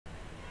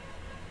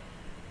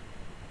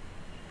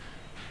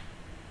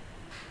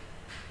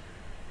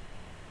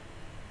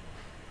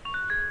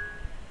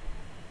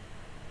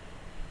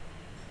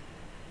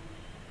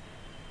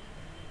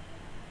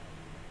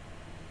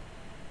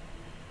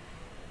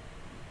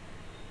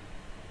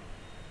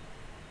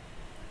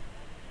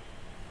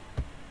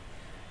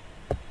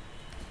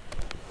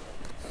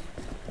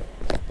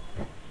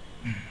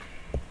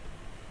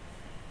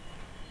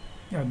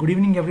Good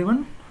evening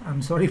everyone.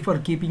 I'm sorry for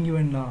keeping you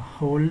in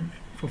hold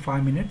for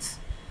 5 minutes.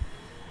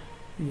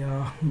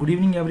 Good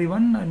evening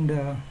everyone, and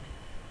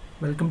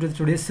welcome to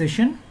today's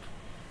session.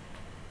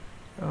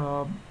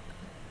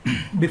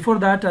 Before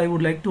that, I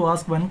would like to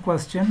ask one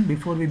question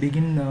before we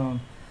begin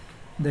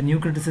the new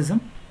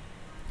criticism.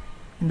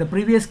 In the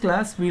previous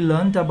class we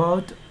learnt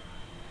about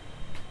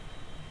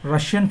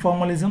Russian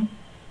formalism,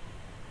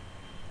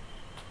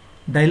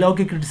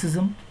 dialogic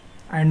criticism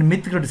and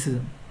myth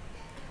criticism.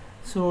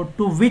 So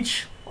to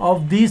which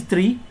of these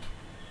three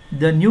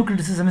the new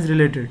criticism is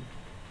related?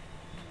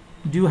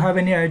 Do you have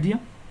any idea?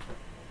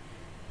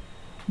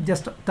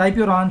 Just type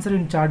your answer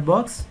in chat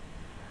box.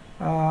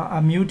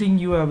 I'm muting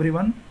you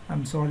everyone,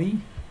 I'm sorry.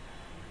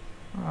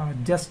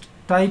 Just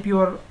type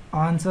your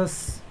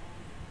answers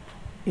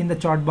in the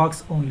chat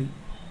box only.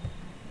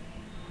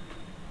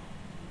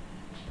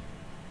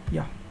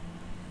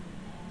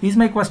 Is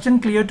my question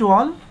clear to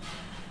all?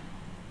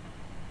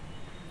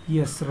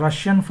 Yes,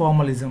 Russian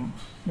formalism,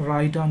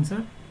 right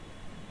answer.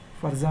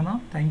 Farzana,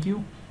 thank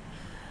you.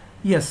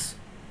 Yes,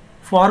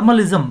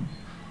 formalism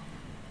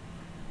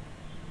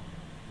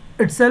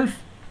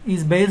itself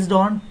is based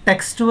on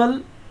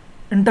textual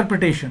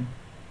interpretation.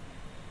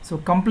 So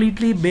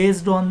completely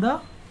based on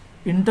the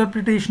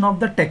interpretation of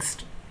the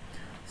text.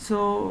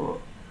 So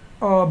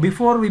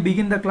before we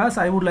begin the class,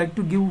 I would like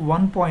to give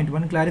one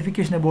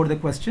clarification about the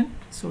question.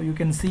 So you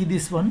can see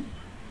this one.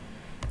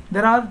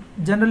 There are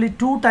generally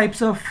two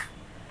types of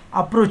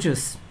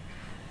approaches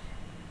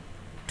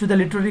to the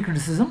literary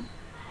criticism.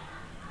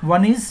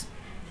 One is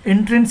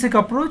intrinsic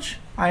approach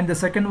and the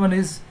second one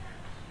is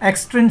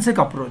extrinsic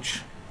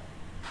approach.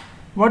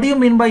 What do you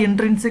mean by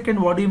intrinsic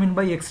and what do you mean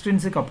by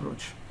extrinsic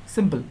approach?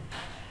 Simple,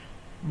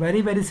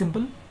 very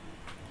simple.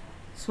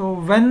 So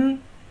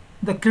when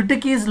the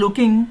critic is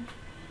looking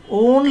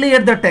only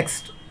at the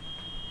text,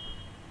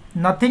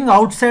 nothing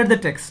outside the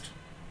text,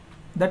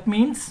 that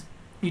means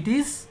it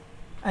is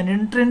an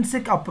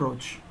intrinsic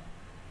approach.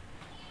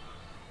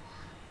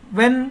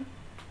 When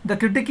the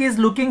critic is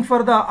looking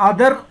for the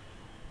other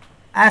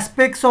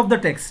aspects of the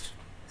text,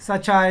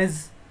 such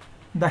as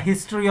the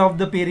history of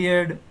the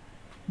period,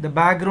 the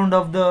background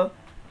of the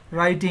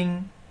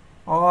writing,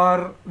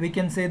 or we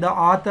can say the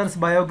author's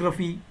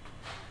biography,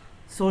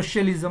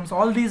 socialisms,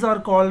 all these are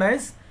called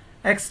as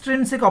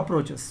extrinsic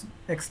approaches,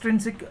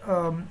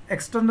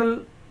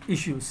 external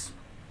issues.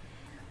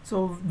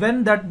 So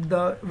when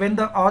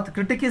the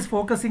critic is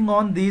focusing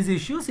on these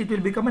issues, it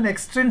will become an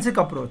extrinsic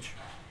approach.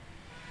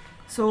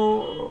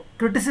 So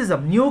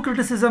criticism, new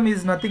criticism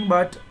is nothing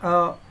but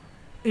a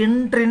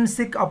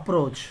intrinsic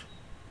approach.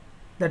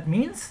 That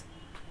means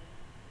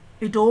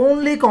it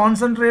only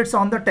concentrates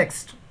on the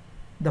text,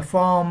 the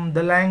form,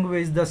 the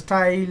language, the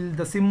style,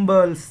 the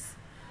symbols,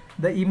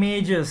 the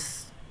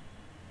images,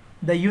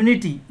 the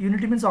unity.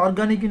 Unity means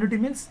organic unity,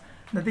 means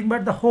nothing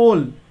but the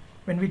whole.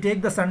 When we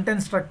take the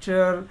sentence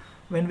structure,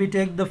 when we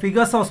take the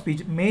figures of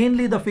speech,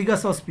 mainly the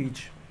figures of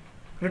speech,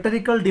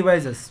 rhetorical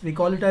devices, we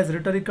call it as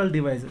rhetorical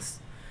devices.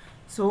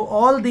 So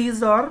all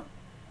these are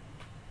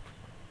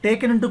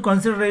taken into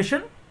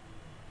consideration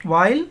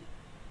while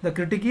the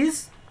critic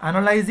is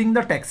analyzing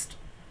the text.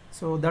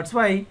 So that's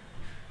why,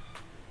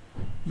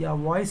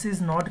 voice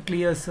is not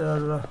clear,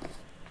 sir.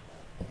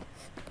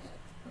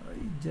 I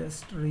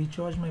just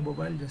recharge my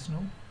mobile just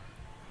now.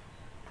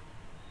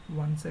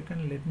 1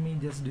 second, let me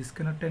just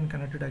disconnect and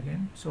connect it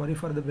again. Sorry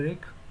for the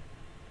break.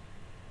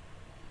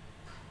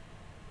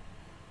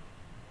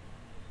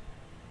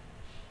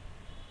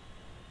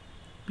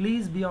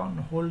 Please be on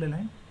hold the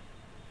line.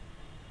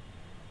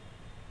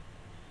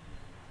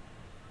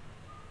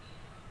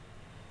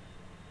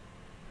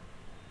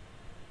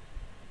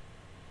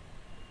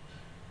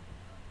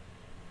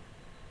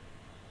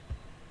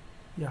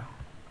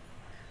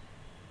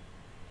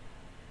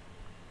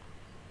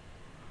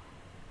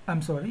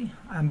 I'm sorry,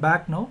 I'm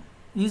back now.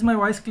 Is my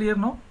voice clear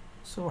now?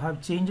 So I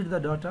have changed the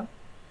data.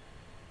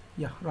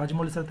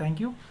 Rajamouli sir, thank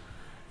you.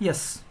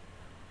 Yes,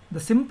 the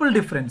simple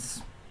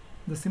difference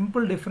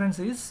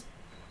is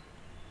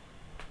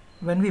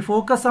when we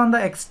focus on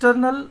the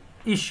external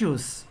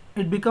issues,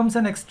 it becomes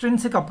an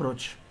extrinsic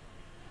approach.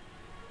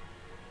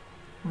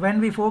 When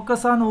we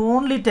focus on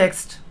only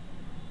text,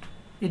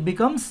 it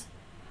becomes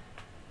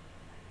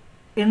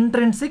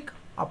intrinsic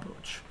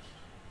approach.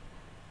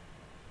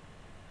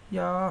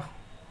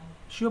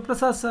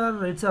 Shivaprasad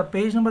sir, it's a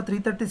page number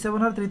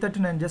 337 or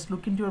 339. Just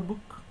look into your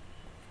book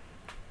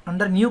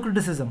under new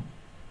criticism.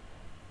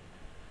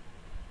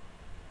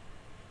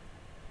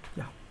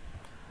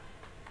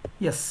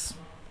 Yes.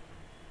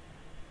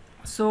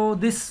 So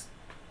this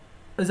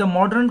is a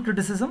modern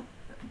criticism,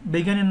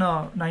 began in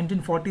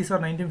 1940s or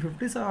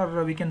 1950s,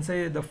 or we can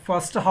say the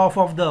first half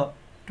of the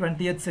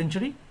 20th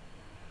century.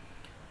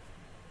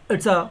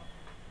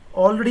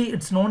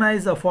 It's known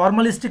as a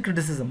formalistic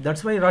criticism.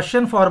 That's why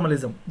Russian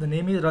formalism, the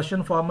name is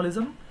Russian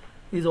formalism,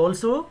 is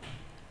also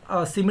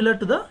similar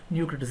to the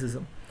new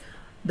criticism.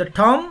 The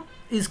term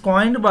is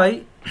coined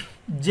by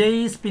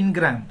J.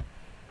 Spingarn,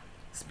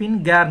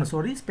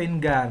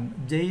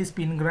 J.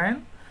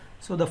 Spingarn.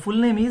 So the full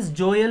name is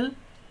Joel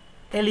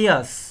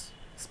Elias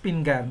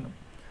Spingarn.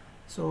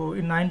 So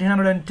in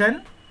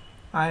 1910,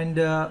 and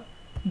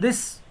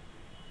this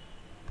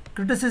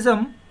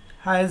criticism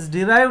has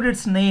derived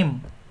its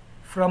name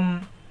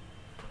from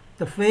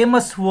the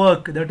famous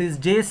work, that is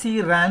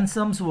J.C.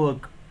 Ransom's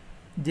work.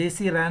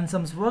 J.C.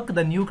 Ransom's work,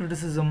 The New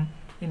Criticism,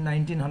 in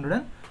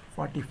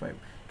 1945.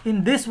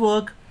 In this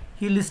work,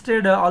 he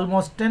listed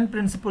almost 10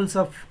 principles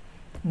of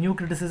new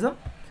criticism.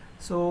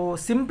 So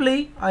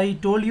simply, I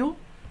told you,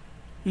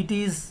 it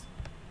is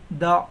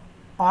the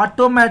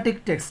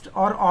automatic text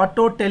or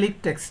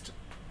autotelic text.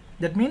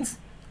 That means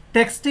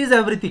text is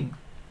everything.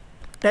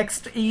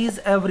 Text is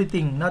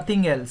everything,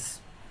 nothing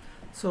else.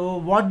 So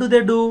what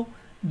do?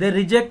 They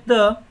reject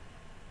the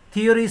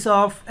theories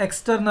of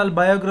external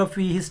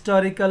biography,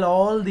 historical,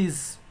 all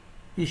these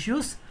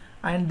issues,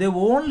 and they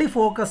only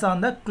focus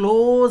on the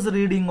close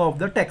reading of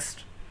the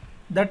text.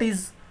 That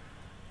is,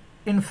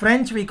 in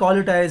French we call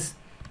it as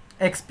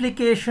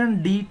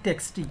explication de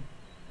texte.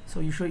 So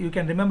you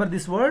can remember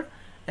this word,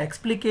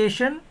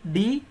 explication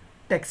de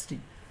texte,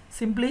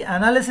 simply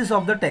analysis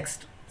of the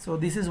text. So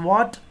this is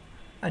what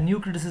a new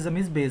criticism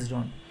is based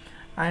on.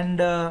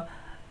 And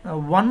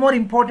one more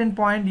important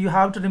point you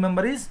have to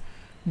remember is,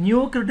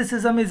 new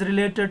criticism is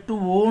related to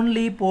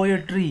only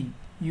poetry.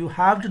 You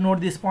have to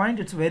note this point,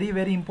 it's very,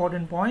 very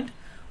important point.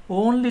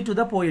 Only to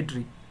the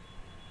poetry.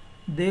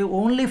 They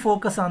only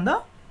focus on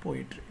the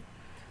poetry.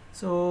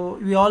 So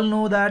we all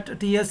know that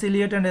T.S.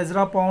 Eliot and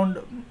Ezra Pound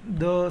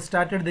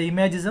started the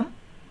Imagism,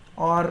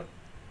 or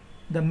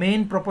the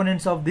main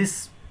proponents of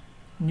this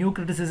new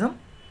criticism.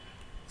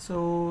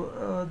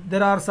 So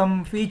there are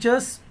some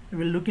features. We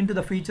will look into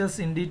the features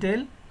in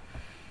detail.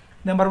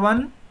 Number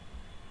one,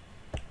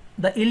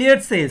 the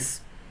Eliot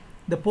says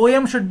the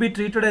poem should be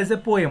treated as a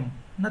poem,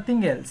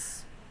 nothing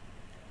else,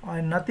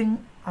 or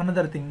nothing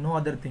another thing, no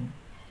other thing.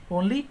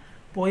 Only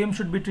poem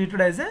should be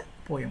treated as a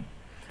poem.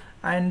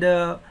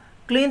 And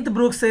Clint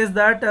Brooks says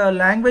that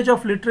language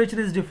of literature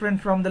is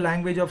different from the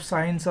language of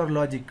science or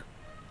logic.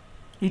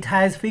 It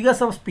has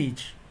figures of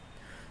speech.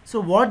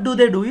 So what do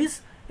they do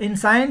is, in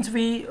science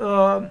we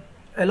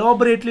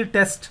elaborately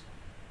test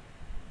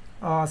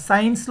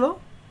science law,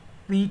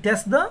 we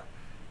test the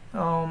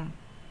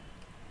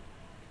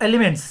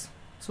elements.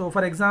 So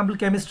for example,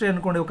 chemistry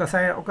అనుకోండి,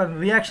 ఒక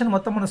reaction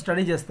మొత్తం మనం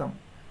study చేస్తాం,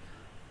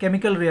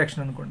 chemical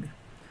reaction అనుకోండి.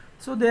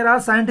 So there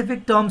are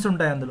scientific terms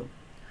ఉంటాయి అందులో.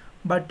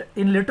 But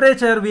in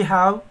literature we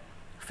have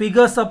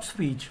figures of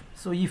speech.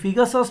 So ఈ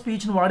figures of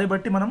స్పీచ్ని వాడే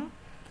బట్టి మనం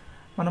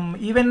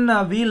even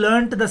we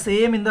learnt the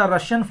same in the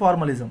Russian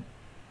formalism.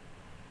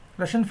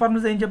 Russian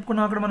formalism ఏం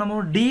చెప్పుకున్నాం అక్కడ మనము?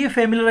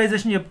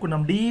 డీఫెమిలరైజేషన్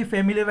చెప్పుకున్నాం.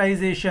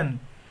 డీఫెమిలరైజేషన్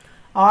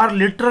ఆర్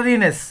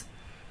లిటరరీనెస్,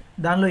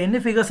 దానిలో ఎన్ని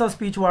ఫిగర్స్ ఆఫ్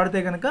స్పీచ్ వాడితే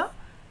కనుక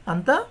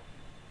అంత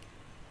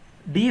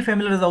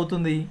డీఫెమిలరైజ్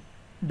అవుతుంది.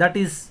 That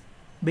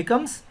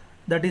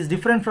is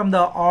different from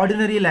the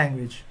ordinary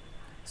language.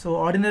 So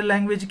ordinary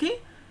లాంగ్వేజ్కి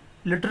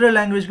literary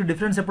లాంగ్వేజ్కి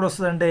difference ఎప్పుడు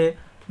వస్తుందంటే,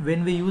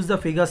 when we use the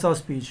figures of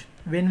speech,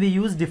 when we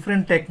use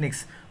different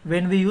techniques,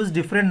 when we use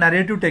different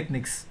narrative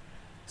techniques.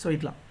 So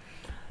ఇట్లా.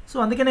 So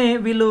అందుకనే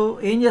వీళ్ళు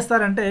ఏం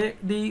చేస్తారంటే,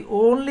 the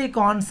only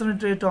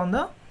concentrate on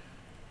the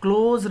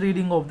close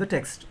reading of the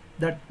text,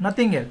 that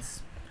nothing else.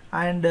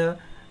 And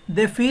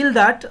they feel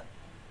that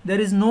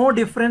there is no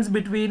difference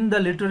between the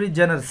literary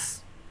genres,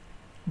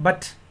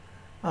 but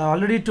I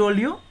already told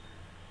you,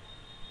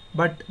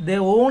 but they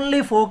only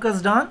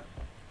focused on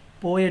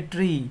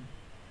poetry.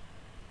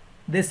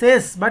 They say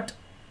but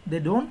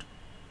they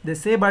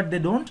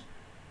don't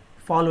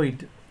follow it.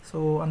 So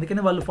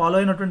అందుకనే వాళ్ళు follow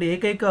అయినటువంటి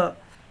ఏకైక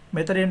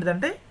method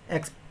ఏంటంటే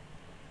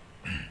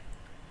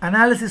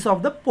analysis of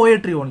the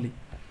poetry only,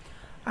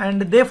 and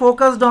they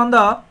focused on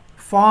the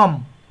form,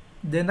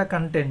 then the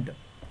content.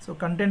 So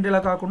content ఇలా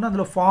కాకుండా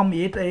అందులో form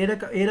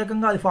ఏ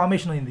రకంగా అది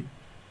ఫార్మేషన్ అయింది,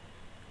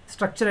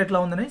 స్ట్రక్చర్ ఎట్లా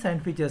ఉందని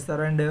సైంటిఫిక్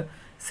చేస్తారు. And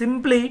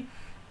simply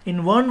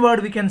in one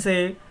word we can say,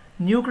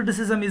 new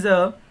criticism is a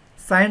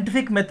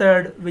scientific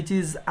method which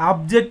is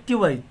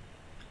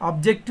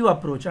objective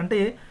approach. అంటే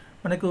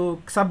మనకు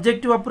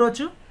సబ్జెక్టివ్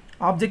అప్రోచ్,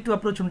 ఆబ్జెక్టివ్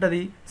అప్రోచ్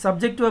ఉంటుంది.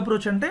 సబ్జెక్టివ్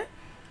అప్రోచ్ అంటే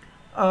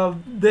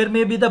there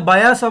may be the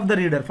bias of the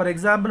reader. For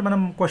example,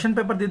 మనం question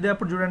paper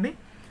దిద్దేటప్పుడు చూడండి,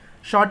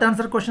 short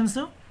answer questions,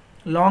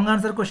 long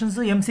answer questions,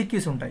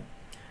 MCQs ఉంటాయి.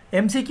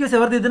 MCQs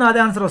ఎవరు దిద్దినా అదే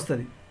answer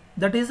వస్తుంది.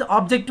 That is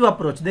objective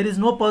approach. There is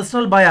no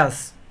personal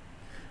bias.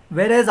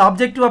 వేరేజ్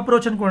objective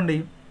approach అనుకోండి,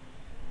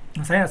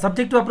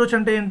 subjective approach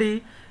అంటే ఏంటి?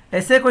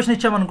 SA question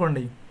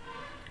ఇచ్చామనుకోండి,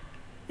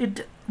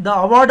 the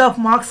award of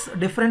marks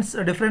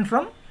different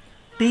from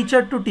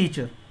teacher to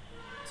teacher.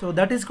 So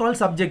that is called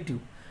subjective.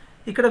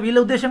 ఇక్కడ వీళ్ళ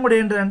ఉద్దేశం కూడా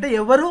ఏంటంటే,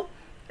 ఎవరు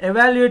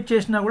ఎవాల్యుయేట్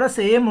చేసినా కూడా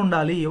సేమ్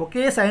ఉండాలి,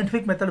 ఒకే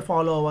సైంటిఫిక్ మెథడ్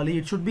ఫాలో అవ్వాలి.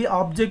 It should be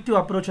objective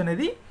approach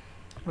అనేది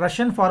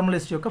రష్యన్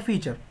ఫార్మలిస్ట్ యొక్క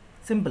feature.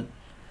 Simple.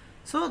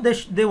 So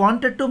they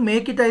wanted to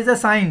make it as a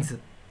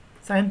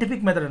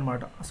scientific method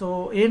అనమాట. సో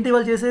ఏంటి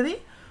వాళ్ళు చేసేది?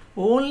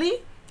 Only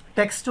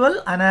textual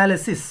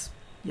analysis.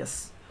 Yes.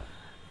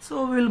 So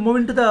will move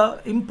in to the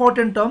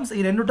important terms.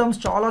 ఈ రెండు terms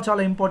చాలా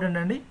చాలా ఇంపార్టెంట్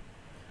అండి.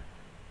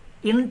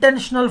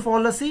 Intentional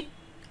fallacy,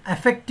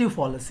 effective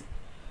fallacy.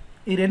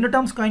 ఈ రెండు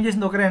టర్మ్స్ కాయిన్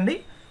చేసింది ఒకరే అండి,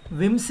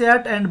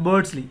 విమ్సాట్ అండ్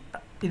బర్డ్స్లీ.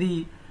 ఇది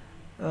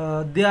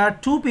there are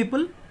two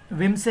people.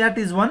 Wimsatt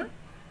is one,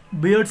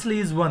 Beardsley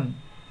is one.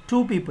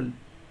 Two people.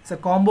 It's a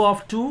combo of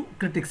two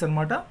critics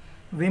అనమాట,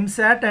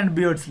 Wimsatt and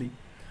Beardsley.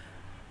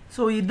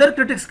 సో ఇద్దరు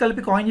క్రిటిక్స్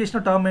కలిపి కాయిన్ చేసిన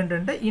టర్మ్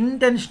ఏంటంటే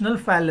intentional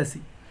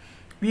fallacy.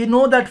 We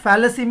know that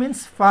fallacy means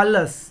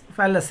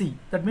fallacy.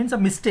 That means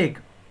a mistake.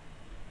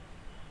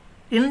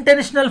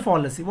 Intentional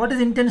fallacy. What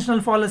is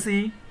intentional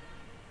fallacy?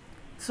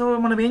 So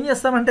మనం ఏం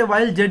చేస్తామంటే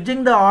while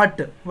judging the art,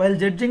 while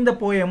judging the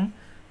poem,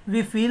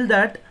 we feel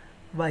that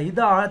why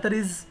the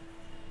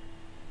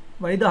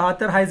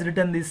author has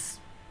written this.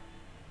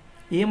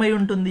 ఏమై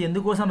ఉంటుంది,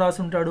 ఎందుకోసం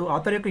రాసుంటాడు,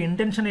 author యొక్క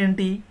intention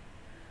ఏంటి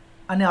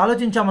అని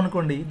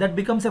ఆలోచించామనుకోండి, that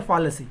becomes a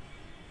fallacy,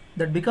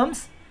 that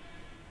becomes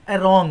a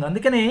wrong.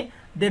 అందుకనే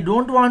they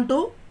don't want to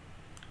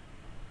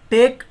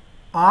take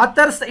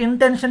authors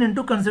intention in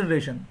to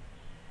consideration.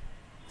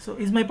 So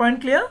is my point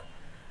clear?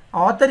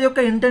 Author యొక్క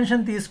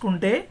intention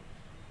తీసుకుంటే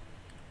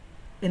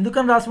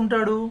ఎందుకని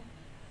రాసుంటాడు,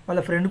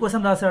 వాళ్ళ ఫ్రెండ్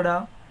కోసం రాశాడా,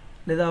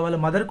 లేదా వాళ్ళ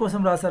మదర్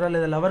కోసం రాశాడా,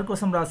 లేదా లవర్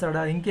కోసం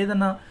రాశాడా,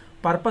 ఇంకేదన్నా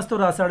పర్పస్తో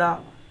రాశాడా?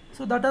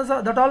 So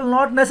that all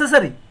not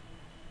necessary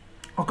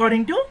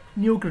according to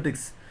new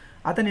critics.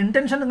 అతని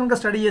ఇంటెన్షన్ కనుక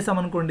స్టడీ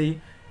చేసామనుకోండి,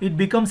 it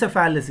becomes a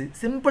fallacy.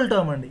 Simple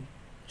term అండి,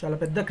 చాలా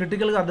పెద్ద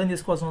క్రిటికల్గా అర్థం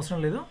చేసుకోవాల్సిన అవసరం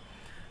లేదు.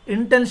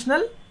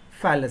 Intentional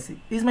fallacy.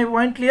 Is my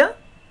point clear?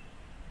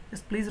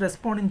 Yes, please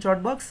respond in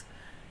chat box.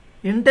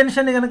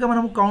 ఇంటెన్షన్ని కనుక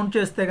మనం కౌంట్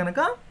చేస్తే కనుక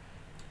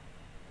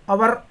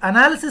hour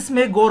analysis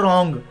may go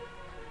wrong.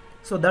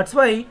 So that's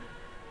why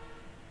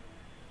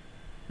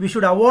we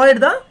should avoid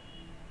the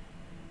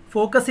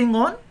focusing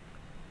on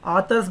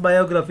author's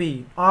biography,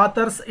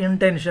 author's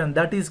intention.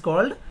 That is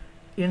called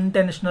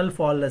intentional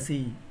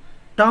fallacy.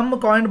 Term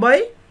coined by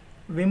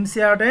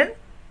Wimsatt and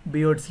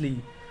Beardsley.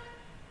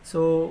 So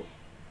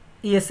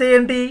ఈ essay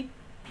ఏంటి?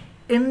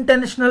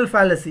 Intentional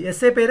fallacy.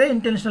 Essay పేరే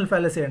intentional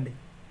fallacy అండి.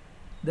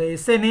 The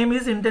essay name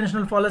is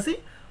intentional fallacy.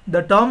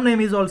 The term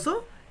name is also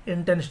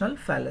intentional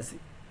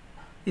fallacy.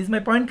 Is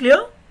my point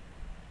clear?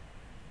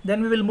 Then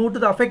we will move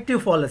to the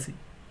affective fallacy.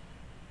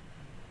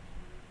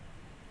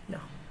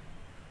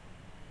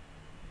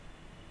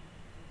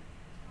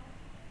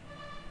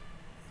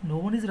 No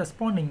one is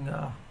responding.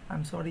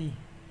 I'm sorry.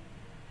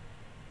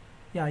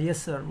 Yeah, yes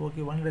sir.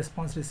 Okay, one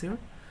response received.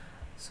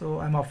 So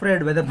I'm afraid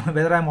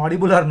whether I'm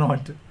audible or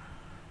not.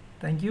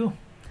 Thank you.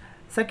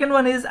 Second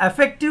one is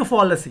affective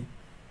fallacy.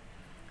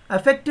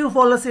 Affective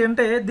fallacy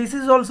ante this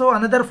is also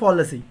another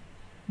fallacy.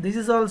 This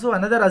is also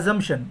another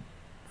assumption.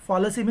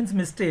 Fallacy means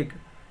mistake,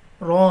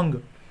 wrong.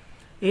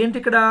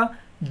 Enti ikkada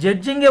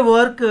judging a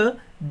work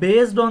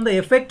based on the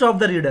effect of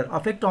the reader,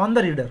 effect on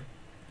the reader.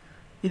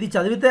 ఇది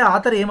చదివితే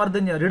author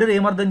reader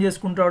ఏమర్థం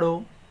చేసుకుంటాడో,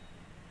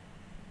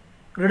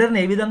 రీడర్ని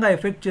ఏ విధంగా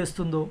effect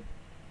చేస్తుందో.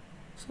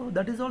 So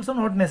that is also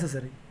not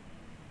necessary.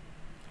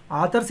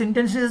 Authors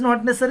intention is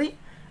not necessary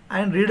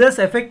and readers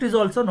effect is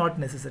also not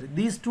necessary.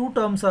 These two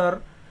terms are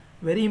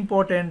very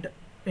important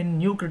in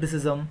new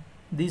criticism.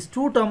 These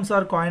two terms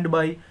are coined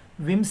by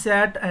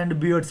Wimsatt and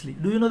Beardsley.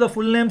 Do you know the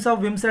full names of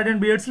Wimsatt and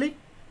Beardsley?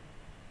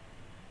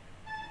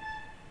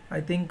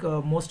 I think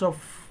most of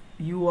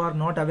you are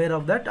not aware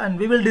of that, and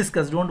we will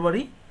discuss, don't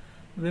worry.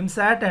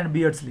 Wimsatt and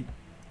Beardsley.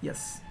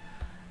 Yes.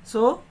 So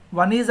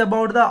one is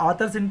about the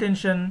author's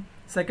intention,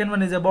 second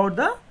one is about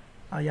the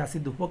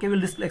Sidhu. Okay,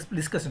 we'll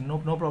discuss it.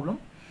 No problem.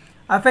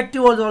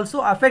 Affective was also,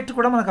 affect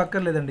kuda manaku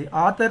akkarledandi.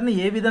 Author ni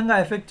ఏ విధంగా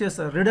effect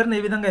చేస్తారు, reader ని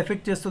ఏ విధంగా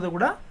effect చేస్తుందో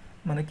కూడా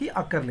మనకి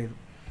అక్కర్లేదు.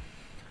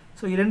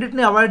 So ఈ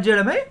రెండింటిని అవాయిడ్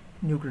చేయడమే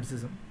new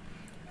criticism.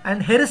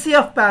 And హెరసీ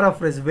of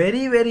paraphrase,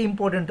 very very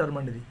important term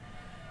అండి ఇది.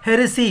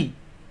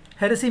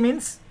 హెరసీ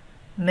మీన్స్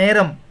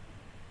నేరం,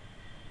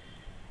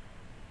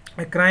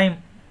 a crime,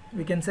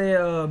 we can say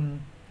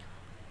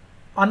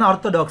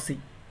unorthodoxy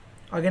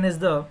against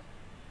the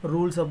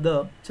rules of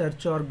the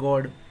church or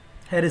God.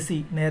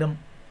 Heresy, neram.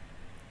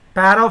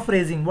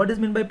 Paraphrasing, what is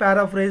meant by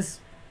paraphrase?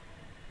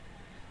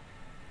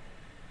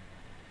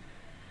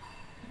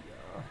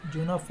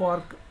 Joan of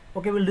Arc.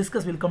 Okay, we'll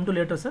discuss, we'll come to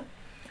later, sir.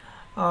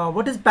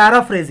 What is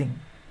paraphrasing?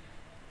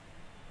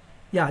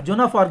 Yeah, Joan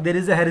of Arc, there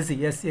is a heresy.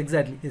 Yes,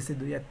 exactly. Yes,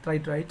 yeah,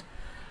 right.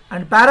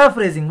 And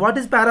paraphrasing, what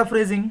is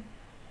paraphrasing?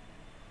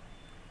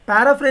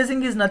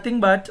 Paraphrasing is nothing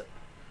but,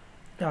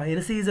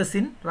 heresy is a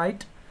sin,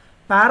 right?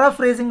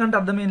 Paraphrasing ante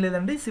ardham em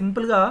ledandi,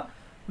 simple ga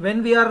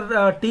when we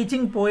are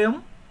teaching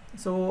poem,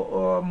 so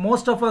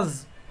most of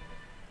us,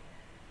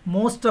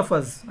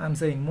 I'm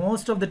saying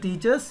most of the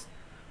teachers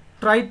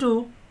try to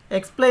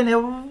explain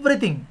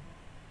everything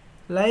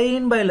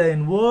line by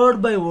line,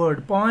 word by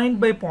word, point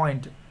by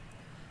point.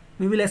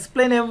 We will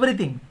explain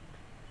everything.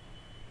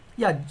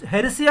 Yeah,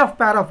 heresy of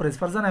paraphrase.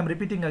 First I'm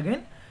repeating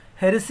again.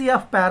 Heresy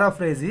of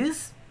paraphrase is,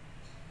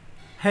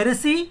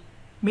 heresy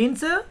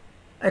means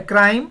a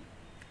crime,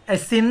 a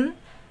sin,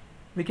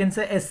 we can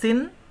say a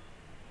sin,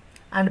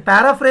 and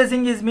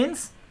paraphrasing is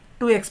means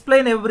to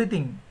explain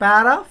everything.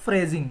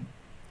 Paraphrasing,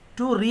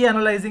 to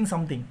reanalyzing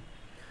something.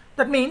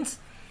 That means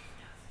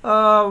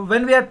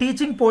when we are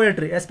teaching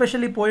poetry,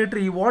 especially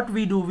poetry, what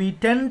we do, we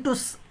tend to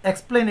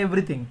explain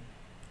everything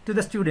to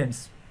the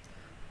students.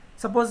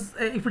 Suppose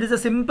if it is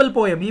a simple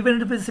poem,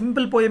 even if it's a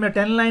simple poem, a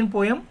 10-line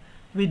poem,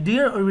 we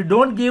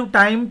don't give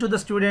time to the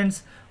students,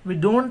 we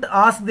don't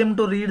ask them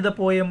to read the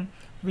poem,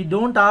 we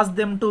don't ask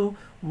them to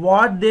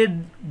what they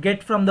get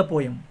from the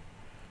poem.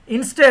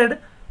 Instead,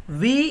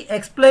 we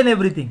explain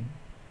everything.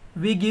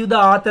 We give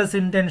the author's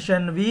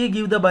intention, we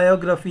give the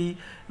biography,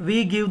 we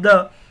give the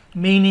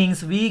meanings,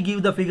 we give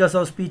the figures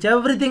of speech,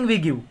 everything we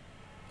give.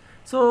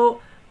 So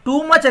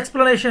too much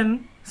explanation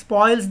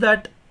spoils the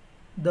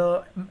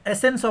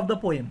essence of the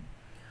poem.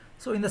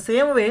 So in the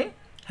same way,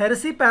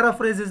 heresy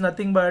paraphrase is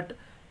nothing but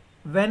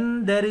when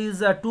there is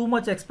too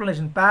much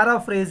explanation,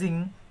 paraphrasing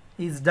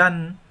is done,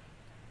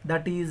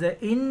 that is an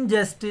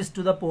injustice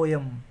to the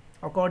poem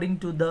according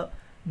to the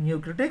new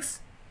critics.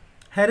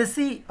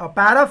 Heresy or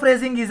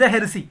paraphrasing is a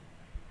heresy.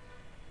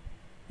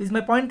 Is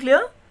my point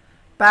clear?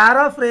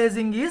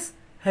 Paraphrasing is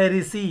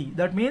heresy.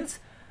 That means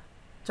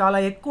చాలా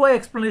ఎక్కువ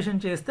explanation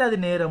చేస్తే అది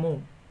నేరము,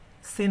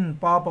 sin,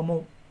 పాపము.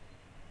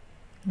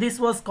 This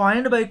was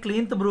coined by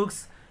Clint Brooks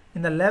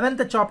in the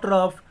 11th chapter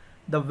of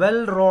The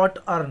Well-Wrought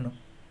Urn.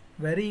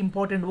 Very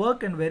important work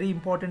and very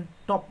important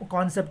top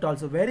concept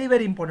also. Very,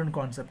 very important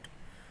concept.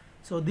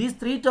 So these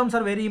three terms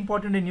are very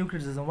important in new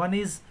criticism. One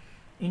is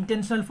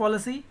intentional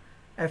fallacy,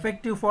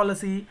 effective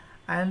fallacy,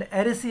 and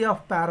heresy of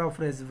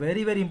paraphrase.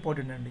 Very, very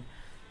important అండి.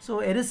 So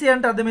heresy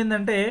అంటే అర్థం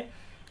ఏంటంటే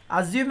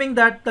assuming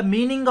that the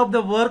meaning of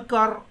the work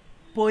or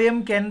poem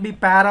can be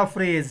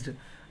paraphrased.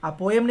 ఆ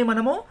పోయంని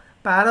మనము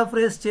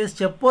paraphrase చేసి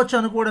చెప్పొచ్చు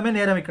అనుకోవడమే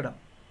నేరం ఇక్కడ.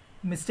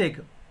 Mistake.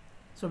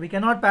 So we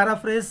cannot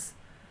paraphrase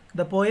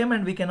the poem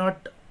and we cannot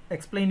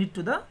explain it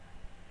to the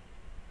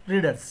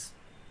readers.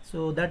 So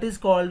that is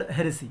called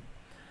heresy.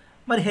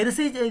 మరి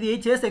heresy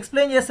చేసి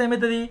explain చేస్తే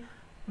ఏమవుతుంది?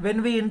 When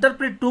we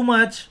interpret too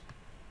much,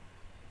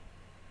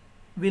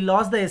 we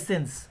lost the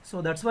essence. So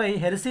that's why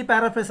heresy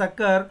paraphrase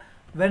occur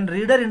when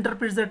reader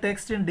interprets the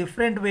text in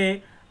different way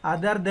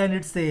other than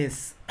it says.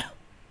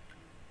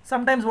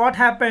 Sometimes what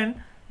happened,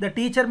 the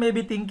teacher may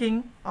be thinking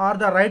or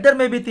the writer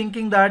may be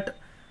thinking that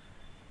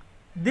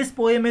this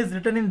poem is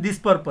written in this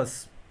purpose,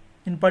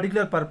 in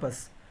particular purpose,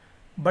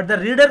 but the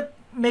reader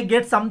may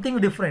get something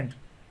different.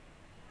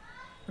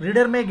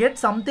 Reader may get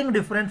something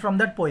different from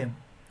that poem.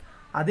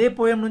 అదే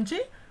poem నుంచి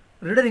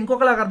reader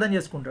ఇంకొకలాగా అర్థం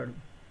చేసుకుంటాడు.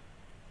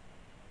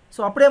 So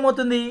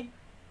అప్పుడేమవుతుంది?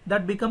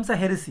 That becomes a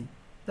హెరిసీ.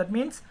 That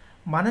means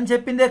మనం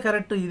చెప్పిందే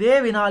correct, ఇదే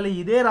వినాలి,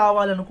 ఇదే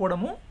రావాలి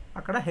అనుకోవడము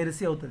అక్కడ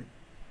హెరిసీ అవుతుంది.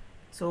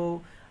 So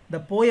the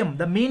poem,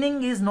 the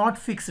meaning is not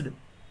fixed.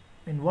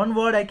 In one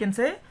word I can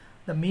say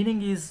the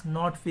meaning is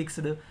not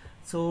fixed.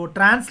 So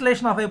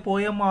translation of a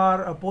poem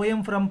are a poem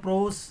from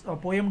prose, a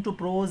poem to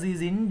prose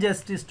is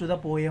injustice to the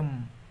poem.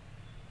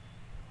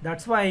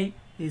 That's why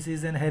this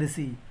is an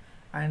heresy.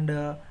 And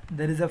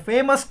there is a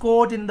famous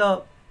quote in the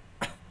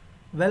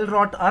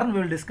Well-Wrought Urn we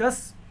will discuss.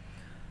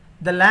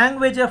 The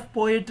language of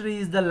poetry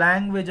is the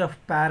language of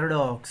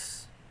paradox.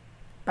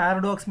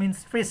 Paradox means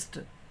twist.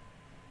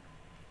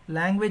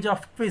 Language of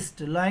twist,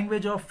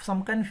 language of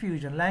some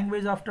confusion,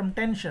 language of some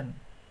tension.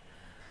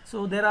 So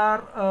there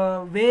are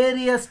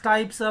various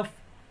types of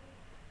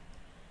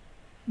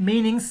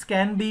meanings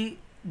can be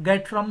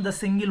get from the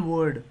single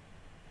word.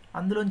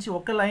 అందులోంచి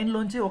ఒక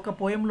లైన్లోంచి ఒక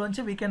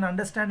పోయంలోంచి we can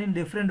understand in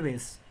different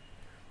ways.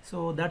 So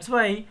that's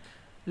why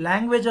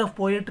language of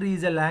poetry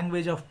is a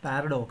language of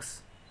paradox.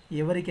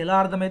 ఎవరికి ఎలా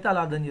అర్థమైతే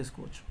అలా అర్థం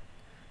చేసుకోవచ్చు.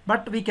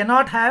 But we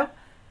cannot have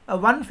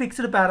one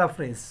fixed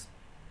paraphrase.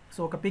 So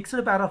ఒక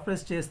ఫిక్స్డ్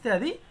పారాఫ్రేజ్ చేస్తే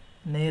అది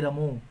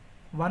నేరము.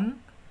 One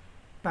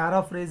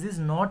paraphrase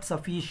is not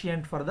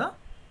sufficient for the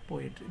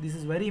poetry. This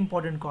is very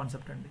important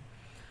concept అండి.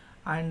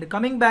 And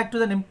coming back to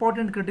the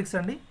important critics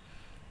అండి.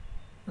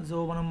 సో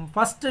మనం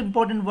first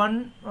important one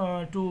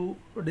to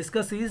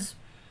discuss is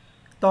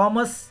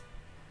Thomas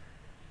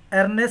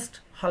Ernest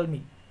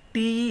హల్మీ,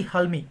 T.E.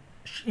 Hulme.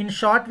 In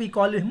short we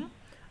call him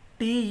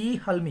T.E.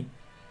 Hulme.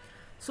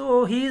 So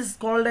he is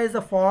called as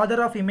the father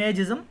of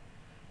imagism.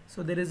 So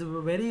there is a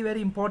very,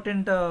 very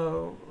important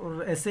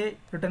essay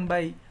written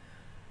by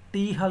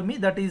T.E. Hulme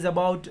that is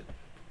about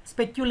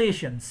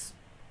speculations.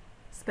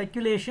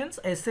 Speculations,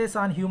 essays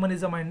on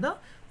humanism and the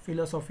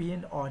philosophy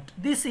and art.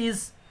 This is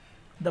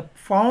the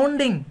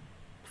founding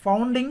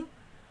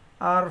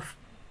or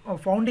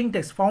founding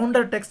text,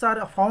 founder text or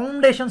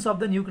foundations of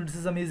the new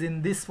criticism is in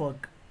this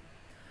work.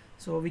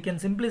 So we can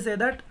simply say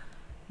that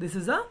this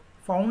is a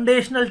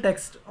foundational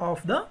text of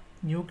the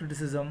new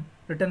criticism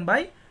written by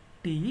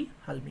T.E.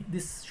 Hulme.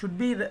 This should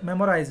be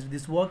memorized.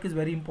 This work is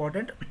very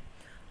important.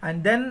 And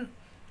then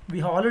we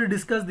have already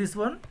discussed this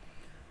one,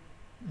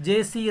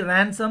 J.C.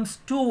 Ransom's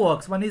two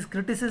works. One is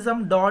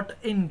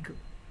criticism.inc.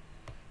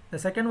 The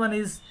second one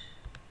is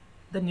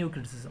the new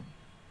criticism.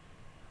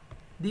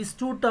 These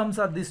two terms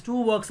are, these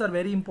two works are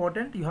very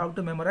important. You have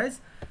to memorize.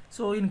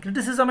 So in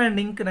Criticism and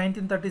Inc.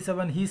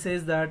 1937 he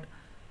says that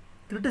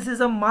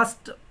criticism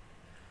must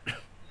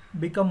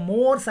become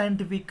more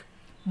scientific,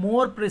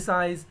 more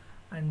precise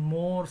and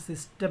more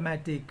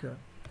systematic.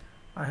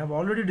 I have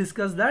already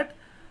discussed that.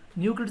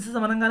 New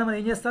criticism అనగానే మనం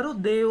ఏం చేస్తారు?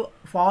 They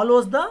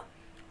follows the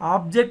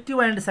objective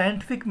and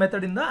scientific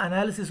method in the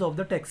analysis of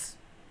the text.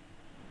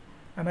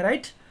 Am I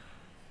right?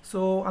 So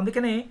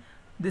అందుకనే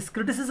this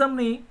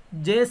క్రిటిసిజంని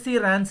JC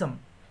ransom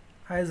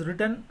has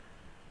return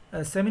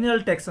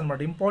seminal text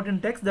అనమాట, important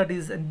text, that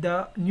is the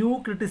new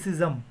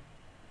criticism.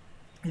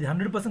 ఇది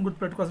 100%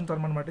 గుర్తుపెట్టుకోవాల్సిన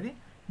term అనమాట. ఇది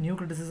new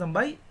criticism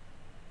by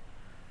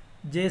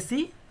JC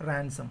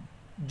ransom,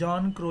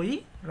 John క్రోయి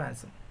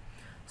ransom.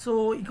 So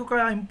ఇంకొక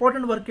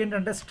important work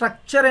ఏంటంటే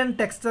structure and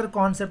texture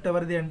concept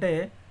ఎవరిది అంటే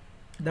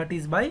that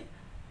is by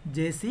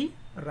JC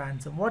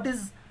ransom. What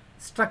is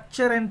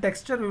structure and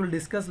texture we will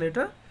discuss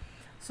later.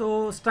 So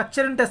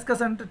structure and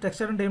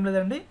texture అంటే ఏం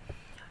లేదండి,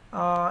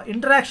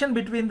 interaction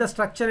between the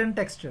structure and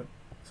texture.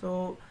 So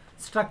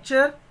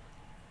structure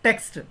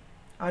text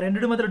ఆ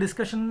రెండింటి మధ్య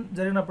discussion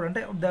జరిగినప్పుడు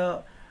అంటే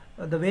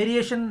the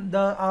variation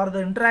are the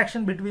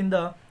interaction between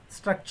the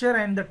structure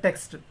and the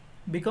text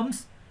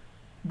becomes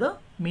the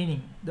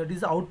meaning, that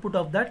is the output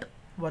of that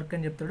work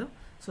అని చెప్తాడు.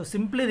 So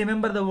simply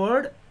remember the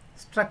word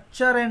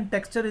structure and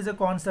texture is a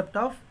concept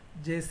of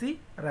JC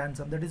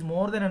ransom. That is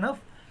more than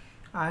enough.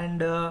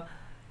 And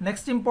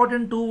next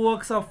important two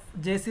works of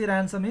J.C.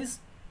 Ransom is,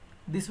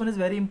 this one is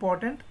very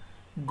important,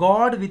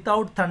 God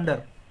Without Thunder.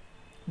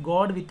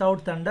 God Without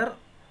Thunder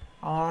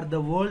or the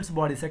World's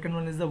Body. Second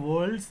one is the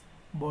World's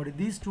Body.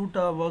 These two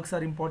works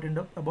are important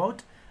about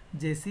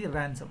J.C.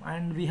 Ransom.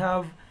 And we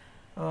have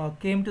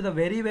came to the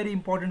very very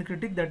important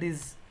critic, that is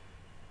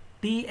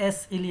T.S.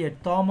 Eliot,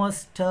 Thomas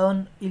Stern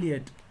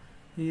Eliot.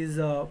 He is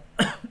a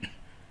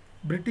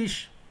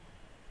British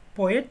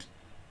poet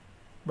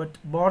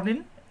but born in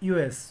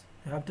US.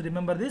 You have to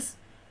remember this.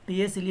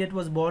 T.S. Eliot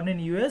was born in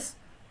US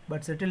but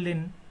settled in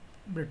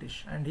British,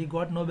 and he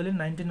got Nobel in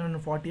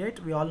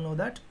 1948. We all know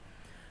that.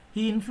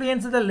 He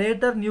influenced the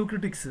later new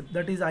critics,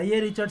 that is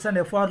I.A. Richards and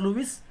F.R.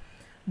 Lewis.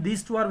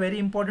 These two are very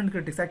important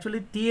critics.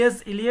 Actually T.S.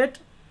 Eliot,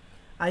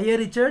 I.A.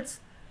 Richards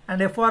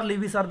and F.R.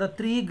 Lewis are the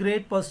three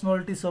great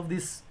personalities of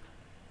this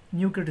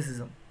new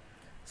criticism.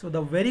 So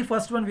the very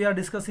first one we are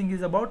discussing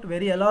is about,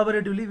 very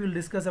elaboratively we will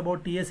discuss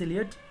about T.S.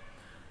 Eliot.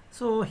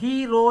 So he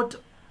wrote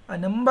a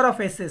number of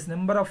essays,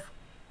 number of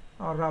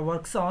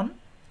works on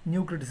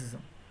new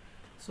criticism.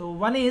 So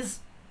one is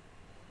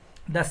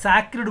The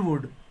Sacred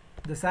Wood.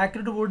 The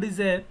Sacred Wood is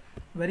a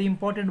very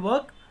important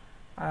work.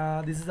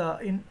 This is the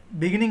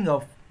beginning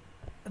of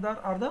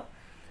the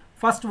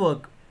first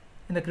work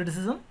in the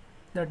criticism,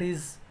 that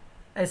is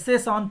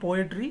essays on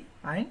poetry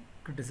and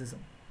criticism.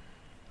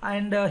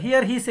 And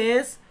here he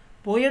says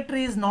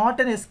poetry is not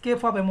an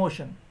escape of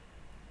emotion,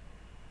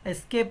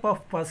 escape of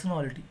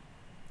personality.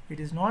 It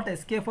is not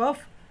escape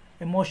of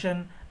emotion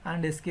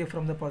and escape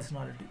from the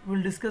personality. We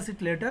will discuss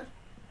it later.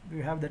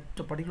 We have that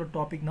particular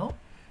topic now.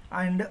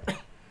 And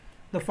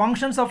the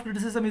functions of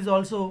criticism is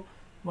also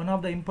one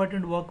of the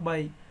important work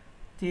by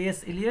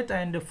T.S. Eliot,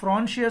 and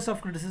frontiers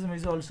of criticism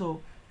is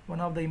also one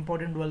of the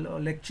important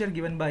lecture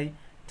given by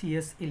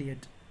T.S.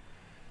 Eliot.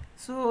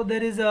 So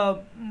there is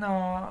a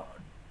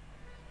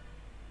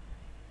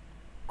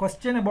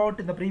question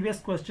about, in the previous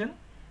question,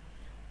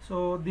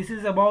 so this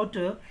is about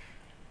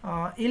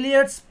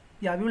Eliot's,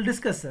 yeah, we will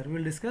discuss, sir. We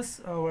will discuss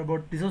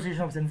about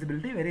dissociation of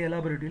sensibility very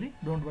elaborately.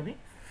 Don't worry.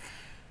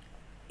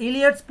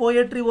 Eliot's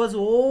poetry was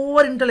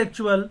over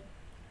intellectual,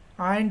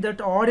 and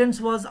that audience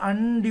was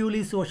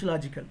unduly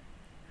sociological.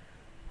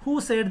 Who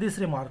said this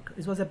remark?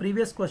 This was a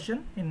previous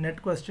question in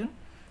net question.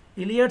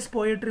 Eliot's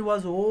poetry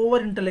was over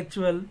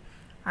intellectual,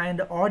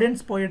 and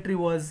audience poetry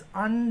was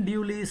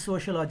unduly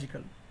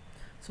sociological.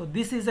 So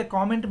this is a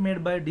comment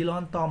made by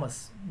Dylan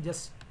Thomas.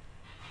 Just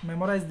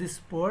memorize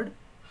this word.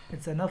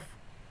 It's enough.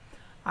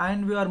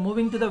 And we are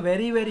moving to the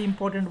very very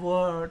important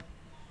word,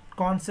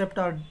 concept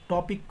or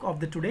topic of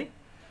the today,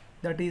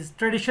 that is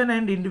tradition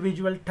and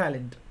individual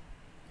talent.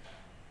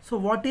 So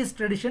what is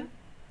tradition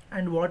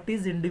and what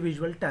is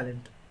individual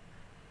talent?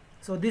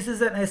 So this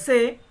is an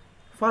essay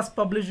first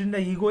published in the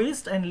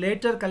Egoist and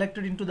later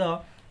collected into the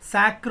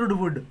Sacred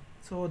Wood,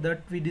 so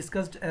that we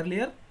discussed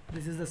earlier.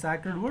 This is the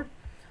Sacred Wood.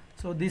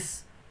 So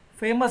this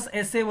famous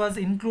essay was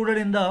included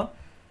in the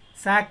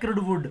Sacred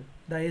Wood,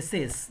 the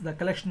essays, the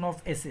collection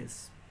of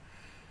essays.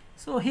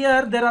 So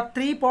here there are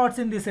three parts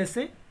in this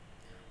essay.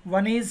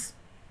 One is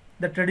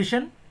the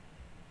tradition,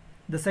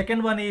 the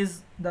second one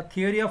is the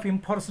theory of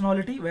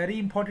impersonality, very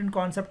important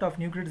concept of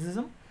new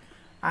criticism,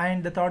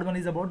 and the third one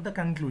is about the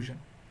conclusion.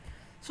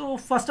 So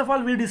first of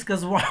all we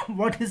discuss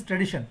what is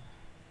tradition.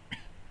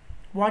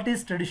 What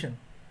is tradition?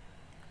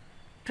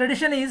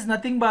 Tradition is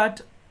nothing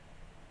but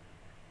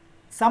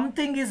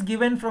something is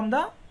given from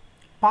the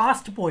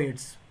past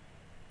poets,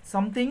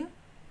 something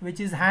which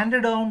is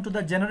handed down to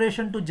the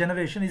generation to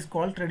generation is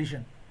called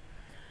tradition.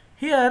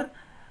 Here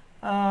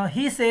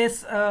he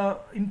says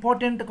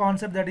important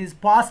concept, that is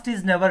past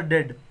is never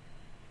dead.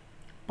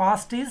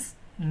 Past is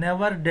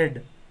never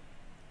dead.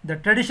 The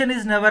tradition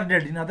is never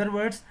dead. In other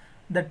words,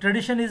 the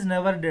tradition is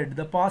never dead.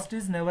 The past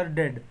is never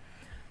dead.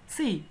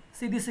 See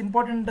this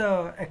important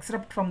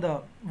excerpt from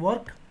the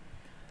work.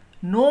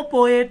 No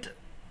poet,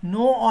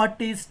 no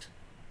artist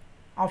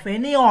of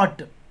any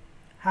art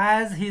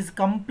has his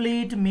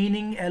complete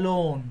meaning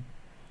alone.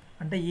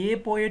 అంటే ఏ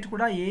poet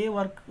కూడా ఏ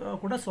work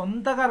కూడా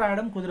సొంతగా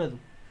రాయడం కుదరదు.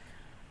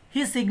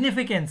 His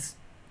significance,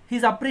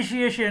 his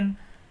appreciation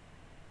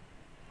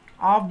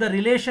of the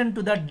relation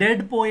to the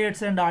dead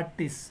poets and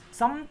artists.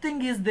 Something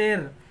is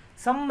there,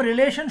 some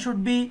relation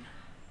should be,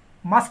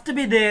 must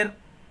be there,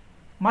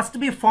 must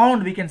be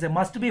found, we can say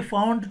must be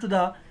found to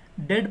the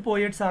dead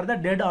poets or the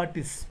dead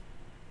artists.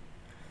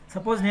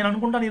 Suppose నేను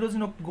అనుకుంటాను ఈరోజు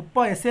నేను ఒక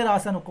గొప్ప essay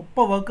రాశాను,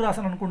 గొప్ప work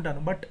రాశాను అనుకుంటాను,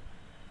 బట్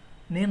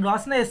నేను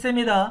రాసిన ఎస్సే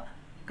మీద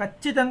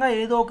ఖచ్చితంగా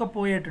ఏదో ఒక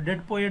పోయెట్,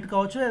 డెడ్ పోయెట్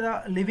కావచ్చు లేదా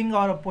లివింగ్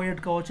ఆర్ పోయెట్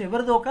కావచ్చు,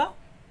 ఎవరిదో ఒక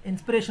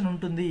ఇన్స్పిరేషన్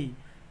ఉంటుంది.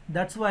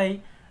 That's why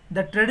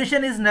the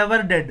tradition is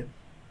never dead,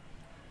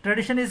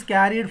 tradition is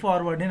carried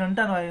forward. నేను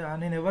అంటాను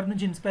నేను ఎవరి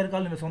నుంచి ఇన్స్పైర్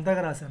కావాలి, నేను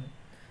సొంతగా రాశాను,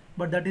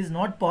 but that is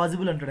not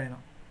possible అంటాడు ఆయన.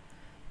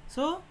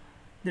 So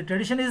the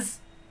tradition is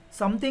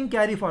something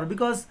carry forward,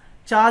 because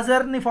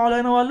చాజర్ని follow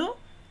అయిన వాళ్ళు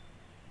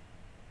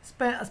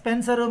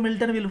స్పెన్సర్,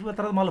 మిల్టన్ వీళ్ళు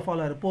తర్వాత మళ్ళీ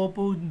ఫాలో అయ్యారు,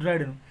 పోపు,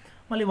 డ్రైడెన్.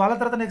 మళ్ళీ వాళ్ళ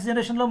తర్వాత నెక్స్ట్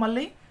జనరేషన్లో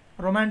మళ్ళీ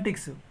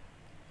రొమాంటిక్స్,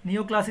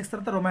 నియో క్లాసిక్స్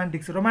తర్వాత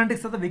రొమాంటిక్స్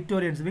తర్వాత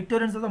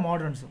విక్టోరియన్స్ తర్వాత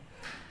మోడర్న్స్.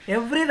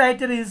 Every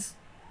writer is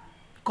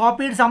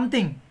copied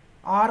something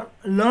or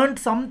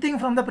learned something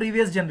from the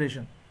previous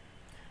generation,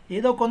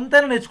 ఏదో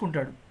కొంతైనా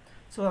నేర్చుకుంటాడు.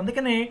 సో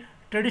అందుకని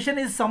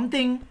tradition is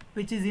something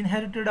which is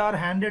inherited are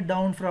handed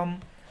down from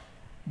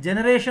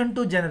generation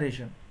to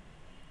generation.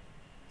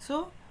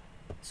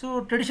 So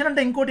tradition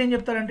అంటే ఇంకోటి ఏం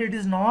చెప్తారంటే, it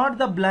is not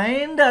the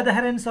blind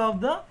అదహరెన్స్ of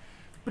the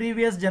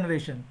previous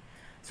generation.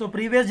 So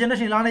previous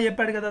generation ఇలానే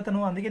చెప్పాడు కదా అతను,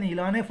 అందుకే నేను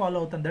ఇలానే ఫాలో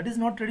అవుతాను. That is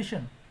not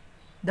tradition,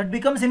 that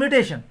becomes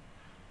imitation,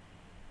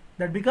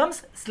 that becomes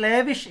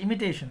స్లేవిష్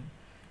imitation.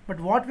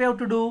 But what we have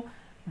to do,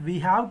 we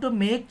have to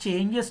make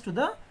changes to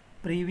the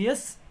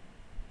previous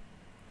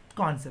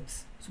concepts,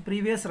 so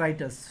previous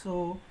writers. So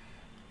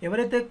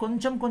ఎవరైతే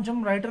కొంచెం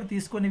రైటర్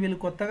తీసుకొని వీళ్ళు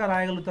కొత్తగా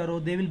రాయగలుగుతారో,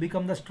 they will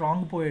become the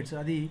strong poets.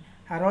 అది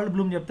Herald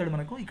Bloom చెప్తాడు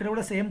మనకు. ఇక్కడ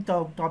కూడా సేమ్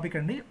టాపిక్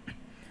అండి.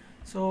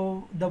 So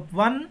the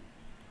one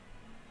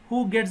who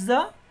gets the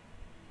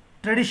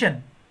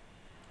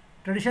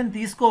tradition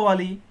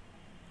తీసుకోవాలి,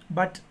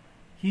 but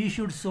he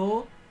should show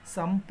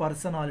some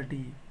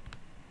personality.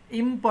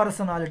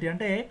 Impersonality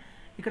అంటే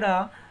ఇక్కడ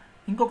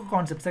ఇంకొక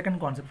concept, second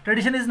concept.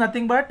 Tradition is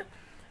nothing but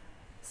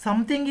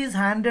something is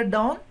handed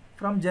down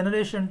from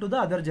generation to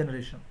the other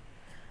generation.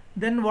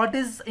 Then what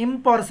is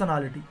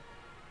impersonality?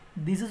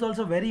 This is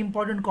also very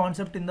important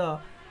concept in the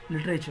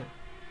literature,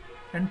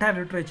 entire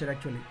literature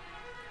actually.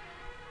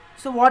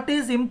 So what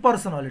is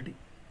impersonality?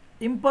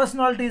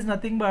 Impersonality is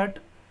nothing but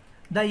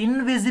the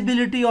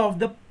invisibility of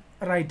the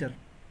writer.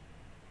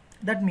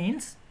 That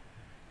means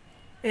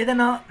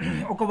ఏదైనా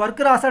ఒక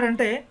work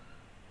రాశాడంటే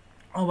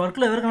ఆ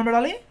వర్క్లో ఎవరు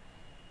కనబడాలి?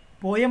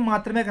 Poem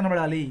మాత్రమే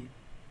కనబడాలి.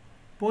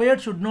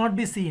 Poet should not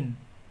be seen.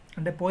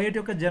 అంటే poet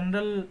యొక్క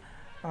జనరల్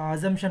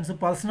అజంప్షన్స్,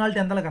 పర్సనాలిటీ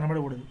అంతలా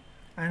కనబడకూడదు.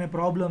 ఆయన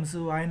ప్రాబ్లమ్స్,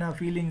 ఆయన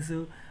ఫీలింగ్స్,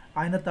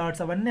 ఆయన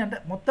థాట్స్ అవన్నీ అంటే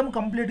మొత్తం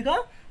కంప్లీట్గా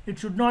it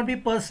should not be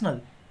personal,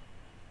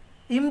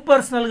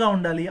 ఇంపర్సనల్గా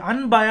ఉండాలి,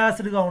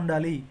 అన్బయాస్డ్గా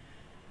ఉండాలి,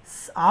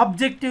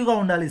 ఆబ్జెక్టివ్గా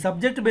ఉండాలి,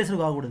 సబ్జెక్ట్ బేస్డ్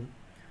కాకూడదు.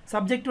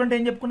 సబ్జెక్టివ్ అంటే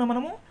ఏం చెప్పుకున్నాం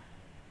మనము,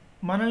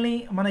 మనల్ని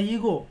మన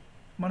ఈగో,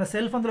 మన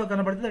సెల్ఫ్ అందులో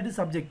కనబడితే దట్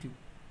ఈస్ సబ్జెక్టివ్.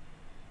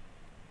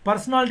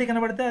 పర్సనాలిటీ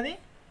కనబడితే అది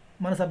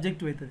మన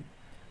సబ్జెక్టివ్ అవుతుంది.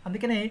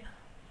 అందుకనే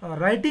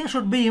రైటింగ్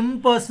షుడ్ బి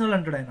ఇంపర్సనల్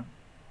అంటాడు ఆయన.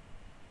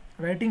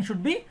 Writing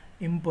should be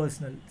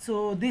impersonal. So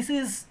this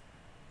is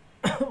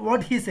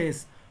what he says.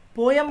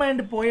 Poem and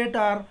poet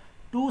are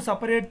two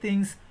separate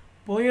things.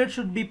 Poet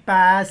should be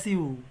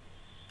passive,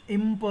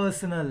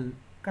 impersonal.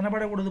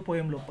 కనబడకూడదు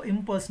పోయంలో,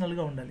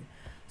 ఇంపర్సనల్గా ఉండాలి.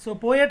 So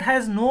poet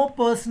has no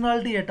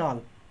personality at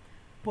all.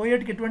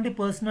 పోయట్కి ఎటువంటి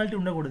personality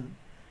ఉండకూడదు.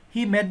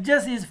 He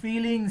merges his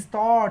feelings,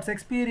 thoughts,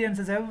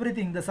 experiences,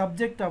 everything the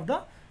subject of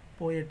the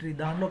poetry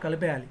దానిలో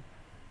కలిపేయాలి.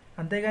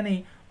 అంతేగాని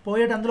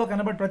poet అందులో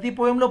ప్రతి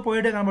పోయంలో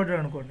పోయటే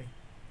కనబడ్డాడు అనుకోండి,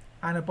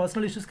 ఆయన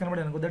పర్సనల్ ఇష్యూస్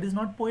కనబడి అనుకో, that is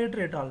not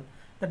poetry at all.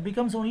 That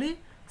becomes only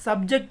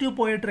subjective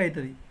poetry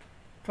అవుతుంది.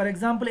 For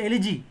example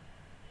elegy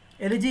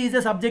is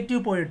a subjective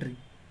poetry,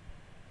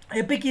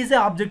 epic is a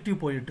objective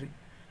poetry.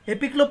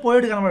 ఎపిక్లో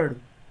poet కనబడాడు,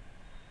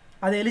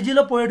 అది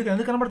ఎలిజీలో పోయట్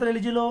ఎందుకు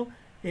కనబడతాడు?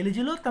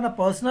 ఎలిజీలో తన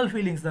పర్సనల్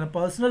ఫీలింగ్స్, తన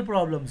పర్సనల్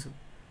ప్రాబ్లమ్స్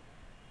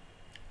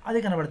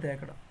అది కనబడతాయి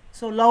అక్కడ.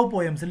 So love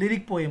poems,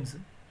 lyric poems.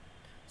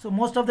 So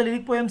most of the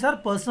lyric poems are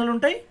personal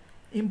ఉంటాయి,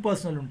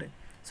 impersonal ఉంటాయి.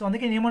 సో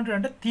అందుకే ఏమంటాడు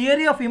అంటే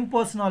theory of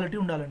impersonality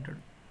ఉండాలంటాడు.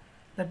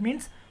 That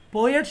means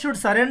poet should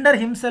surrender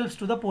హిమ్సెల్ఫ్స్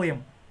to the poem.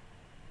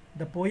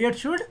 The poet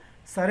should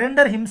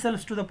surrender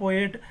హిమ్సెల్ఫ్స్ to the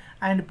poet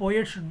and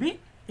poet should be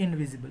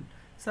invisible.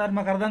 Sir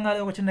మాకు అర్థం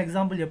కాలేదు, ఒక చిన్న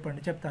ఎగ్జాంపుల్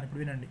చెప్తాను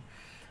ఇప్పుడు వినండి.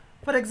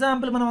 ఫర్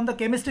ఎగ్జాంపుల్ మనం అంతా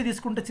కెమిస్ట్రీ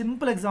తీసుకుంటే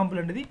సింపుల్ ఎగ్జాంపుల్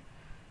అండి ఇది.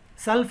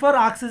 సల్ఫర్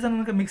ఆక్సిజన్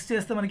కనుక మిక్స్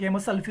చేస్తే మనకి ఏమో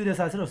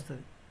సల్ఫ్యూరియస్ యాసిడ్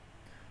వస్తుంది.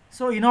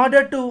 So in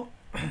order to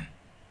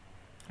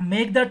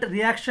make that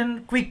reaction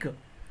quick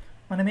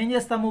మనం ఏం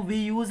చేస్తాము, వీ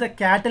యూజ్ ఎ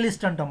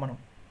క్యాటలిస్ట్ అంటాం మనం,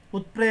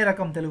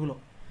 ఉత్ప్రేరకం తెలుగులో.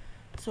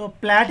 So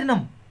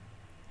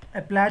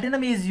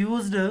platinum is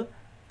used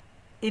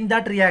in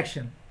that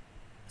reaction.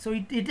 So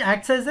it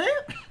acts as a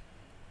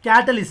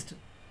catalyst.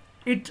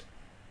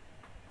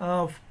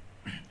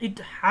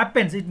 It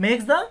happens, it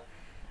makes the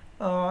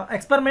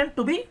experiment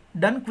to be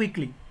done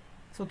quickly.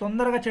 So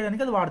తొందరగా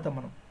చేయడానికి అది వాడతాం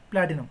మనం,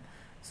 platinum.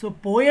 So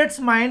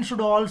poets mind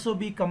should also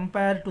be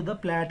compared to the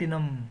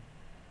platinum.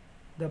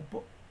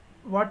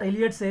 What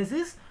Elliot says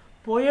is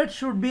poet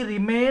should be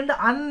remained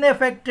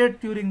unaffected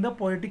during the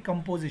poetic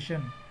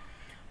composition.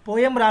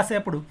 Poem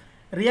రాసేప్పుడు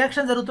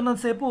reaction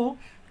జరుగుతున్నంతసేపు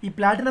ఈ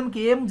ప్లాటినంకి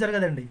ఏం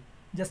జరగదండి.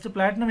 Just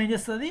platinum ఏం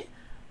చేస్తుంది,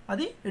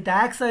 అది it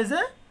acts as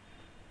a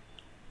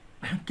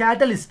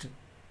catalyst,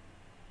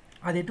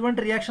 అది ఎటువంటి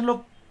రియాక్షన్లో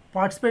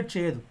participate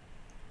చేయదు.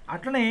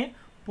 అట్లనే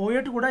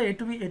పోయట్ కూడా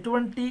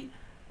ఎటువంటి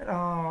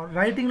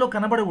రైటింగ్లో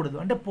కనబడకూడదు,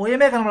 అంటే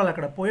పోయమే కనబడాలి,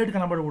 అక్కడ పోయట్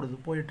కనబడకూడదు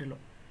పోయట్రీలో.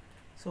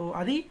 సో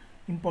అది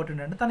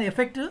ఇంపార్టెంట్ అండి. తన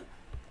ఎఫెక్ట్,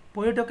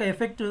 పోయట్ యొక్క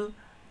ఎఫెక్ట్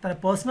తన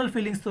పర్సనల్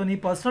ఫీలింగ్స్తోని,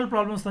 పర్సనల్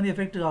ప్రాబ్లమ్స్తోని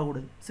ఎఫెక్ట్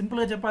కాకూడదు.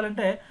 సింపుల్గా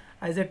చెప్పాలంటే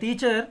as a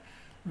teacher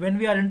when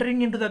we are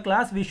entering in to the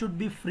class we should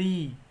be free.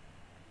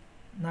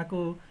 నాకు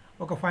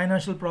ఒక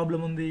ఫైనాన్షియల్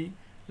ప్రాబ్లం ఉంది,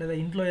 లేదా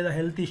ఇంట్లో ఏదో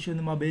హెల్త్ ఇష్యూ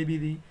ఉంది మా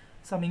బేబీది,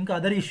 సమ్ ఇంకా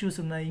అదర్ ఇష్యూస్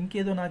ఉన్నాయి,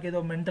 ఇంకేదో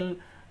నాకేదో మెంటల్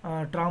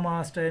ట్రామా,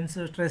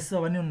 స్ట్రెస్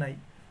అవన్నీ ఉన్నాయి.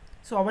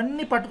 సో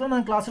అవన్నీ పట్టుకొని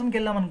మనం క్లాస్ రూమ్కి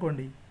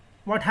వెళ్ళామనుకోండి,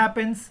 what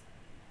happens,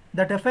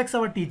 that effects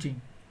hour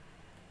teaching.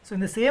 So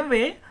in the same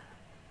way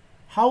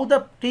how the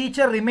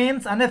teacher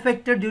remains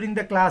unaffected during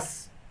the class,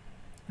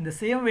 in the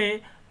same way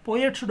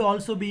poet should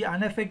also be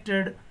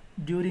unaffected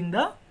during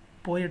the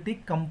poetic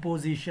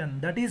composition.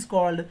 That is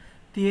called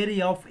theory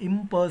of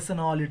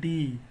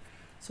impersonality.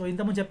 So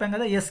ఇంతకుముందు చెప్పాం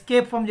కదా,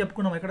 escape from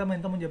చెప్పుకున్నాం, ఇక్కడ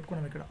ఇంతకుముందు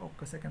చెప్పుకున్నాం. ఇక్కడ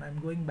ఒక్క second, I'm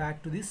going back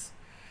to this.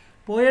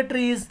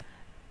 Poetry is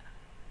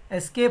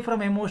escape from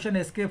emotion,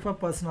 escape from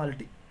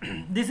personality.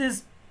 This is,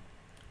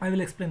 I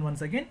will explain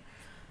once again.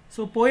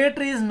 So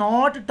poetry is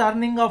not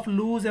turning of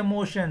loose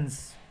emotions.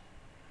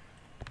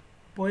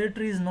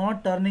 Poetry is not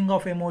turning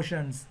off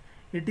emotions,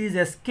 it is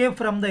escape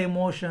from the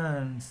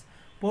emotions.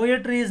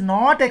 Poetry is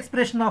not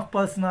expression of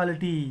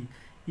personality,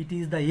 it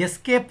is the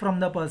escape from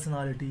the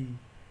personality.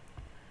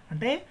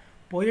 అంటే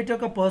poet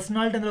యొక్క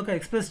personality అందులో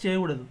express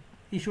చేయకూడదు,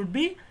 he should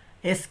be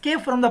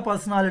escape from the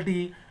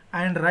personality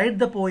and write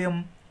the poem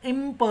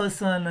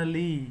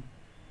impersonally,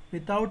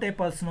 without a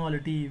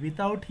personality,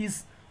 without his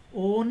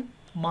own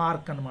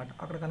mark అనమాట,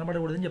 అక్కడ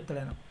కనబడకూడదని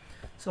చెప్తాడు ఆయన.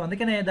 So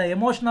అందుకనే the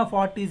emotion of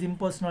art is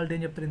impersonality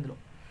అని చెప్తారు ఇందులో.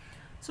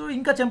 సో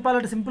ఇంకా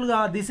చెప్పాలంటే సింపుల్గా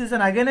this is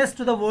an against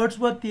to the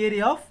Wordsworth theory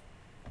of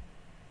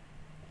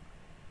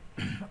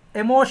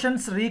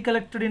emotions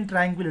recollected in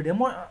Tranquility.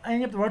 ఏం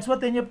చెప్తాడు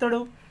వర్డ్స్వర్త్, ఏం చెప్తాడు,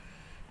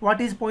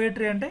 వాట్ ఈజ్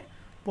పోయట్రీ అంటే,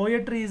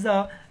 poetry is a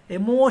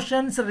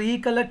emotions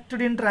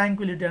recollected in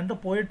Tranquility. అంటే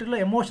పోయట్రీలో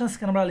ఎమోషన్స్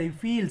కనబడాలి,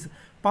 feels,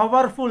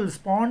 powerful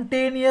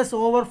spontaneous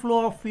overflow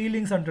of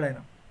feelings అంటాడు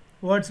ఆయన,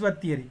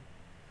 Wordsworth theory.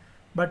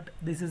 But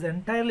this is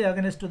entirely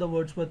against to the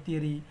Wordsworth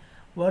theory.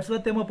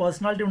 Wordsworth ఏమో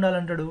పర్సనాలిటీ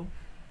ఉండాలంటాడు,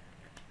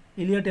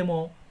 ఎలియట్ ఏమో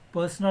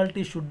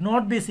personality should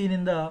not be seen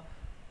in the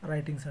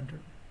writings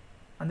అంటాడు.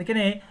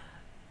 అందుకనే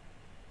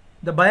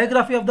the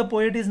biography of the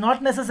poet is not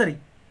necessary.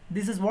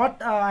 This is what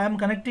I'm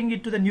connecting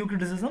it to the new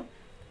criticism.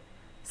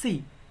 C,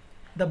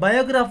 the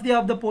biography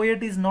of the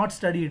poet is not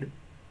studied.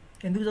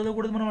 ఎందుకు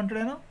చదవకూడదు మనం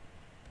అంటాడు ఆయన,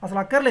 అసలు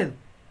అక్కర్లేదు,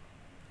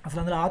 అసలు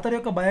అందులో ఆథర్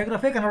యొక్క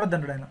బయోగ్రఫీ కనబడద్దు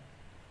అంటాడు ఆయన.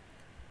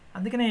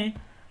 అందుకనే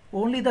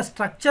only the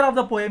structure of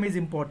the poem is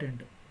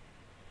important.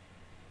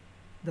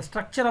 The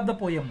structure of the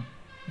poem,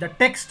 the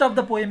text of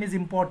the poem is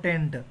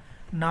important,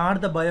 not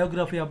the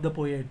biography of the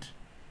poet.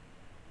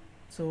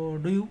 So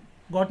do you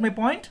got my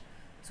point?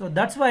 So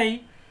that's why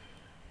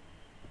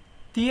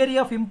theory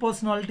of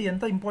impersonality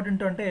ఎంత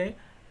important అంటే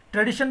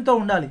ట్రెడిషన్తో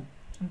ఉండాలి.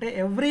 అంటే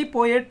every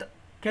poet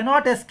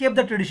cannot escape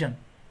the tradition.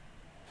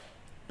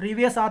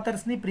 Previous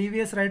ఆథర్స్ని,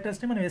 previous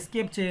రైటర్స్ని మనం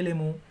escape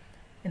చేయలేము.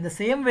 In the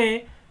same way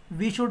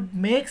we should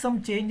make some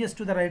changes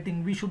to the writing.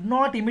 We should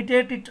not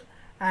imitate it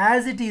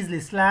as it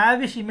ఈజ్లీ.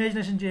 స్లావిష్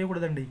imagination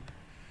చేయకూడదండి.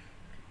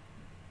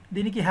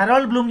 దీనికి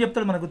Herald Bloom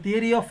చెప్తాడు మనకు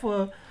theory of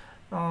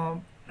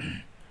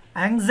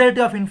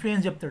anxiety of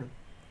influence చెప్తాడు.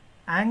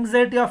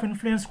 Anxiety of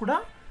influence కూడా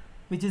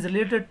which is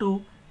related two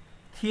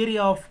theory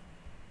of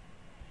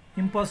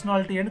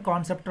impersonality and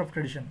concept of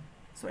tradition.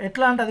 So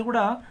ఎట్లా అంటే అది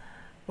కూడా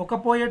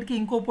ఒక పోయట్కి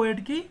ఇంకో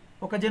పోయట్కి,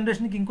 ఒక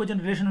జనరేషన్కి ఇంకో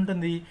జనరేషన్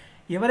ఉంటుంది.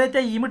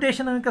 ఎవరైతే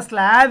ఇమిటేషన్ ఇంకా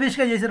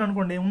స్లావిష్గా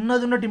చేశారనుకోండి,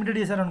 ఉన్నది ఉన్నట్టు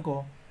imitate చేశారనుకో,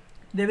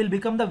 they will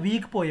become the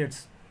week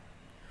poets.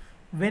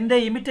 When they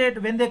imitate,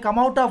 when they come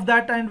out of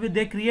that and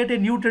they create a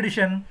new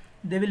tradition,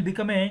 they will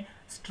become a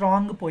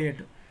strong poet.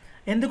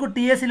 ఎందుకు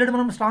టీఎస్ ఇల్లెడ్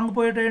మనం strong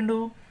poet అయ్యిండు?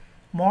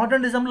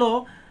 మోడర్నిజంలో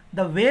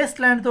the waste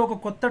ల్యాండ్తో ఒక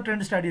కొత్త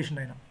trend start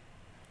చేసిండు ఆయన.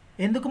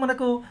 ఎందుకు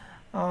మనకు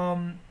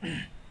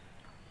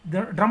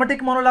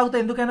dramatic మోనోలాగ్తో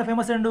ఎందుకైనా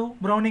ఫేమస్ అయ్యిండు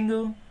బ్రౌనింగ్?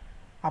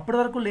 అప్పటి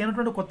వరకు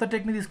లేనటువంటి కొత్త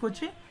టెక్నిక్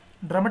తీసుకొచ్చి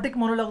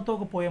డ్రామాటిక్ మోనోలాగ్తో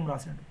ఒక పోయం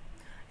రాసిండు.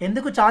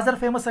 ఎందుకు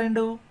చాజర్ ఫేమస్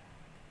అయ్యిండు?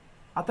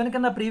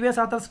 అతనికన్నా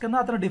ప్రీవియస్ ఆథర్స్ కన్నా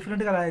అతను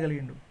డిఫరెంట్గా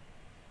రాయగలిగిండు.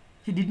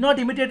 He did not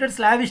imitate it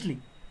slavishly.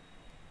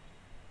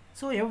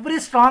 So every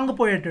strong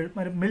poet,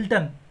 మరి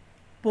మిల్టన్,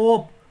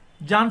 పోప్,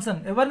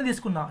 జాన్సన్, ఎవరిని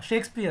తీసుకున్నా,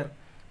 షేక్స్పియర్,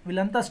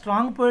 వీళ్ళంతా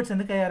స్ట్రాంగ్ పోయిట్స్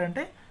ఎందుకు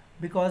అయ్యారంటే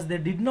because they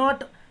did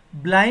not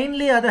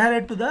blindly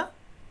అదహరేట్ to the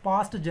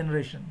past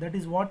generation. That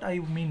is what I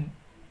mean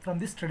from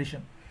this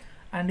tradition.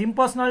 And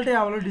impersonality I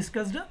already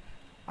discussed.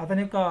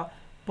 అతని యొక్క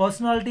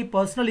personality,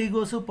 personal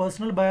egos,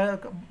 personal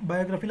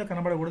బయోగ్రఫీలో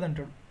కనబడకూడదు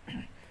అంటాడు.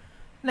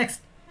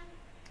 Next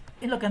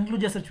ఇలా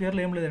conclude చేస్తారు,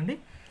 చివరిలో ఏం లేదండి.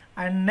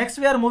 And next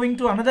we are moving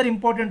to another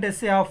important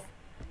essay of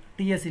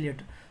T.S. Eliot.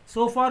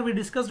 So far we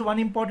discussed one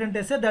important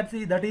essay,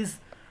 that is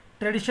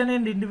Tradition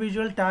and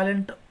Individual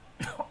Talent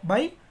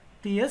by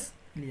T.S.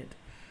 Eliot.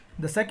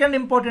 The second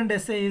important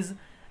essay is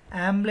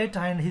Hamlet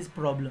and His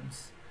Problems.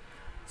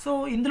 So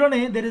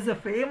indulone there is a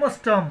famous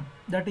term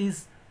that is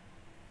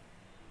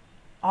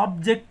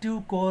objective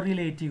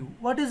correlative.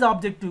 What is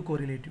objective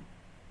correlative?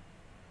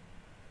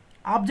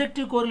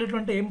 Objective correlative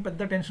అంటే ఏం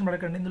పెద్ద tension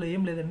పడకండి, ఇందులో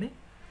ఏం లేదండి.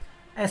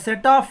 A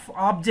set of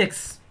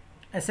objects,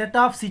 a set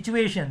of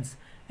situations,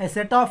 a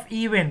set of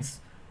events,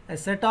 a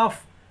set of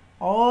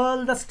all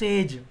the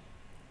stage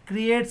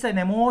creates an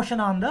emotion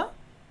on the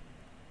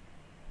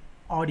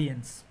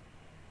audience.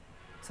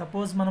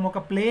 Suppose మనం ఒక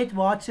play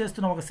watch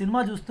చేస్తున్నాం, ఒక సినిమా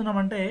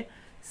చూస్తున్నామంటే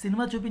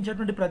సినిమా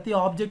చూపించేటువంటి ప్రతి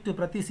ఆబ్జెక్ట్,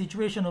 ప్రతి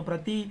సిచ్యువేషన్,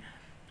 ప్రతి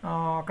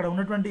అక్కడ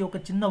ఉన్నటువంటి ఒక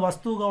చిన్న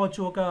వస్తువు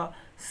కావచ్చు, ఒక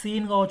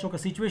సీన్ కావచ్చు, ఒక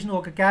సిచ్యువేషన్,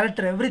 ఒక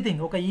క్యారెక్టర్,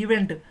 ఎవ్రీథింగ్, ఒక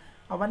ఈవెంట్,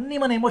 అవన్నీ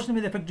మన ఎమోషన్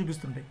మీద ఎఫెక్ట్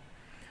చూపిస్తుంటాయి.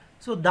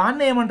 సో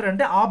దాన్ని ఏమంటారు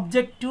అంటే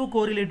ఆబ్జెక్టివ్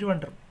కోరిలేటివ్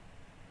అంటారు.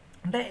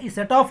 అంటే ఈ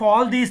set of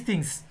all these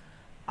things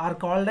are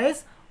called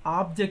as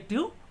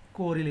objective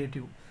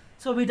correlative.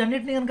 So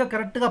వీటన్నిటిని కనుక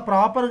కరెక్ట్గా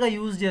ప్రాపర్గా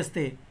యూజ్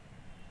చేస్తే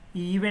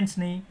ఈ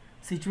ఈవెంట్స్ని,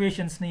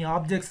 సిచ్యువేషన్స్ని,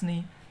 ఆబ్జెక్ట్స్ని,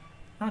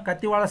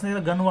 కత్తి వాడాల్సిన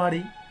దగ్గర గన్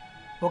వాడి,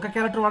 ఒక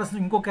క్యారెక్టర్ వాడాల్సిన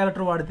ఇంకో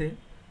క్యారెక్టర్ వాడితే,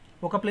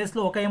 ఒక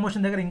ప్లేస్లో ఒక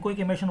ఎమోషన్ దగ్గర ఇంకొక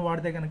ఎమోషన్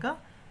వాడితే కనుక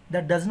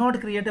that does not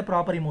create a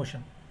proper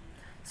emotion.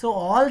 So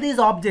all these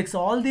objects,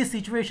 all these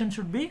situations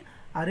should be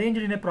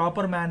arranged in a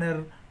proper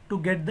manner to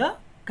get the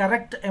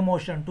correct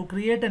emotion, to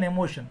create an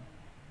emotion.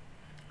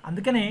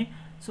 అందుకనే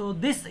so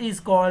this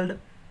is called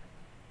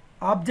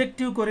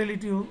objective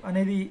కొరిలేటివ్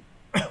అనేది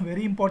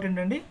very important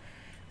అండి.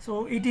 So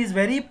it is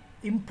very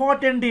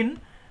important in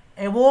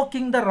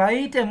evoking the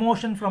right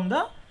emotion from the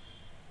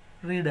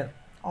reader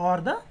or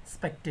the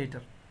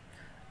spectator.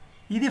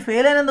 ఇది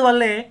fail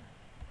అయినందువల్లే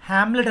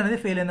hamlet అనేది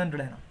fail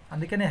అయిందంటాడు ఆయన.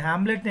 అందుకని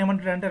హ్యామ్లెట్ని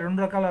ఏమంటాడు అంటే రెండు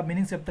రకాల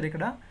మీనింగ్స్ చెప్తారు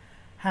ఇక్కడ.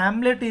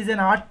 Hamlet is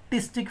an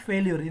artistic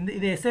failure.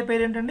 ఇది ఎస్సే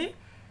పేరు ఏంటండి?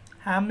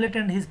 Hamlet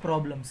and his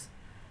problems.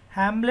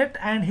 Hamlet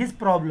and his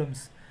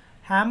problems.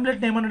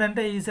 హ్యామ్లెట్ని ఏమన్నాడు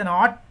అంటే ఈజ్ అన్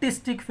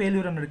ఆర్టిస్టిక్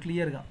ఫెయిల్యూర్ అన్నాడు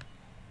క్లియర్గా.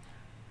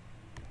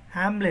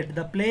 Hamlet,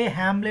 the play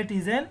hamlet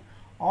is an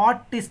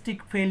artistic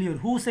failure.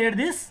 Who said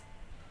this?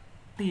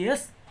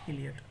 T.S.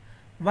 Eliot.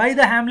 Why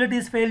the Hamlet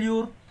is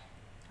failure?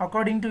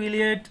 According to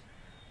Eliot,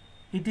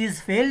 it is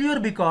failure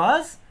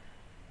because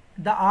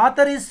the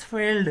author is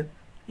failed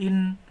in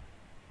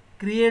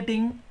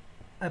creating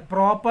a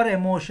proper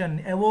emotion,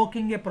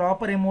 evoking a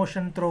proper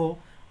emotion through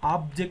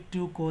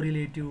objective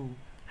correlative.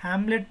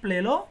 Hamlet play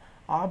lo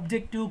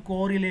objective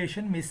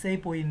correlation miss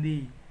అయిపోయింది.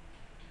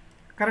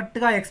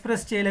 కరెక్ట్గా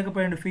express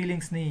చేయలేకపోయాడు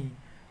ఫీలింగ్స్ని,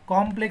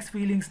 complex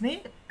ఫీలింగ్స్ని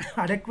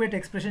adequate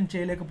expression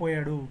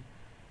చేయలేకపోయాడు.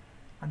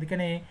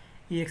 అందుకనే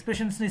ఈ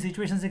ఎక్స్ప్రెషన్స్ని,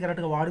 సిచ్యువేషన్స్ని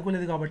కరెక్ట్గా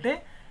వాడుకోలేదు కాబట్టి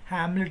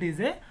hamlet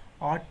is a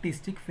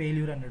artistic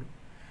failure అన్నాడు.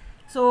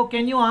 So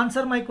can you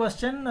answer my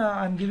question?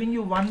 I'm giving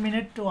you 1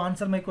 minute to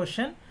answer my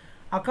question.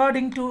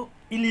 According to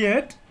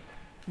Elliot,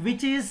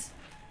 which is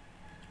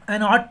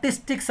an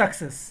artistic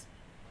success?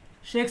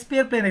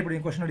 Shakespeare ప్లేనా ఇప్పుడు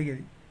ఈ question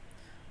అడిగేది.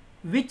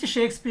 Which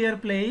Shakespeare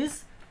play is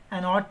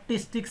an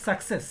artistic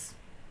success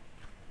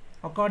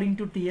according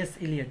to T.S.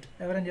 Eliot?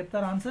 ఎవరైనా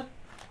చెప్తారా answer?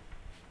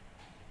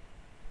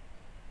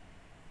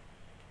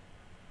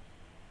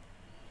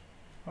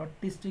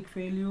 Artistic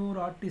failure,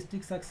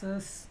 artistic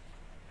success.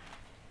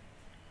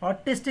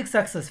 Artistic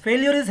success,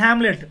 failure is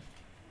hamlet,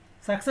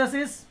 success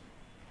is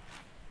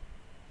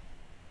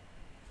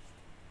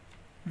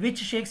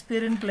which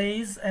షేక్స్పియరియన్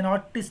place an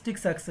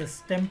artistic success?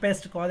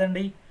 Tempest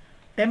కాదండి.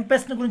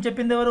 Tempest గురించి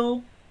చెప్పింది ఎవరు?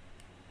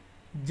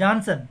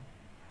 Johnson.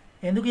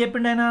 ఎందుకు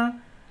చెప్పిండు ఆయన?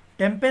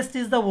 Tempest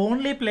is the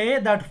only play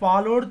that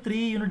followed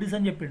 3 unities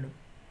అని చెప్పిండు.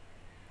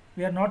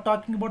 We are not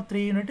talking about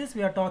 3 unities,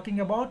 we are talking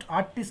about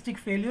artistic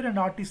failure and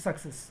artistic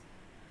success.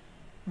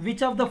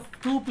 Which of the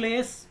 2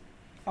 plays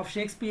of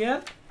Shakespeare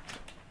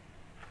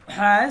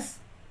has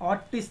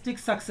artistic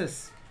success?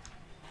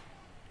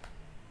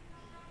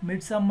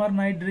 Midsummer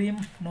Night Dream?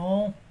 No.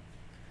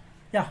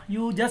 Yeah,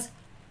 you just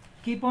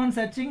keep on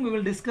searching. We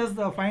will discuss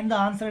find the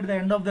answer at the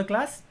end of the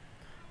class.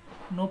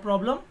 No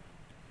problem.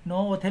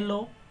 No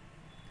Othello.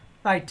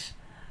 Right.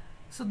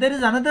 So there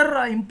is another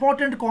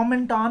important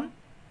comment on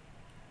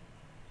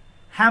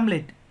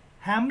Hamlet.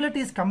 Hamlet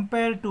is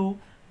compared to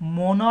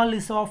Mona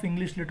Lisa of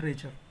English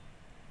literature.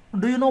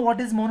 Do you know what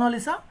is Mona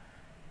Lisa?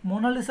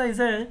 Mona Lisa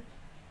is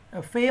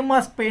a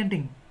famous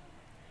painting.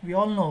 We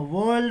all know,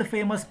 world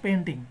famous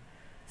painting.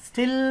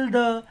 Still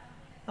the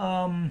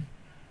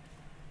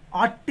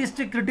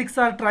artistic critics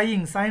are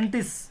trying,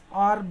 scientists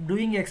are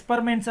doing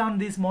experiments on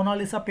this Mona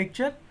Lisa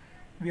picture.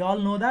 We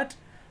all know that.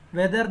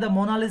 Whether the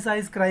Mona Lisa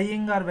is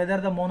crying or whether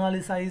the Mona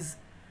Lisa is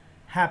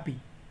happy,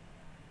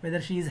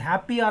 whether she is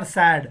happy or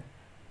sad.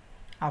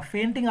 ఆ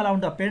painting అలా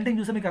ఉంటుంది. ఆ painting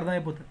చూస్తే మీకు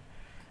అర్థమైపోతుంది.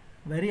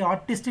 Very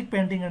artistic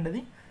painting అండి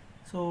అది.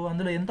 So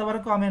అందులో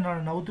ఎంతవరకు ఆమె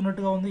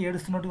నవ్వుతున్నట్టుగా ఉంది,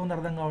 ఏడుస్తున్నట్టుగా ఉంది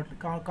అర్థం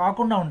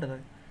కాకుండా ఉంటుంది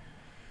అది.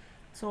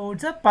 సో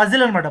ఇట్స్ ఎ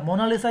పజిల్ అనమాట.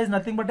 Mona Lisa is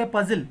nothing but A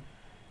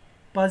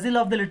puzzle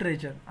of the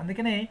literature.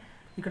 అందుకనే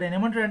ఇక్కడ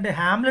ఏమంటాడంటే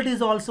hamlet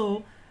is also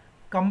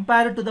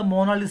compared to the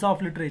Mona Lisa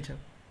of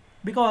literature.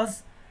 Because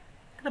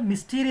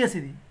mysterious,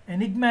 ఇది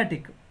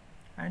enigmatic.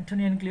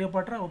 Anthony and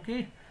Cleopatra. Okay,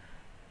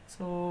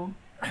 so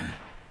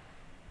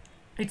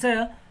it's a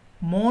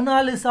Mona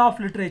Lisa of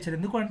literature.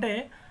 ఎందుకంటే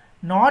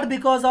not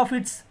because of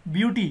its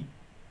beauty,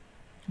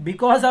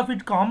 because of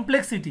its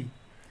complexity,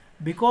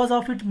 because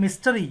of its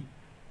mystery,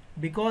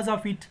 because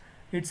of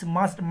its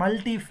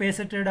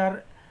multifaceted or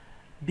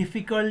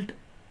difficult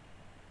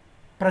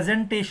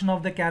presentation of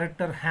the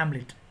character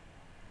Hamlet.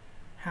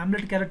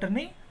 Hamlet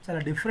క్యారెక్టర్ని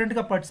చాలా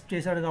డిఫరెంట్గా పర్టిసిపేట్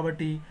చేశాడు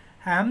కాబట్టి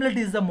Hamlet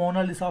is the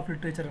Mona Lisa of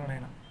literature అని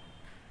ఆయన.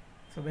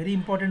 So very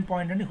important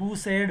point అండి. Who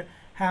said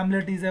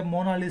Hamlet is a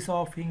Mona Lisa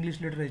of English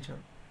literature?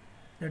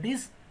 That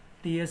is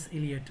T.S.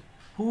 Eliot.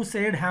 Who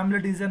said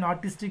Hamlet is an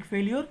artistic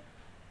failure?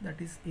 That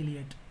is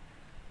Eliot.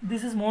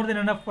 This is more than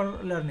enough for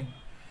learning.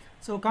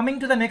 So coming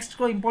to the next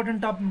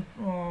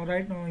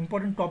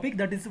important topic,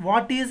 that is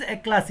what is a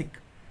classic.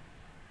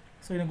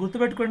 So in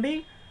గుర్తుపెట్టుకోండి,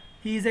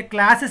 he is a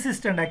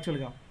classicist and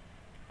actually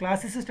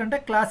classicist అంటే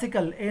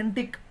classical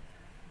antique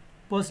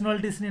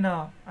పర్సనాలిటీస్ని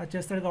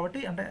చేస్తాడు కాబట్టి,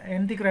 అంటే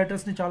antique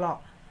రైటర్స్ని చాలా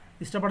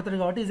ఇష్టపడతాడు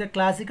కాబట్టి is a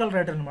classical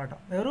writer అనమాట.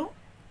 ఎవరు?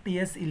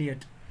 TS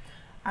Elliot.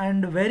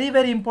 And very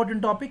very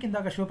important topic,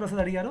 ఇందాక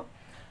శివప్రసాద్ అడిగారు,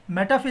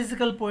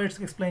 మెటాఫిజికల్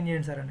పోయిట్స్కి ఎక్స్ప్లెయిన్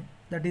చేయండి సార్ అని.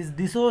 That is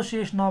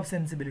dissociation of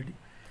sensibility.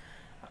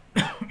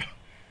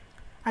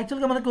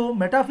 యాక్చువల్గా మనకు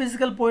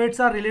metaphysical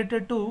poets are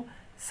related to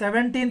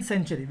 17th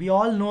century. We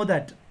all know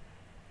that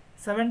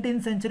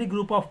 17th century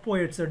group of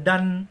poets,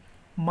 done,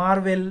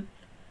 Marvel,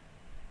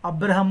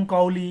 Abraham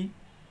కౌలీ,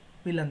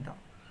 వీళ్ళంతా.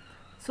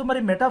 So మరి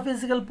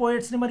metaphysical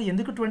పోయిట్స్ని మరి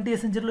ఎందుకు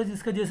 20th centuryలో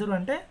డిస్కస్ చేశారు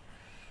అంటే,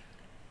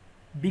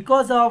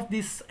 because of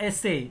this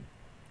essay,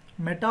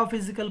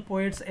 metaphysical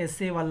poets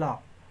essay వల్ల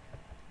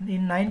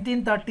in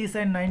 1930s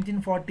and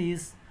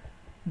 1940s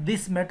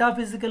this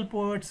metaphysical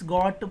poets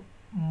got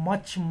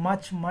much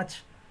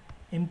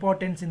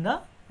importance in the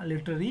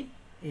literary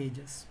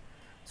ages.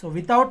 So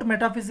without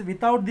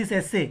this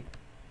essay,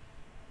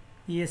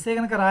 ఈ essay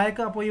కనుక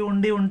రాయకపోయి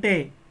ఉంటే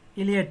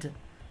ఇలియట్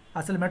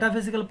అసలు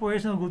మెటాఫిజికల్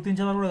పోయిట్స్ని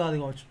గుర్తించేవారు కూడా కాదు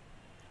కావచ్చు.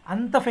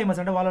 అంత ఫేమస్,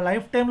 అంటే వాళ్ళ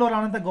లైఫ్ టైంలో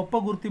రానంత గొప్ప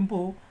గుర్తింపు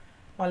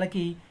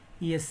వాళ్ళకి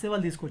ఈ ఎస్సే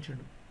వాళ్ళు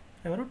తీసుకొచ్చిండు.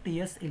 ఎవరు?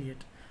 TS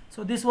Elliot. So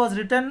this was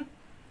return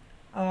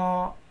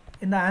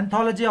in the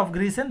anthology of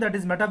గ్రీసన్, that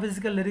is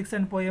metaphysical lyrics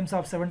and poems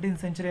of 17th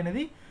century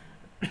అనేది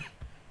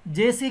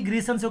జేసీ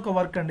గ్రీసన్స్ యొక్క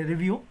వర్క్ అండి,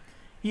 రివ్యూ.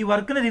 ఈ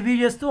వర్క్ని రివ్యూ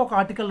చేస్తూ ఒక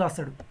ఆర్టికల్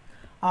రాస్తాడు.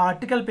 ఆ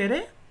ఆర్టికల్ పేరే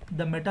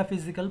the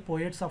metaphysical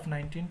poets of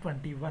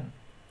 1921.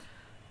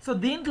 So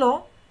దీంట్లో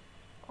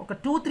ఒక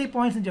 2-3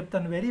 పాయింట్స్ని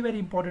చెప్తాను, వెరీ వెరీ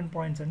ఇంపార్టెంట్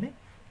పాయింట్స్ అండి.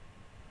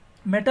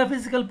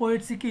 మెటాఫిజికల్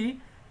పోయిట్స్కి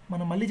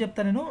మనం మళ్ళీ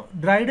చెప్తాను నేను,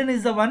 డ్రైడెన్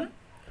is the one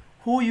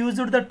who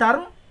used the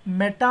term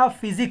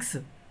metaphysics.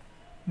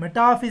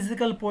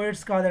 Metaphysical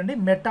poets కాదండి,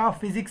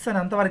 మెటాఫిజిక్స్ అని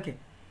అంతవరకే.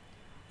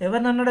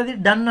 ఎవరిని అన్నాడు? అది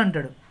డన్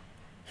అంటాడు.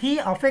 He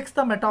affects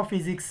the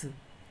metaphysics,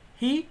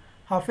 he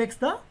affects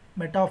the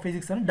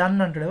metaphysics అని డన్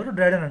అంటాడు. ఎవరు?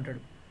 డ్రైడెన్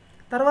అంటాడు.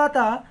 తర్వాత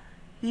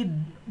ఈ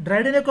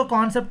డ్రైడెన్ యొక్క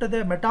కాన్సెప్ట్ అదే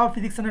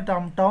మెటాఫిజిక్స్ అనే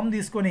టర్మ్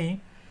తీసుకొని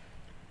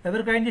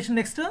ఎవరు క్రైమ్ చేసిన?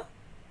 నెక్స్ట్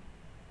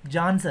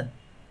జాన్సన్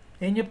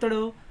ఏం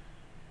చెప్తాడు?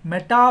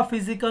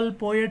 Metaphysical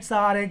poets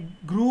are A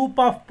group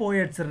of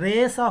poets,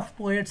 race of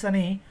poets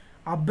అని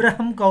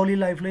అబ్రహం కౌలీ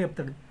లైఫ్లో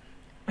చెప్తాడు.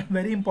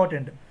 Very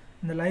important,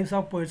 in the lifes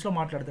of పోయిట్స్లో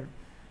మాట్లాడతాడు.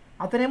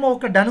 అతనేమో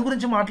ఒక డన్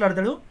గురించి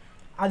మాట్లాడతాడు,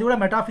 అది కూడా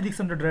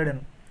మెటాఫిజిక్స్ అంటాడు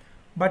డ్రైడెన్.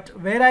 బట్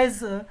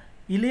వేరైజ్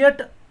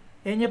ఇలియట్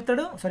ఏం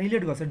చెప్తాడు? సారీ,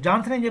 ఇలియట్ కాదు సార్,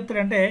 జాన్సన్ ఏం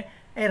చెప్తాడంటే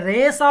ఏ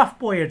race of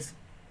poets,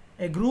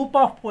 A group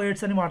of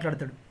poets అని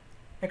మాట్లాడతాడు.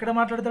 ఎక్కడ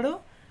మాట్లాడతాడు?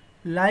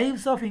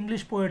 లైవ్స్ ఆఫ్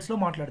ఇంగ్లీష్ పోయిట్స్లో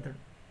మాట్లాడతాడు.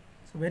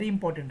 సో వెరీ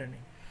ఇంపార్టెంట్ అండి.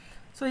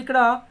 సో ఇక్కడ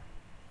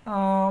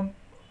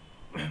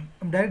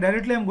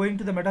directly I'm going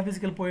to the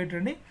metaphysical poetry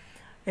అండి.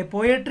 ఏ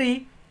poetry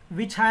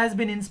which has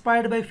been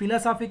inspired by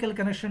philosophical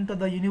connection to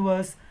the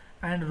universe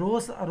and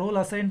role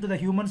assigned to the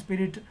human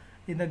spirit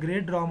in the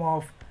great drama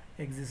of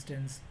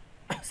existence.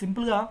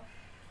 Simply,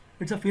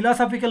 it's a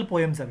philosophical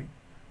poems, avi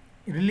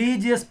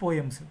religious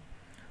poems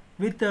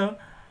with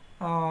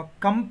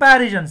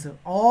comparisons,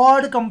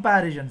 odd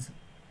comparisons,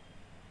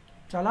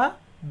 చాలా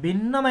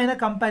భిన్నమైన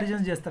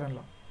comparisons చేస్తారు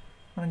అందులో.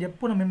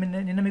 మనం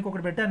నిన్న మీకు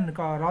ఒకటి పెట్టాను,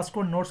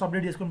 రాసుకోండి, నోట్స్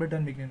అప్డేట్ చేసుకొని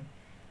పెట్టాను మీకు నేను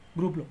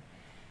గ్రూప్లో.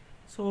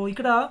 సో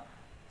ఇక్కడ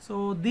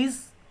these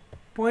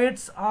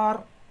poets are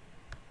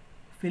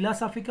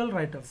philosophical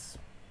writers,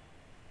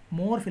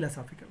 more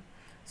philosophical.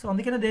 So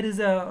అందుకనే there is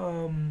a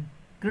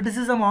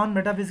criticism on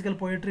metaphysical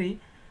poetry.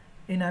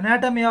 In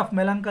Anatomy of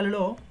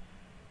Melancholy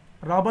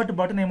Robert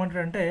button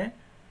ఏమంటారంటే,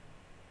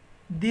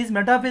 these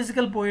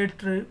metaphysical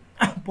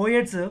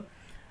poets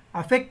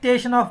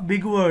affectation of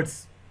big words,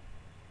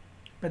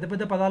 పెద్ద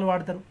పెద్ద పదాలు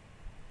వాడతారు.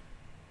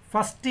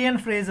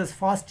 ఫాస్టియన్ ఫ్రేజెస్,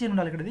 ఫాస్టియన్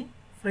ఉండాలి ఇక్కడ,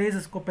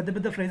 ఫ్రేజెస్ పెద్ద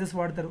పెద్ద ఫ్రేజెస్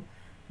వాడతారు.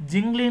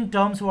 జింగ్లింగ్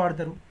టర్మ్స్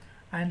వాడతారు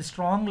అండ్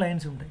స్ట్రాంగ్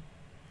లైన్స్ ఉంటాయి.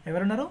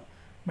 ఎవరన్నారు?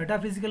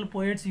 Metaphysical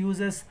poets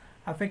uses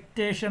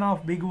affectation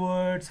of big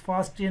words,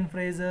 Faustian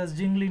phrases,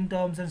 jingling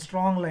terms and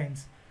strong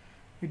lines.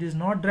 It is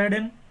not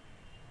Dryden,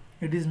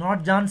 it is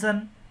not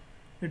Johnson,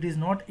 it is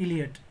not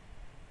Eliot.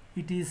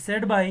 It is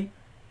said by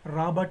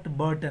Robert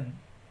Burton.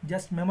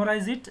 Just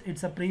memorize it,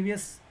 it's a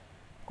previous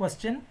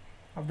question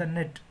of the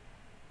net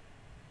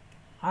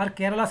or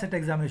Kerala set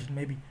examination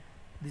maybe.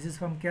 This is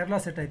from Kerala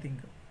set, I think.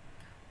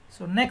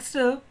 So next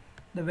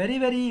the very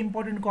very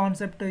important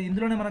concept.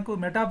 ఇందులోనే మనకు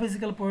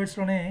metaphysical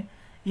పోయిట్స్లోనే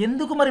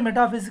ఎందుకు మరి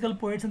metaphysical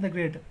poets in the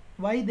great,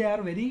 why they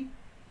are very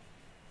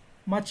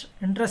much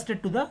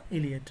interested to the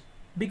Elliot,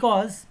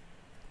 because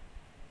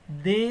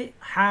they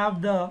have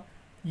the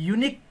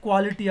unique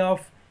quality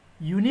of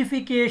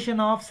unification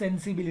of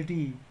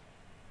sensibility.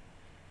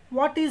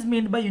 What is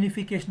meant by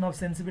unification of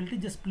sensibility?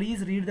 Just please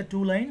read the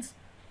 2 lines.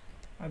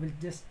 I will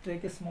just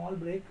take a small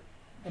break,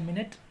 a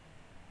minute.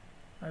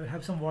 I will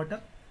have some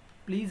water.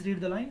 Please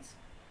read the lines.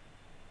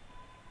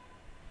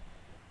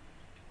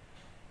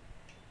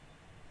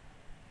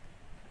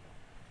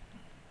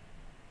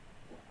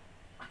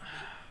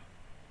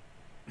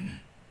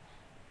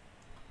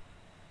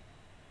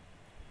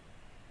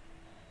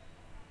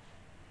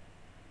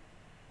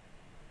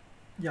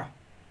 Yeah.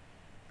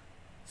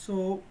 So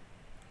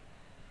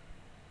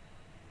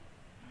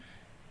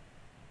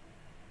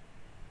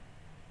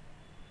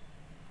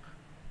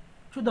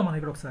చూద్దాం మనం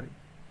ఇక్కడ ఒకసారి.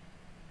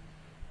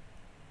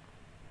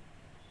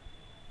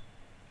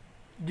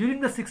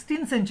 During the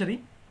 16th century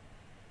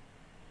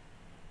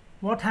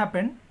what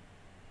happened,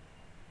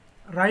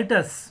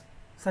 writers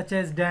such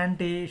as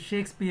Dante,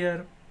 Shakespeare,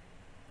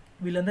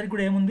 వీళ్ళందరికీ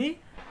కూడా ఏముంది,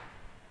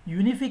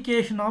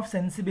 unification of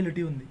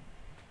sensibility ఉంది.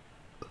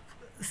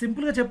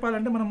 సింపుల్గా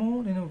చెప్పాలంటే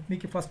నేను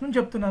మీకు ఫస్ట్ నుంచి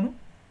చెప్తున్నాను,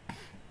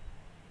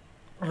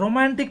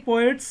 romantic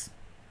poets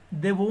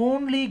they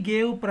only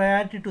gave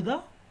priority to the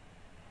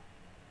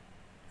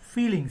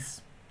feelings,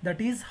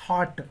 that is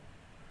heart,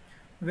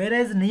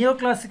 వెరాజ్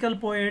neoclassical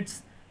poets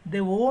they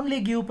only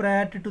give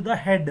priority to the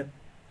head,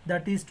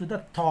 that is to the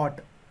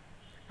thought.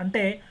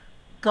 అంటే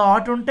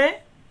థాట్ ఉంటే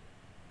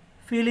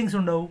ఫీలింగ్స్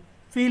ఉండవు,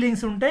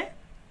 ఫీలింగ్స్ ఉంటే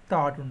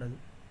థాట్ ఉండదు.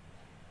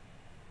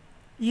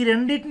 ఈ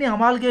రెండింటిని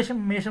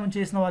అమాల్గేషన్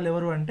చేసిన వాళ్ళు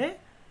ఎవరు అంటే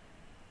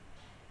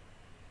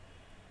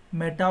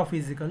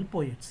మెటాఫిజికల్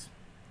పోయిట్స్,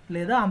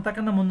 లేదా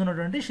అంతకన్నా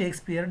ముందున్నటువంటి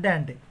Shakespeare,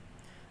 డాంటే.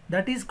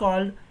 That is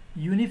called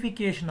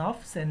unification of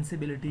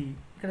sensibility.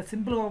 ఇక్కడ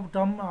సింపుల్గా ఒక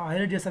టర్మ్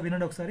హైలైట్ చేస్తా,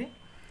 వినండి ఒకసారి.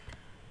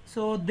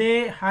 So they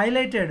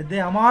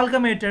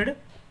అమాల్గమేటెడ్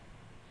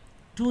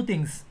 2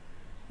 things,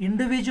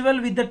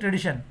 individual with the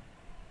tradition,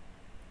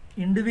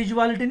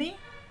 ఇండివిజువాలిటీని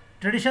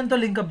ట్రెడిషన్తో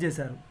link up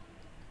చేశారు,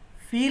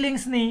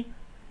 ఫీలింగ్స్ని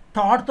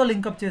థాట్తో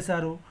లింకప్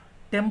చేశారు,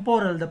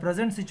 temporal the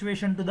present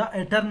situation to the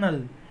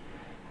eternal,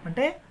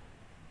 అంటే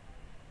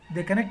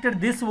they connected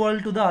this world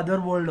to the other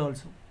world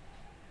also.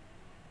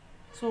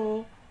 So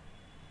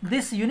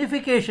this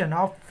unification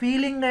of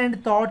feeling and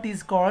thought is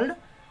called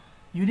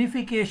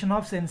unification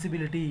of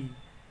sensibility.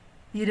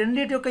 ఈ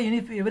రెండిటి యొక్క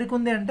ఎవరికి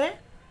ఉంది అంటే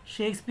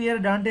షేక్స్పియర్,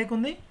 డాంటేకి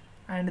ఉంది.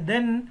 And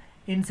then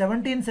in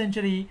 17th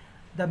century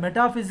the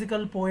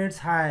metaphysical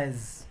poets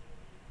has,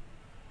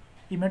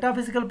 ఈ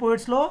metaphysical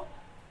పోయిట్స్లో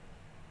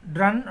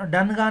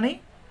done కానీ,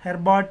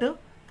 Herbert,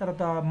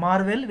 తర్వాత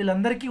మార్వెల్,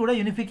 వీళ్ళందరికీ కూడా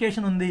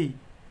యూనిఫికేషన్ ఉంది.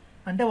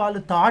 అంటే వాళ్ళు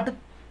థాట్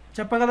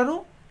చెప్పగలరు,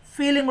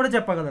 ఫీలింగ్ కూడా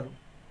చెప్పగలరు,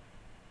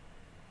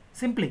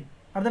 సింప్లీ.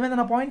 అర్థమైంది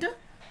నా point?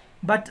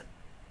 But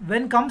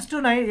when comes to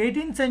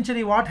 18th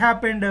century what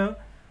happened,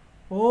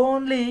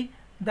 only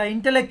the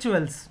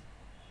intellectuals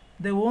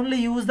they only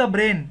use the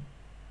brain,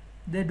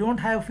 they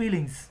don't have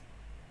feelings.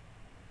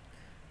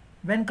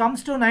 When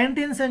comes to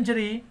 19th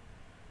century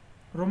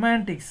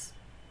romantics,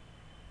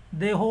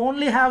 they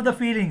only have the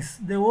feelings,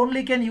 they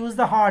only can use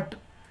the heart,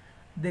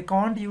 they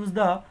can't use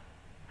the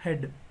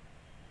head.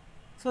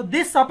 So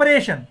this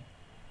separation,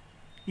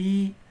 ఈ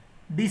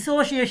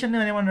డిసోషియేషన్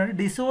ఏమన్నాడు,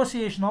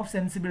 డిసోషియేషన్ of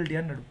sensibility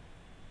అన్నాడు.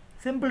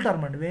 Simple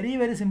term అండి, very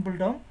very simple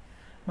term,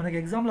 మనకి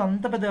ఎగ్జామ్లో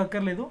అంత పెద్ద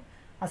అక్కర్లేదు.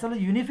 అసలు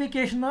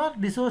యూనిఫికేషన్ ఆర్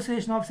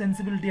డిసోషియేషన్ ఆఫ్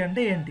సెన్సిబిలిటీ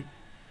అంటే ఏంటి?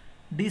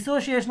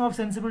 డిసోషియేషన్ of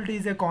sensibility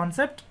is a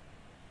concept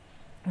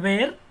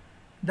wear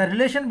the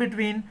relation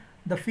between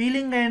the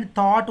feeling and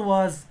thought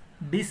was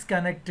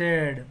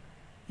disconnected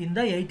in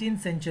the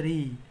 18th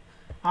century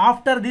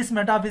after this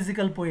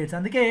metaphysical poets.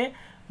 అందుకే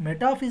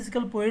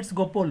metaphysical poets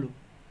గొప్పోళ్ళు.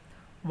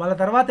 వాళ్ళ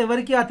తర్వాత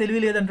ఎవరికి ఆ తెలివి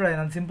లేదంటాడు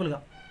ఆయన సింపుల్గా,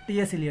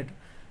 టిఎస్ ఇలియట్.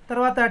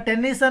 తర్వాత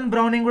టెన్నిసన్,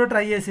 బ్రౌనింగ్ కూడా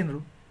ట్రై చేసిండ్రు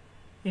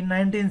ఇన్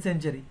 19th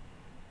century,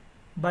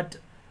 బట్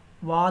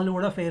వాళ్ళు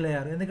కూడా ఫెయిల్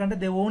అయ్యారు. ఎందుకంటే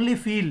they only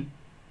feel,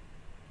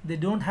 they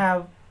don't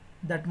have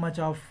that much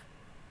of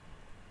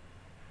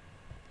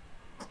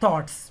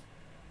thoughts.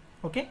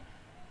 Okay,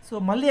 so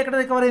మళ్ళీ ఎక్కడ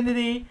రికవర్ అయింది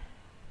ఇది?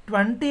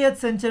 20th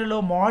centuryలో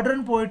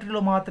మోడర్న్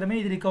పోయిటరీలో మాత్రమే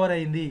ఇది రికవర్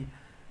అయింది.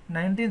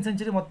 19th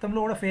century మొత్తంలో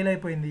కూడా ఫెయిల్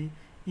అయిపోయింది.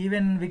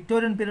 ఈవెన్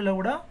విక్టోరియన్ పీరియడ్లో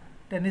కూడా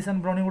టెన్నిసన్,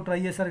 బ్రౌనింగ్ కూడా ట్రై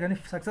చేశారు కానీ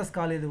సక్సెస్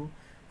కాలేదు.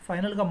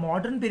 ఫైనల్గా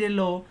మోడర్న్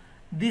పీరియడ్లో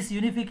this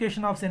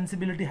unification of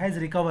sensibility has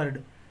recovered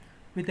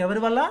with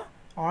ఎవరి వల్ల?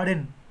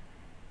 Aden,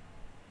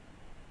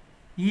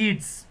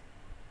 ఈడ్స్,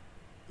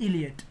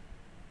 Elliot.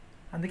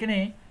 అందుకనే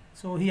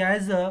so he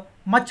has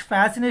much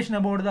fascination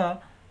about the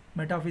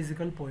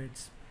metaphysical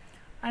poets.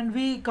 And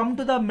we come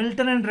to the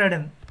Milton and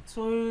రెడన్.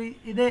 So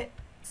ఇదే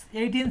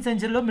 18th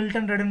centuryలో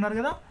మిల్టన్, రెడన్ ఉన్నారు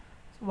కదా,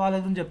 వాళ్ళ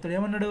గురించి చెప్తాడు.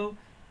 ఏమన్నాడు?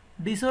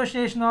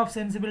 డిసోషియేషన్ ఆఫ్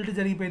సెన్సిబిలిటీ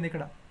జరిగిపోయింది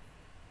ఇక్కడ.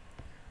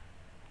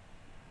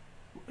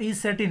 Is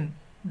set in,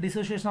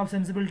 డిసోషియేషన్ of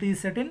sensibility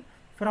is set in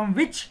from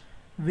which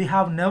we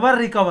have never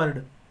recovered.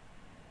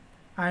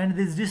 And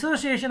this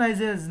డిసోషియేషన్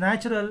is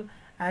natural,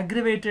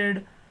 aggravated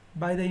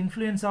by the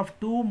influence of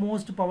two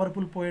most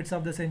powerful poets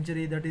of the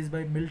century, that is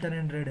by Milton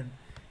and Redden.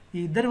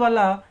 ఈ ఇద్దరి వల్ల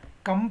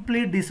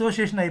complete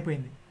dissociation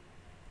అయిపోయింది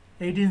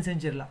 18th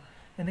centuryలో.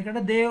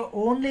 ఎందుకంటే they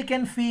only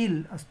can feel,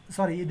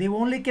 they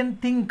only can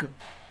think,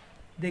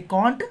 they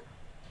can't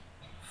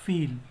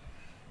feel.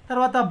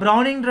 తర్వాత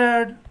Browning,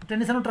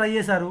 Tennyson try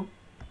చేశారు,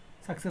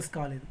 success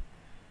కాలేదు.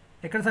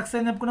 ఎక్కడ success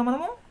అయింది చెప్పుకున్నాం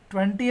మనము,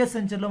 20th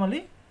centuryలో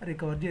మళ్ళీ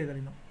recover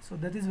చేయగలిగినాం. So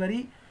that is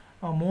very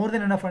more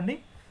than enough అండి.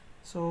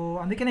 సో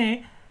అందుకనే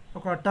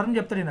ఒక టర్మ్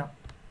చెప్తాడు ఈయన,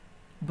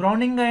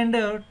 Browning and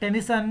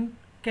Tennyson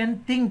can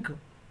think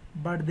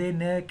but they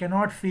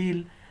cannot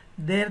feel,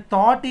 there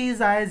thought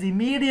is as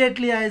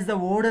immediately as the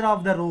ఓడర్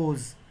of the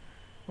rose.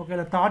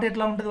 ఒకవేళ థాట్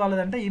ఎట్లా ఉంటుంది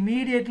వాళ్ళదంటే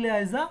immediately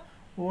as the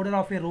ఓడర్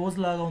of A rose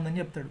లాగా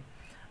ఉందని చెప్తాడు.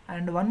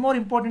 And one more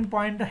important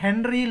point,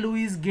 henry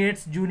Louis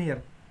gates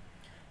junior,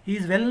 he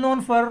is well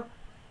known for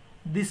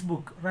this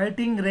book,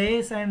 writing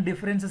race and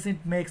differences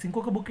it makes.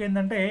 ఇంకొక book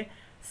ఏంటంటే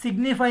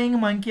signifying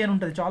monkey అని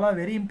ఉంటుంది, చాలా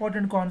very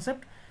important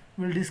concept,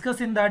 will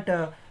discuss in that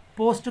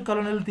post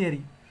కలోనల్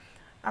theory.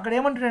 అక్కడ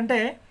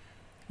ఏమంటాడంటే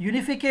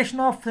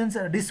unification of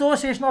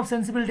dissociation of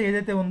sensibility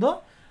ఏదైతే ఉందో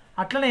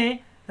అట్లనే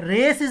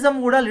రేసిజం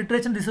కూడా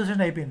లిటరేచర్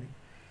డిసోసియేషన్ అయిపోయింది.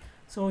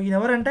 సో ఈయన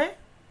ఎవరంటే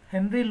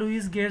హెన్రీ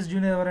లూయిస్ గేట్స్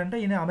జూనియర్ ఎవరంటే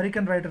ఈయన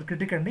అమెరికన్ రైటర్,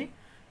 క్రిటిక్ అండి.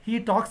 He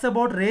talks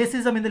about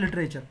racism in the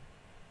literature.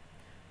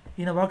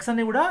 ఈయన వర్క్స్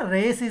అన్నీ కూడా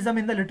రేసిజం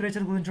ఇన్ ద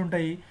లిటరేచర్ గురించి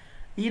ఉంటాయి.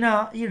 ఈయన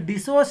ఈ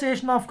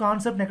డిసోసియేషన్ ఆఫ్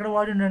కాన్సెప్ట్ని ఎక్కడ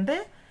వాడిండు అంటే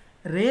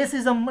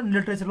రేసిజం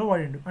లిటరేచర్లో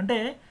వాడిండు. అంటే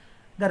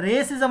ద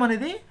రేసిజం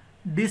అనేది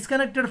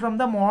disconnected from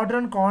the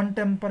modern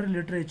contemporary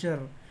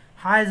literature,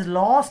 has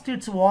lost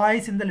its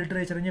voice in the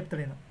literature అని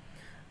చెప్తాడు ఈయన.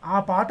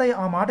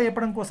 ఆ మాట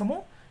చెప్పడం కోసము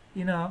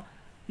ఈయన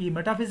ఈ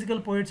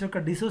మెటాఫిజికల్ పోయిట్స్ యొక్క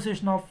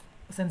డిసోసియేషన్ ఆఫ్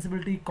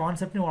సెన్సిబిలిటీ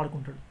కాన్సెప్ట్ని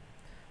వాడుకుంటాడు.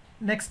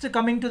 Next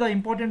coming to the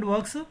important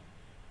works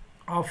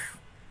of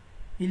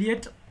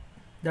Elliot,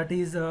 that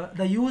is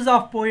the use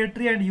of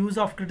poetry and use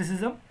of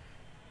criticism.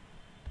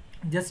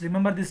 Just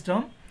remember this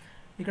term.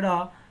 ikkada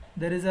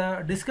there is a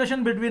discussion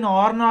between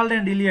Arnold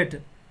and Eliot.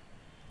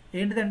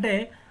 ఏంటిదంటే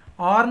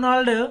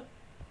Arnold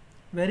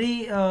very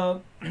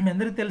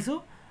అందరికి తెలుసు,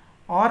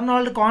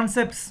 Arnold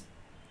concepts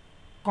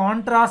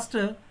contrast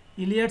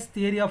Elliot's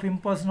theory of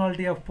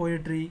impersonality of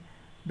poetry,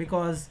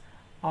 because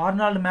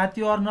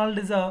Matthew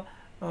Arnold is a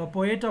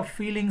poet of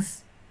feelings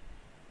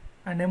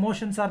and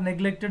emotions are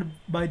neglected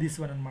by this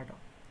one అనమాట.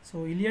 So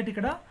Elliot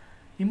ఇక్కడ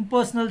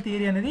impersonal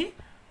theory అనేది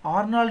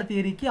Arnold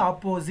థియరీకి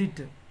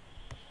opposite.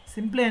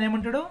 Simply ఆయన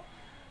ఏమంటాడు,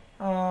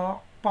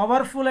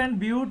 powerful and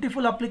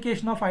beautiful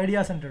application of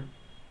ideas అంటాడు.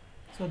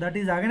 So that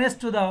is against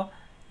to the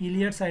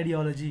Elliot's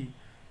ideology.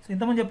 So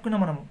ఇంతకుముందు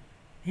చెప్పుకున్నాం మనము,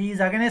 he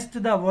is against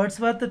the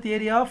Wordsworth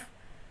theory of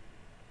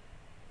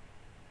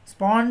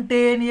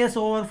spontaneous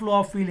overflow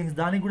of feelings,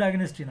 దానికి కూడా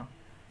against ఈయన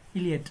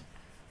Elliot.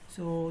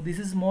 So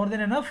this is more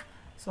than enough.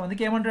 So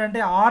అందుకే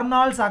ఏమంటాడంటే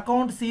ఆర్నాల్డ్స్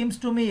account seems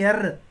to me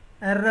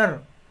error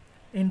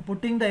in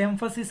putting the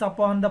emphasis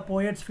upon the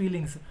poet's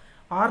feelings.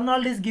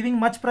 Arnold is giving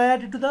much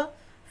priority to the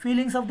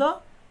feelings of the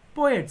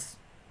poets,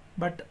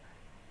 but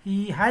he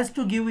has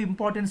to give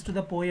importance to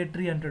the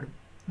poetry antadu,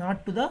 not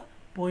to the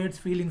poet's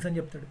feelings అని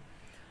చెప్తాడు.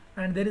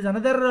 And there is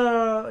another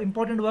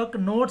important work,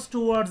 Notes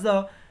Towards the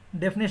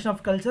Definition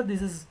of Culture.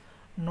 This is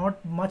not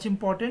much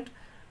important,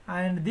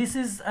 and this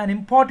is an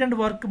important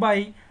work by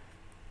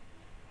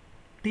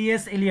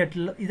T.S. Eliot.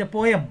 Is a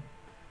poem.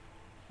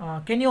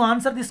 Can you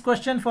answer this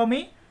question for me?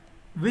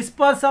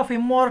 Whispers of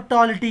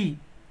Immortality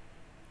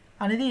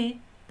అనేది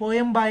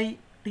poem by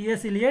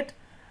TS Elliot.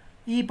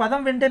 ఈ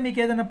పదం వింటే మీకు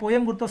ఏదైనా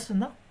poem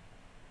గుర్తొస్తుందా?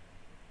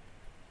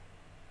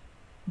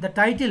 The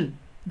title,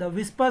 the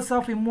whispers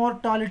of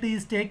immortality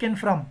is taken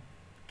from,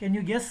 can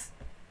you guess?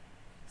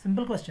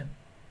 Simple question.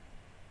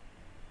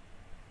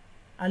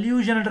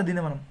 అల్యూజన్ అంటారు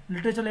దీన్ని మనం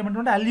లిటరేచర్లో.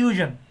 ఏమంటామంటే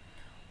అల్యూజన్,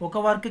 ఒక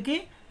వర్క్కి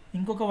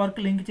ఇంకొక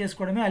వర్క్ లింక్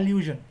చేసుకోవడమే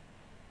అల్యూజన్.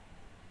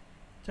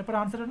 చెప్పరా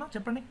ఆన్సర్ అన్నా,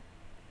 చెప్పండి.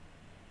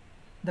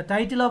 The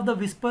title of the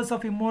whispers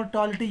of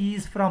immortality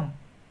is from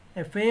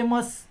a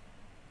famous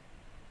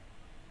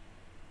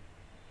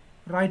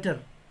writer,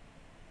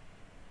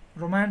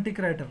 romantic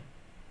writer,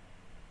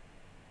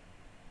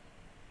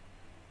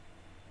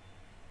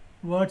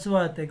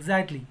 Wordsworth.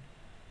 Exactly.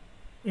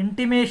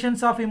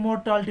 Intimations of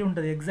immortality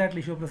ఉంటుంది.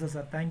 Exactly Sivaprasad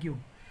sir, thank you.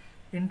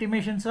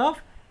 Intimations of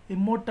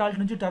immortality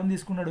నుంచి టర్మ్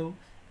తీసుకున్నాడు.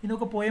 ఇది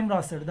ఒక పోయం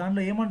రాస్తాడు.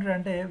 దాంట్లో ఏమంటాడు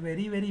అంటే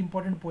వెరీ వెరీ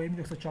ఇంపార్టెంట్ పోయం.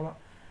 ఇది ఒకసారి చాలా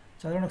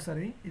చదవండి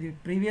ఒకసారి. ఇది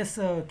ప్రీవియస్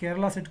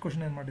కేరళ సెట్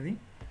క్వశ్చన్ అనమాట ఇది.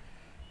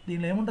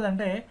 దీనిలో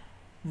ఏముంటుందంటే,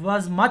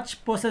 was much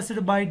possessed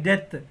by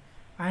death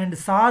and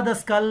saw the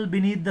skull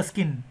beneath the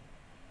skin.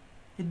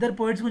 ఇద్దరు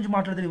పోయిట్స్ గురించి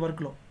మాట్లాడుతుంది ఈ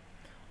వర్క్లో.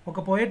 ఒక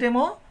పోయిట్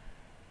ఏమో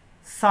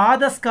saw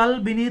the skull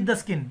beneath the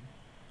skin,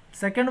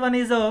 second one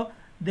is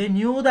they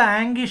knew the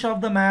యాంగిష్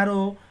of the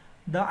marrow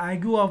the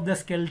అగ్యూ of the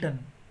skeleton.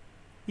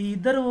 ఈ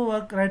ఇద్దరు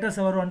work writers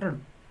ఎవరు అంటాడు.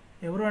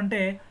 ఎవరు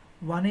అంటే,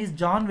 one is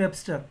John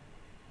Webster,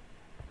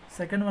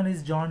 second one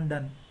is John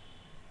done.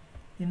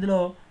 ఇందులో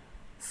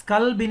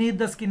skull beneath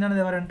the skin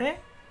అనేది ఎవరంటే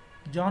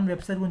John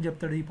Webster గురించి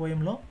చెప్తాడు ఈ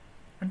పోయంలో.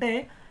 అంటే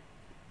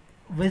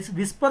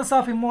విస్పర్స్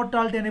ఆఫ్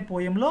ఇమ్మోర్టాలిటీ అనే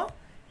పోయంలో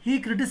he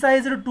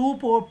criticised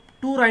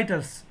two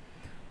writers,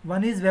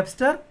 one is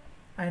Webster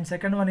and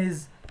second one is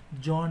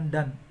John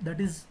Donne. That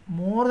is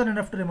more than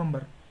enough to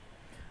remember.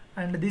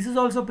 And this is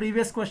also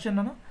previous question,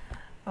 no?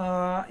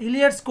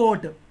 Eliot's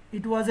quote,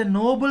 it was a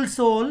noble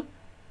soul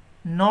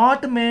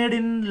not made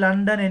in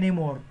London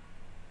anymore.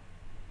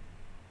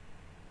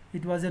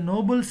 It was a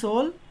noble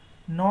soul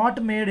not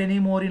made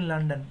anymore in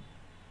London.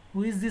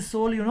 Who is this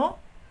soul, you know?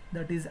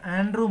 That is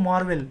Andrew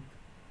Marvell,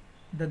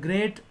 the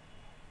great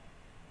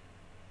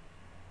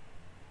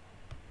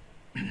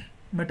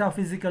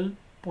metaphysical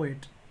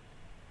poet.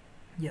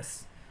 Yes,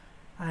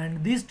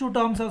 and these two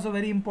terms are also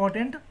very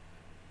important,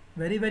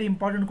 very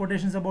important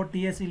quotations about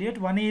T.S. Eliot.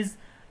 One is,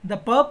 the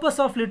purpose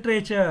of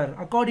literature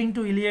according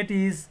to Eliot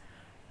is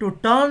to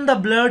turn the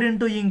blood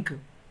into ink.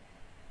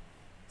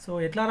 So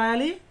etla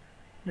rayali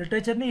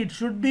literature ni, it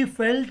should be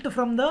felt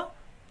from the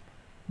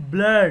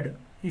blood.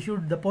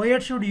 The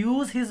poet should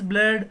use his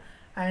blood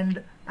and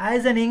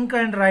as an ink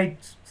and write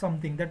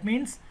something. That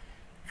means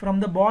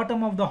from the bottom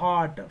of the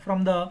heart,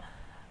 from the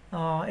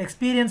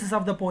experiences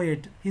of the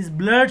poet, his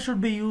blood should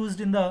be used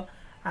in the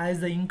as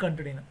the ink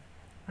container.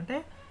 Ante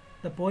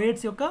the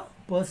poet's యొక్క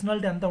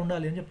personality anta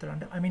undali ani cheptaru.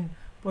 Ante I mean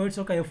poet's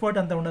యొక్క effort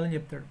anta undali ani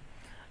cheptaru.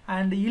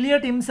 And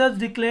Eliot himself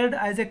declared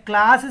as a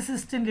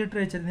classicist in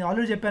literature. I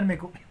already cheppanu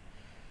meeku.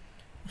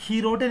 He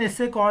wrote an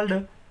essay called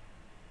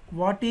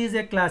What is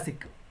a Classic.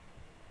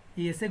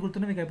 ఈ essay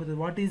గుర్తున్న మీకు అయిపోతుంది,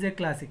 what is a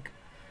classic.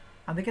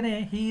 అందుకనే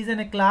he is an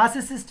A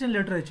క్లాసిసిస్ట్ in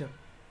literature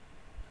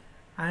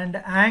and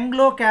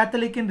Anglo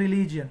Catholic in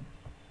religion.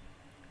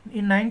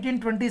 In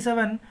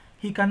 1927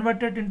 he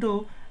converted into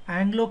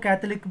Anglo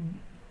Catholic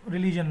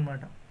religion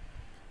అనమాట.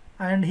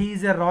 And he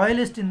is a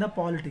రాయలిస్ట్ in the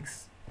politics.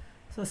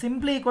 So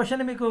simply ఈ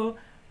question మీకు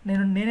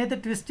నేనైతే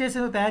twist చేసి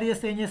తయారు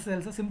చేస్తే ఏం చేస్తే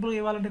తెలుసా, సింపుల్గా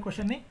ఇవ్వాలంటే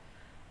క్వశ్చన్ని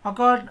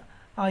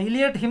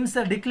Eliot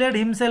himself declared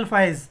himself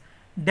as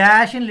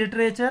dash in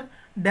literature,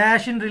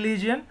 dash in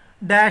religion,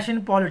 dash in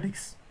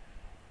politics.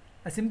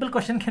 A simple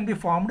question can be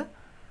formed.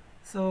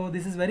 So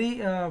this is very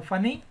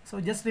funny. So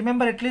just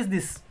remember at least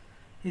this.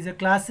 He is a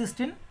classicist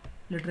in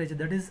literature.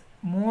 That is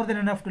more than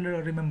enough to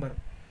remember.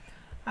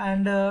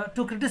 And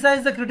to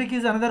criticize the critic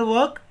is another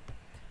work.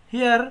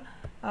 Here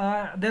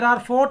there are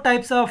 4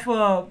 types of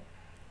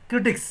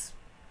critics.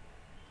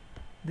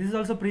 This is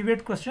also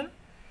previous question.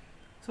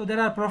 So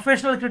there are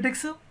professional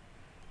critics,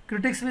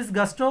 critics with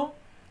gusto,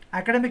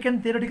 academic and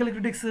theoretical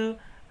critics,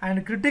 and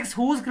critics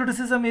whose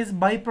criticism is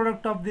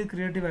byproduct of the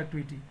creative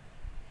activity.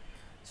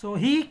 So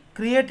he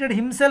created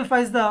himself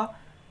as the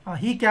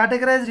he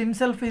categorized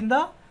himself in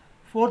the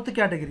 4th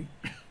category.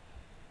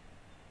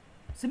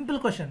 Simple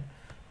question.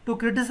 To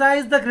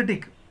criticize the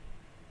critic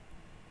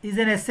is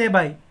an essay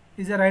by,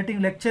 is a writing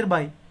lecture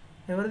by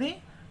everything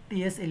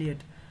T.S.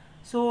 Eliot.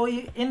 So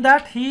in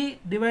that he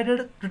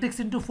divided critics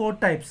into 4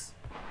 types.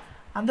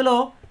 అందులో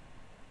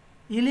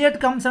Eliot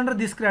comes under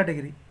this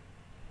category.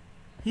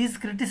 His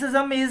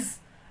criticism is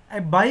a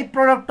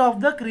byproduct of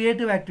the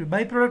creative activity.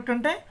 Byproduct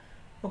అంటే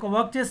ఒక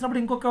work చేసినప్పుడు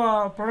ఇంకొక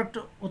product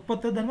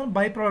ఉత్పత్తి, దాన్ని మనం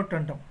by product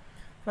అంటాం.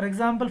 For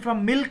example from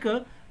milk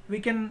we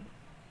can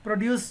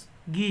produce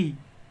ghee,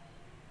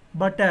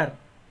 butter,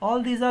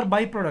 all these are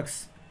by products.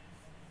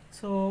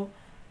 So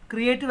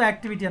creative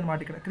activity అనమాట.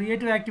 ఇక్కడ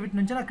క్రియేటివ్ యాక్టివిటీ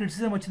నుంచి నాకు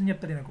క్రిటిసిజం వచ్చిందని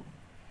చెప్తారు నాకు.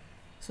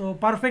 So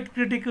perfect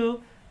critic,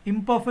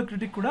 imperfect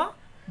critic కూడా,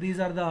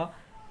 these are the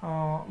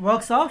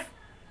works of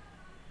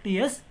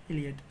T.S.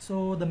 Eliot. So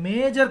the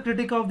major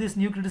critic of this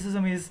new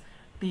criticism is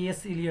T.S.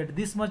 Eliot.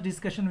 This much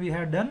discussion we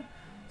had done.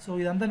 So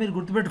idantha meer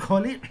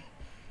gurtupettukovali.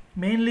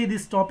 Mainly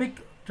this topic,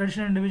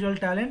 traditional individual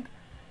talent,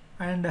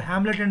 and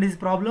Hamlet and his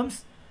problems,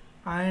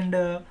 and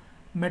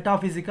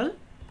metaphysical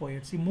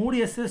poets. ఈ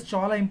 3 essays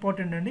చాలా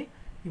important అండి.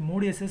 ఈ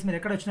 3 essays మీరు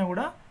ఎక్కడ వచ్చినా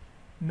కూడా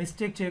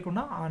mistake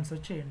చేయకుండా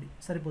answer చేయండి,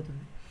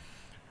 సరిపోతుంది.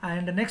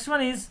 And next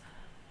one is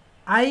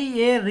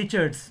I.A.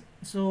 Richards.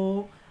 So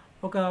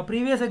ఒక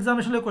ప్రీవియస్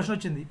ఎగ్జామినేషన్లో క్వశ్చన్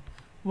వచ్చింది,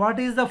 what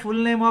is the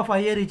full name of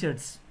I.A.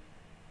 Richards?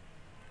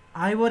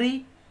 Ivory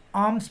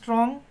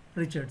Armstrong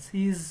Richards.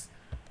 He is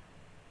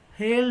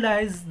hailed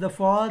as the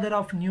father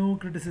of new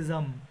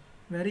criticism.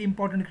 Very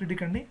important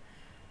critic అండి.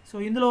 So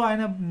ఇందులో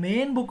ఆయన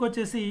main book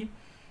వచ్చేసి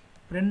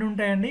 2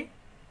 ఉంటాయండి.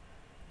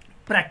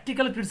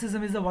 Practical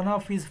criticism is the one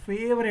of his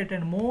favourite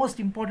and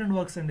most important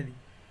works అండి ఇది.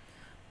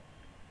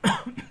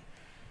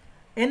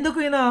 ఎందుకు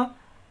ఈయన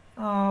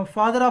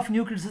father of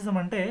new criticism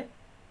అంటే,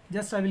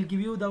 just I will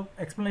give you the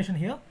explanation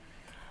here.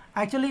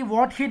 Actually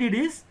what he did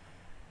is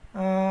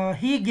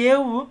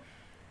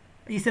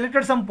he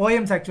selected some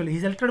poems. Actually he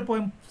selected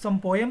some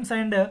poems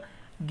and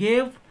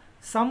gave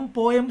some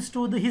poems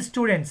to his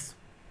students.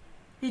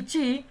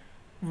 ఇచ్చి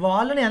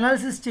వాళ్ళని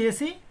analysis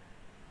చేసి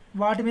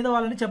వాటి మీద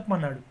వాళ్ళని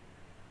చెప్పమన్నాడు,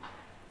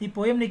 ఈ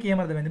poem నీకు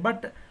ఏమర్థమైంది.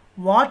 But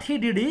what he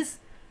did is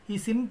he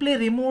simply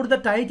removed the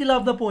title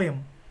of the poem,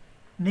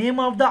 name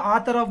of the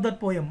author of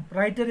that poem,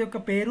 writer యొక్క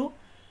పేరు,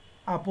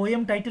 ఆ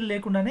పోయం టైటిల్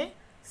లేకుండానే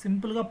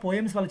సింపుల్గా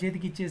పోయమ్స్ వాళ్ళ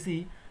చేతికి ఇచ్చేసి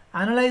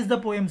అనలైజ్ ద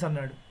పోయమ్స్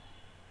అన్నాడు.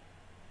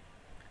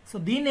 సో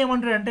దీన్ని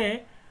ఏమంటారంటే,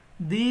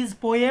 these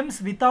poems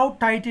without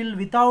title,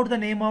 without the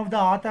name of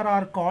the author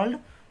are called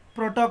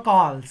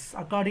protocols.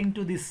 According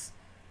to this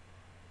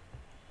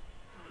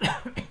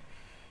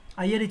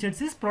I.A.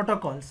 Richards is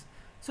protocols.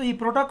 So ఈ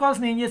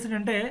ప్రోటోకాల్స్ని ఏం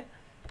చేసిందంటే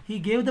he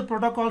gave the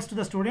protocols to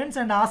the students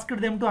and asked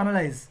them to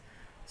analyze.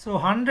 So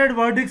 100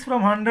 verdicts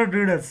from 100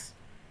 readers.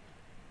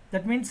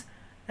 That means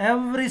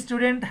every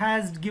student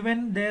has given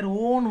their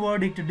own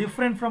verdict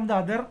different from the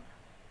other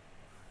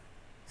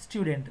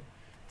student.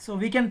 So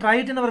we can try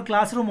it in our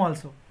classroom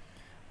also.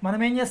 మనం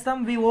ఏం చేస్తాం,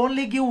 we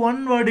only give one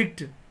verdict,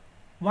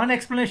 one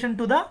explanation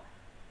to the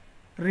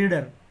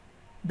reader,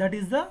 that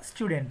is the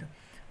student.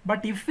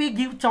 But if we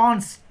give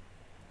chance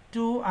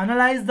to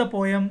analyze the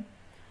poem,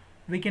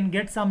 we can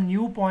get some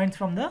new points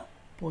from the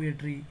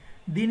poetry.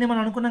 దీన్ని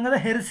మనం అనుకున్నాం కదా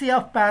హెర్సీ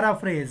of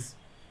paraphrase.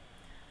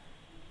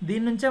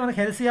 దీని నుంచే మనకు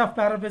హెర్సీ of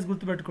paraphrase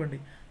గుర్తుపెట్టుకోండి.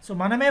 So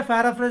మనమే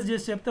paraphrase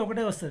చేసి చెప్తే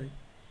ఒకటే వస్తుంది.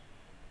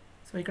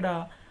 సో ఇక్కడ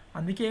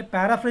అందుకే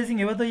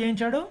పారాఫ్రేజింగ్ ఎవరితో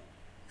చేయించాడు,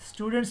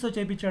 స్టూడెంట్స్తో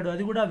చేయించాడు.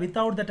 అది కూడా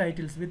without the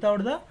titles,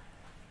 without the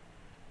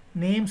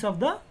names of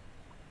the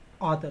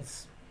authors.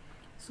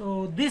 So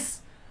this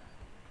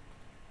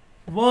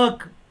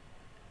work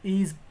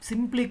is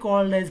simply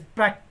called as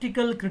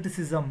practical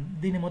criticism.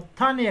 దీన్ని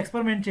మొత్తాన్ని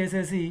ఎక్స్పెరిమెంట్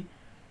చేసేసి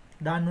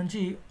దాని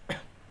నుంచి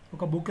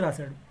ఒక బుక్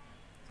రాశాడు.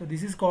 So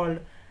this is called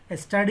a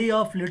study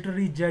of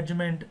literary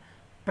judgement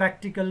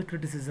practical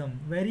criticism.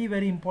 Very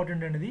very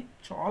important అండి, ఇది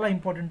చాలా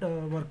ఇంపార్టెంట్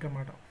వర్క్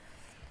అన్నమాట.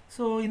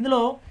 సో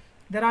ఇందులో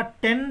దెర్ ఆర్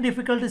 10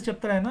 డిఫికల్టీస్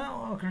చెప్తాడు ఆయన.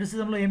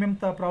 క్రిటిసిజంలో ఏమేమి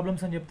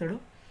ప్రాబ్లమ్స్ అని చెప్తాడు.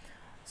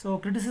 సో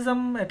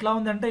క్రిటిసిజం ఎట్లా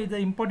ఉందంటే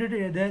ఇది important,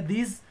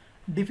 these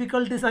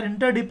difficulties are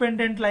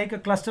interdependent like a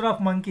cluster of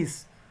monkeys.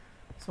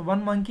 So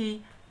one monkey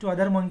to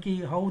other monkey,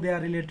 how they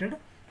are related.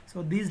 So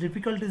these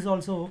difficulties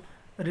also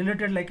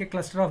related like a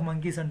cluster of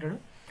monkeys under.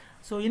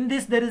 So in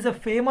this there is a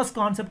famous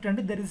concept and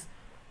there is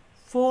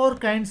 4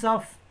 kinds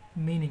of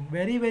meaning.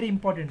 Very very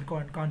important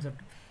concept.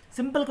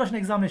 Simple question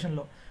examination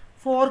lo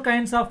 4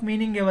 kinds of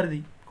meaning ever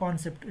the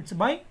concept. It's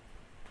by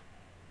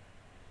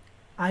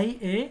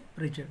I.A.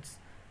 Richards.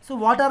 So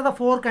what are the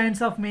 4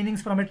 kinds of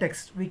meanings from a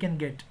text we can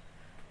get?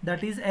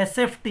 That is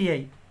SFTI.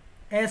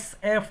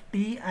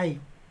 SFTI.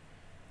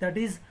 That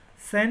is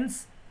sense,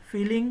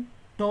 feeling,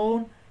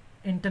 tone,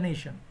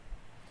 intonation.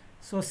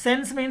 So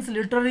sense means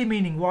literary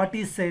meaning, what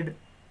is said.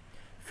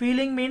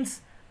 Feeling means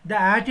the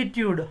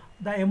attitude,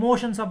 the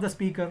emotions of the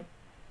speaker.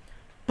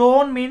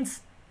 Tone means,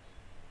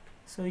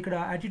 so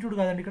ikkada attitude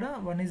kadandi, ikkada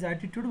one is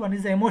attitude, one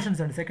is the emotions,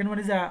 and second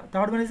one is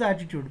third one is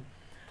attitude.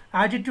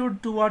 Attitude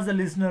towards the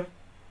listener,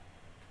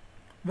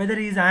 whether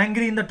he is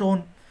angry in the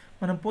tone.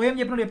 మనం poem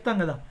చెప్పినప్పుడు చెప్తాం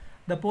కదా,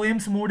 the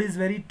poem's mood is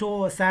very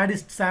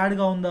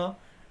sadగా ఉందా,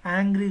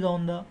 యాంగ్రీగా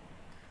ఉందా,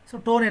 so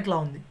tone ఎట్లా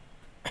ఉంది.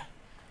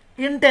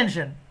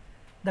 Intention,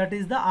 that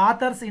is the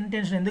authors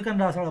intention, ఎందుకని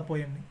రాసాడు ఆ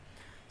పోయంని.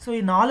 సో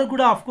ఈ 4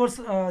 కూడా of course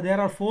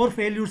there are 4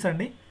 failures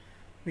అండి.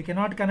 We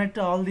cannot connect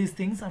all these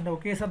things అంటే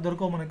ఒకేసారి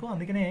దొరకవు మనకు.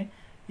 అందుకనే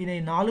ఈయన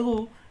ఈ 4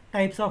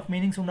 types of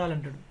meanings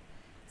ఉండాలంటాడు.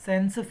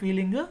 Sense,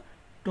 feeling,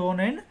 tone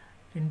and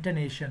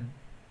ఇంటనేషన్.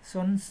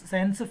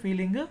 Sense,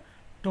 feeling,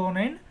 tone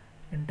and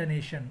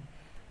ఇంటనేషన్.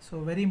 So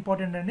very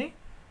important అండి.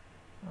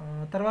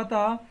 తర్వాత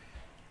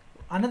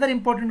another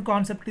important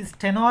concept is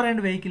tenor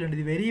and vehicle అండి.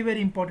 ఇది వెరీ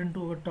వెరీ ఇంపార్టెంట్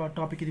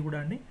టాపిక్ ఇది కూడా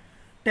అండి.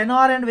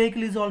 Tenor and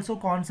vehicle is also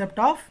concept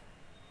of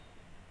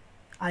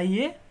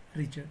I.A.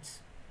 Richards.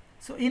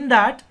 So in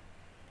that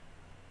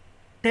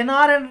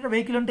tenor and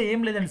vehicle అంటే ఏం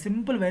లేదండి,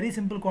 సింపుల్, వెరీ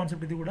సింపుల్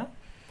కాన్సెప్ట్ ఇది కూడా.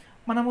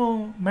 మనము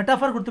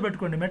మెటాఫర్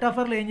గుర్తుపెట్టుకోండి.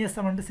 మెటాఫర్లో ఏం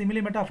చేస్తామంటే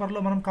సిమిలీ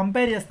మెటాఫర్లో మనం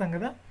కంపేర్ చేస్తాం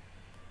కదా.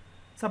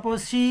 Suppose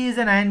she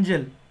is an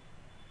angel,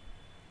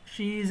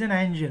 she is an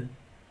angel.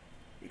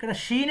 ఇక్కడ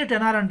షీని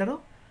టెనార్ అంటారు,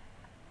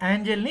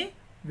 ఏంజల్ని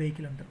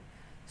వెహికల్ అంటారు.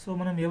 సో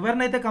మనం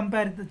ఎవరినైతే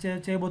కంపేర్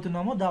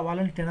చేయబోతున్నామో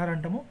వాళ్ళని టెనార్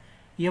అంటాము,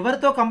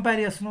 ఎవరితో కంపేర్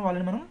చేస్తున్నామో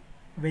వాళ్ళని మనం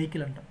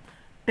వెహికల్ అంటాం.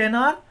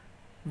 టెనార్,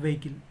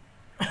 వెహికల్,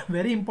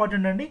 వెరీ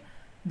ఇంపార్టెంట్ అండి.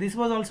 This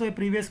was also a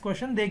previous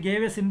question. They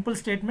gave a simple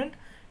statement,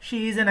 she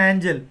is an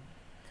angel.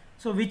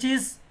 So which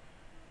is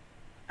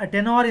a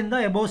tenor in the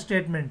above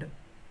statement.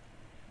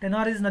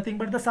 Tenor is nothing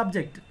but the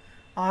subject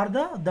or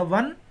the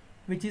one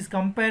which is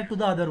compared to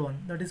the other one,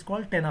 that is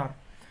called tenor.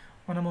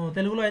 మనము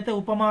తెలుగులో అయితే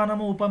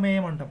ఉపమానము,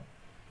 ఉపమేయం అంటాం,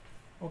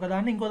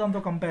 ఒకదాన్ని ఇంకో దాంతో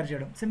compare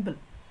చేయడం, simple.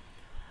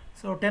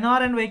 So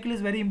tenor and vehicle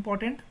is very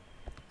important.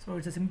 So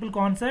it's a simple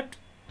concept.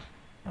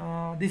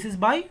 This is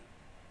by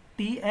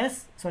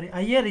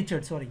I.A.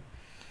 Richards, sorry.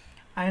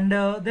 And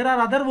there are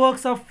other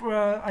works of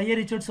I.A.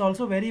 Richards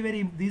also,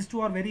 these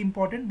 2 are very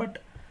important, but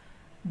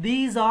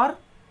these are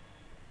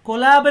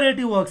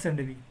collaborative works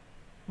and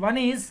one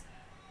is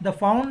the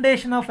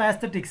foundation of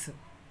aesthetics.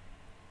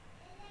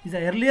 Is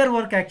an earlier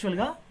work actually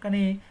ga,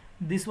 kani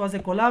this was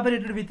a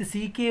collaborated with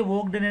C.K.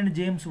 Ogden and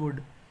James Wood.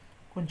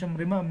 కొంచెం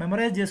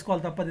memorise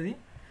చేసుకోవాలి తప్పదు ఇది.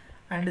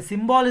 And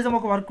symbolism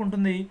ఒక work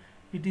ఉంటుంది,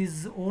 it is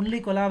only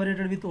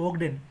collaborated with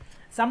Ogden.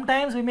 Some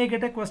times we may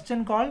get a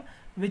question called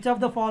which of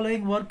the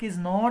following work is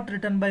not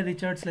written by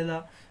Richards, లేదా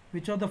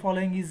which of the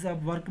following is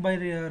work by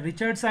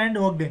Richards and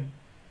Ogden.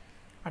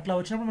 అట్లా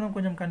వచ్చినప్పుడు మనం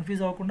కొంచెం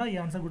confuse అవ్వకుండా ఈ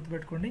answer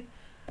గుర్తుపెట్టుకోండి.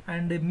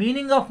 And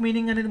meaning of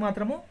meaning అనేది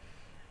మాత్రము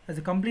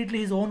as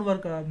completely his own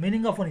work.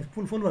 Meaning of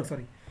full work,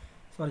 sorry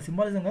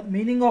symbolism కాదు,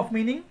 meaning of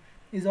meaning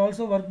is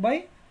also work by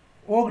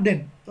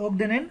Ogden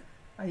and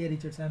I.A.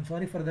 Richards. I am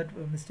sorry for that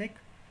mistake.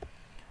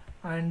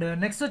 And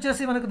next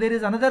వచ్చేసి మనకు there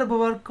is another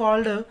work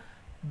called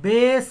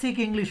basic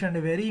English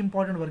అండి. Very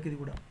important work ఇది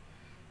కూడా.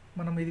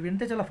 మనం ఇది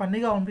వింటే చాలా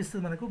ఫన్నీగా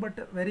అనిపిస్తుంది మనకు, బట్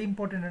వెరీ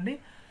ఇంపార్టెంట్ అండి.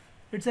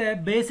 It's a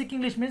basic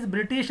English means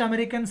British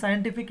American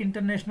scientific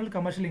international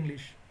commercial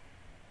English.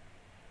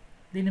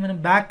 దీన్ని మనం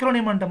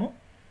బ్యాక్రోనిమ్ అంటాము.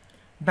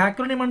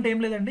 బ్యాక్రోనిమ్ అంటే ఏం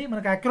లేదండి,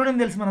 మనకు అక్రోనిమ్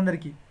తెలుసు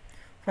మనందరికీ.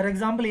 For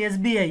example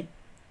SBI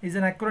is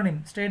an acronym,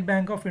 state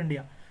bank of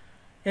India.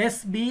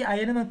 SBI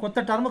అని మనం కొత్త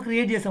టర్మ్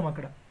క్రియేట్ చేసాం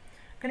అక్కడ.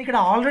 కానీ ఇక్కడ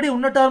ఆల్రెడీ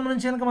ఉన్న టర్మ్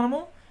నుంచి కనుక మనము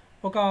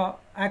ఒక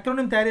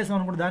అక్రోనిమ్ తయారు చేసాం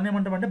అనుకుంటే దాన్ని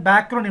ఏమంటాం అంటే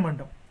బ్యాక్రోనిమ్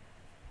అంటాం.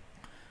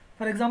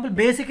 ఫర్ ఎగ్జాంపుల్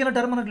బేసిక్ అయిన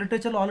టర్మ్ మనకు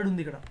లిటరేచర్లో ఆల్రెడీ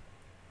ఉంది ఇక్కడ.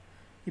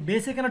 ఈ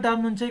బేసిక్ అయిన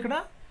టర్మ్ నుంచే ఇక్కడ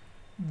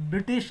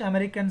British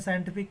American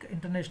scientific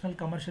international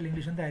commercial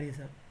English అని తయారు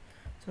చేశారు.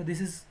 So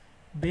this is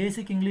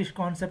basic English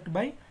concept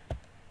by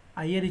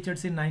IA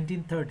Richards in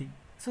 1930.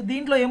 So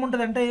దీంట్లో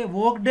ఏముంటుందంటే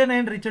ఓక్డెన్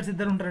అండ్ రిచర్డ్స్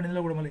ఇద్దరు ఉంటారండి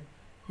ఇందులో కూడా, మళ్ళీ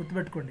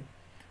గుర్తుపెట్టుకోండి.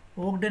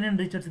 ఓక్డెన్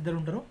అండ్ రిచర్డ్స్ ఇద్దరు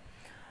ఉంటారు.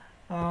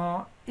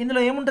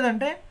 ఇందులో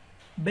ఏముంటుందంటే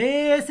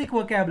basic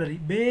vocabulary,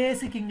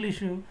 basic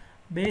English,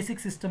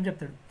 basic system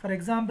చెప్తాడు. ఫర్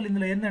ఎగ్జాంపుల్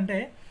ఇందులో ఏంటంటే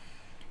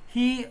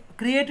he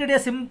created a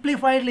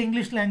simplified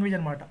English language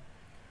అనమాట.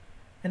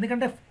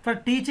 ఎందుకంటే for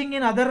teaching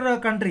in other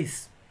countries,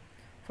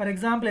 for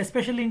example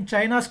especially in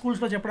China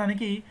స్కూల్స్లో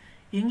చెప్పడానికి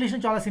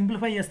ఇంగ్లీష్ని చాలా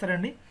సింప్లిఫై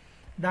చేస్తారండి.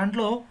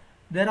 దాంట్లో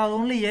there are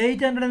only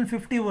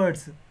 850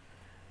 words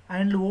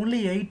and only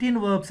 18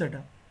 verbs అట.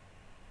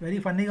 వెరీ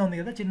ఫన్నీగా ఉంది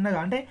కదా, చిన్నగా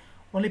అంటే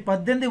ఓన్లీ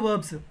 18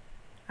 వర్బ్స్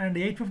అండ్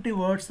 850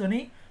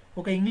 వర్డ్స్తోని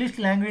ఒక ఇంగ్లీష్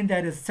లాంగ్వేజ్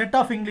తయారు చేస్తారు. సెట్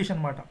ఆఫ్ ఇంగ్లీష్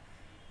అనమాట,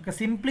 ఒక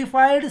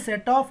simplified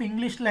set of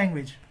English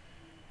language.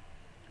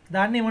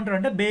 దాన్ని ఏమంటారు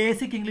అంటే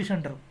బేసిక్ ఇంగ్లీష్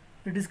అంటారు.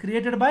 It is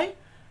created by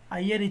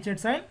IA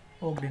Richards and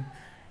ఓక్డెన్.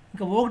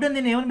 ఇంకా ఓక్డెన్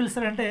దీన్ని ఏమని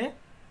పిలుస్తారంటే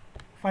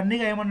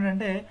ఫన్నీగా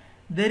ఏమంటాడంటే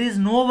there is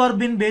no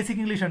verb in basic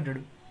English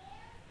అంటాడు.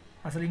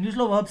 అసలు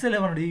ఇంగ్లీష్లో వర్బ్సే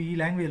లేవన్నాడు ఈ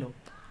లాంగ్వేజ్లో.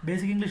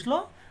 బేసిక్ ఇంగ్లీష్లో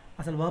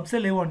అసలు వర్బ్సే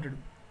లేవు అంటాడు,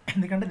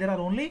 ఎందుకంటే there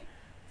are only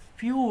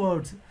few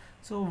words.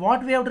 So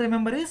what we have to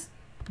remember is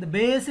the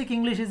basic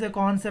English is a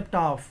concept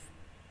of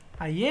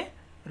IA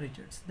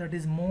Richards. That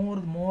is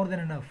more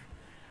than enough.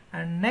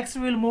 And next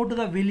we will move to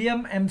the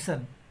William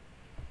Emerson.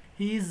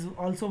 He is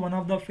also one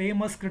of the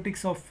famous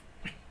critics of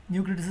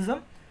new criticism.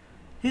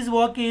 His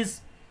work is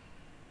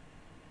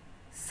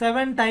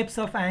 7 types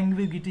of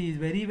ambiguity is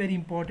very very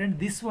important.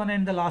 This one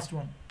and the last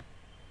one,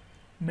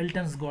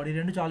 Milton's God, ఈ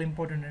రెండు చాలా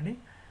important అండి.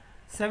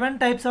 7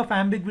 types of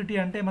ambiguity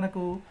అంటే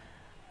మనకు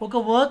ఒక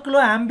వర్క్లో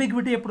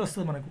ambiguity ఎప్పుడు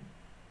వస్తుంది, మనకు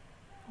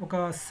ఒక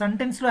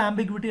సెంటెన్స్లో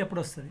ambiguity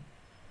ఎప్పుడు వస్తుంది.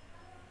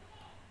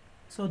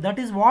 So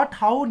that is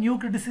how new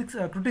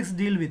critics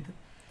deal with.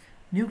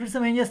 New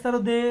criticism ఏం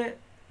చేస్తారు, they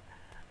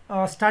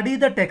study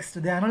the text,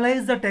 they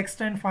analyze the text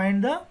and find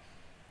the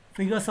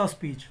figures of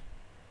speech,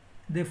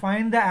 they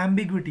find the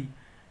ambiguity,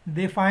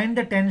 they find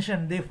the tension,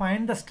 they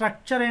find the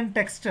structure and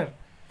texture.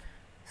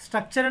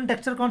 Structure and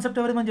texture concept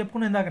ఎవరి మనం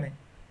చెప్పుకున్నాం ఇందాకనే.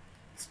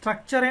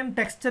 Structure and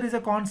texture is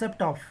a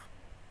concept of,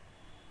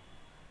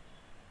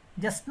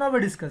 just now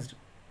we discussed.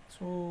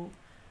 So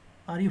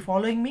are you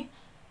following me?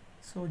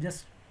 So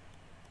just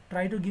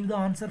try to give the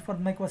answer for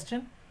my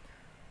question.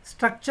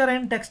 Structure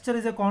and texture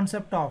is a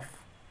concept of.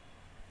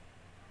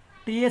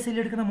 TS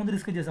Elliot కన్నా ముందు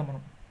discuss చేసాం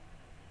మనం.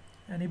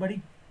 Anybody?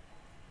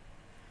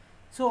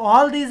 So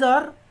all these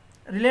are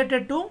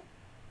related to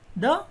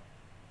the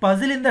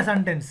puzzle in the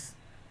sentence,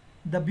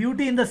 the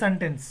beauty in the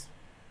sentence,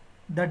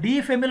 the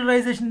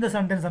డీఫెమిలరైజేషన్ in the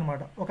sentence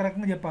అనమాట ఒక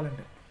రకంగా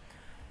చెప్పాలంటే.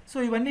 So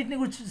ఇవన్నిటిని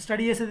గురించి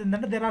స్టడీ చేసేది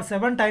ఏంటంటే దెర్ ఆర్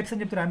 7 types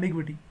అని చెప్తారు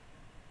అంబిగ్విటీ.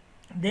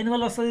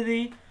 దేనివల్ల వస్తుంది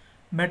ఇది?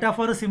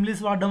 మెటాఫర్,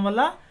 సిమ్లిస్ వాడడం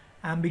వల్ల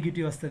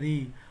అంబిగ్విటీ వస్తుంది,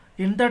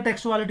 ఇంటర్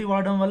టెక్స్చువాలిటీ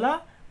వాడడం వల్ల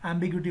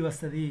అంబిగ్విటీ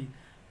వస్తుంది,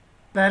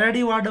 పారడీ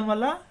వాడడం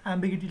వల్ల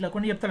అంబిగ్విటీ. ఇట్లా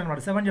కొన్ని చెప్తారు అనమాట,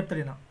 7 చెప్తారు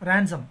ఈయన.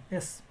 Ransom,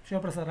 yes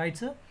Sivaprasad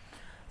rights.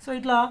 So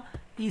ఇట్లా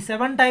ఈ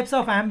 7 types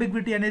ఆఫ్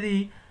అంబిగ్విటీ అనేది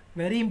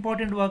very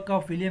important work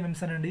of William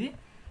ఎమ్సన్ అండి.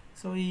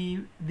 సో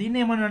దీన్ని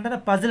ఏమన్నా అంటే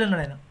పజిల్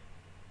అన్నాడు ఆయన,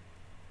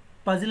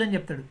 పజిల్ అని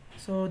చెప్తాడు.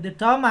 So the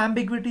term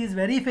ambiguity is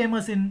very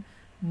famous in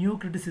new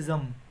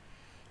criticism.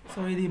 So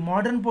ఇది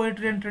మోడర్న్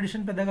పోయిటరీ అండ్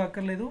ట్రెడిషన్ పెద్దగా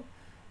అక్కర్లేదు,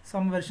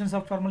 సమ్ వెర్షన్స్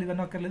ఆఫ్ ఫార్మల్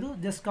ఇవన్నీ అక్కర్లేదు.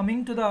 Just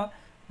coming to the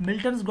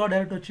Miltons God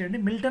direct వచ్చేయండి.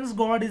 Miltons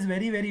God is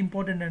very very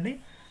important అండి.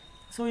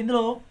 So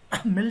ఇందులో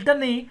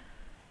మిల్టన్ని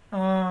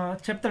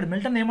చెప్తాడు.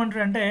 Milton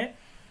ఏమంటాడంటే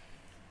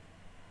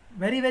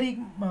very very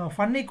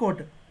funny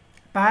coat,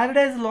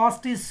 Paradise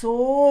last is so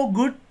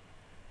good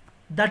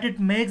that it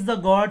makes the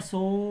God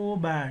so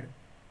bad.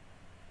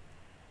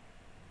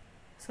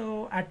 So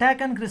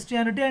attack on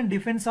Christianity and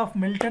defence of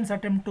Miltons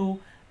attempt to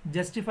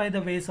justify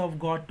the ways of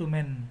God to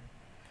men.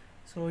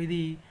 So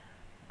ఇది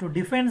to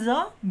defence the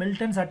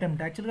Miltons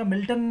attempt. యాక్చువల్గా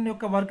Milton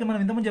యొక్క work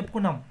మనం ఇంతకుముందు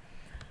చెప్పుకున్నాం.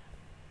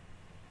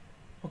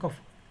 ఒక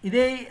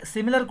ఇదే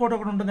similar coat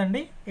ఒకటి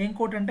ఉంటుందండి. ఏం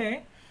కోట్ అంటే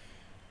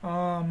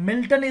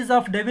Milton is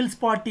of devils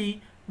party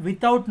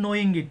without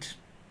knowing it.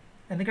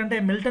 ఎందుకంటే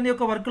మిల్టన్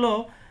యొక్క వర్క్లో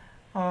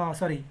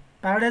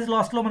ప్యారడైజ్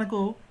లాస్ట్లో మనకు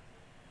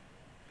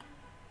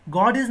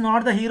God is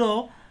not the hero,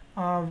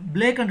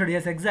 Blake అంటాడు.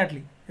 Yes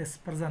exactly, yes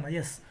ప్రజానా,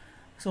 yes.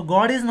 So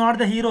God is not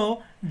the hero,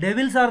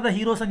 devils are the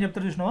heroes అని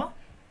చెప్తారు చూసినావా.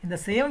 ఇన్ ద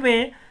సేమ్ వే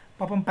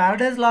పాపం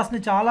ప్యారడైజ్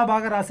లాస్ట్ని చాలా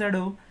బాగా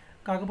రాశాడు,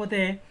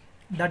 కాకపోతే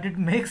that it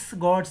makes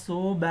God so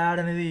bad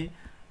అనేది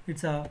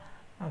it's a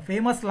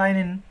famous line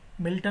in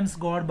Milton's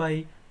God by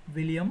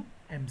William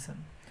Emerson.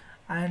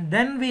 And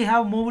then we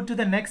have moved to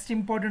the next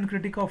important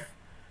critic of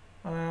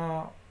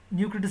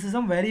new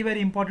criticism,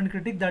 very important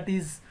critic, that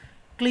is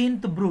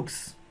Clint Brooks.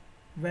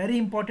 Very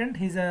important,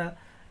 he's a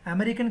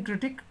American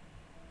critic.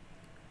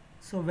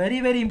 So very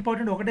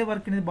important. ఒకటే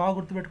work అనేది బాగా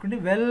గుర్తుపెట్టుకోండి,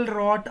 well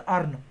rot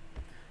earn.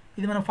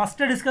 ఇది మనం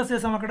first discuss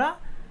చేసాం అక్కడ.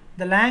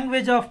 The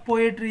language of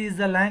poetry is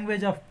the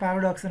language of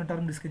paradox అనే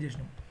term discuss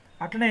చేసినాం.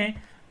 అట్లనే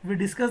we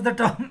discuss the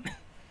term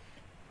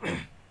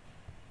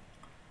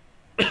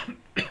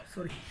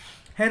sorry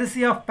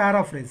heresy of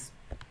paraphrase.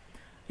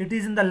 It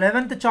is in the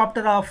 11th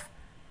chapter of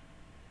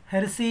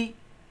heresy.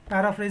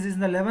 Paraphrase is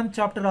in the 11th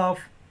chapter of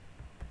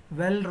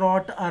well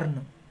wrought urn.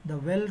 The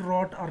well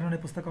wrought urn అనే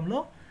పుస్తకంలో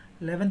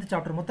 11th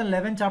chapter, మొత్తం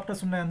 11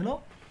 chapters ఉన్నాయి అందులో.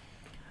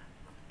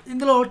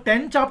 ఇందులో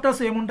 10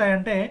 chapters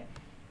ఏముంటాయంటే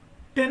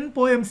 10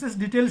 poems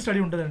detail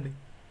study ఉంటుందండి.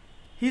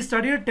 He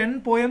studied 10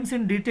 poems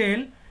in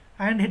detail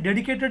and he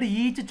dedicated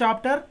each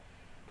chapter,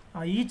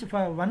 each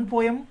 1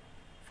 poem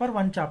for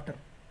 1 chapter.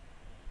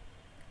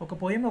 ఒక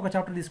poem ఒక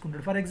chapter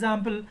తీసుకుంటాడు. For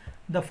example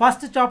the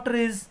first chapter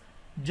is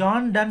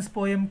John dance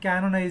poem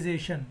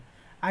క్యానోనైజేషన్.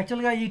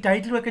 యాక్చువల్గా ఈ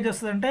టైటిల్ ఎక్కడ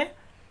వస్తుందంటే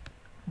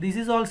this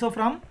is also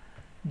from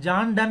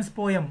John dance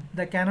poem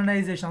the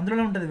క్యానోనైజేషన్.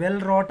 అందులోనే ఉంటుంది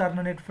well rot earn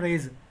అనే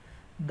ఫ్రేజ్,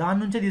 దాని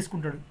నుంచే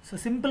తీసుకుంటాడు. సో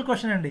సింపుల్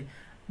క్వశ్చన్ అండి.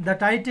 The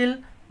title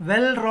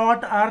well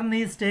rot earn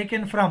is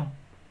taken from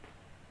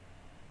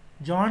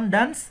John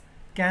dance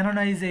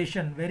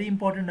క్యానోనైజేషన్. Very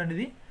important అండి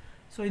ఇది.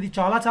 సో ఇది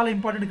చాలా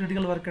ఇంపార్టెంట్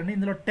క్రిటికల్ వర్క్ అండి.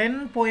 ఇందులో 10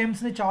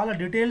 పోయమ్స్ని చాలా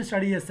డీటెయిల్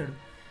స్టడీ చేస్తాడు.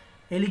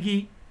 ఎలిగి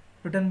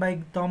written by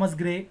Thomas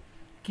grey,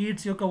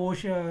 Keats యొక్క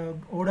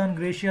ఓడాన్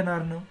గ్రేషియన్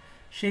అర్న్,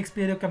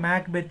 షేక్స్పియర్ యొక్క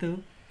మ్యాక్బెత్,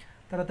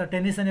 తర్వాత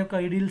టెన్నిసన్ యొక్క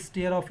ఇడిల్స్,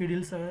 టియర్ ఆఫ్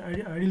ఇడిల్స్,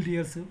 ఐడిల్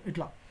టియర్స్,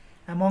 ఇట్లా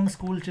among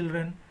school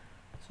children.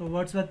 So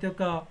Wordsworth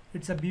యొక్క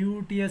ఇట్స్ అ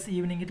బ్యూటియస్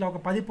ఈవినింగ్. ఇట్లా ఒక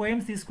 10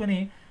 పోయమ్స్ తీసుకొని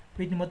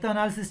వీటిని మొత్తం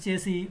అనాలిసిస్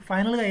చేసి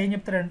ఫైనల్గా ఏం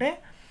చెప్తారంటే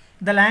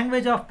the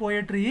language of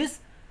poetry is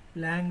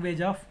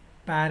language of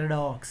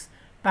paradox.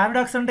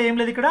 Paradox అంటే ఏం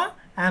లేదు ఇక్కడ,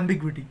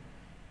 అంబిగ్విటీ.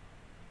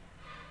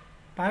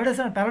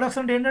 పారాడాక్స్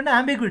అంటే ఏంటంటే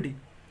అంబిగ్విటీ.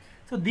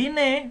 సో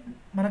దీన్నే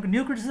మనకు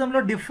new క్రిటిసిజంలో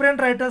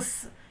different writers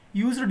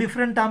used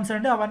different terms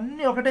అంటే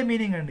అవన్నీ ఒకటే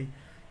మీనింగ్ అండి.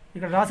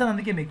 ఇక్కడ రాసాను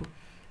అందుకే మీకు.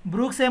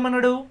 బ్రూక్స్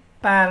ఏమన్నాడు,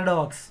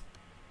 పారాడాక్స్.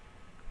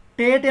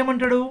 టేట్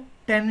ఏమంటాడు,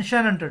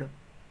 టెన్షన్ అంటాడు.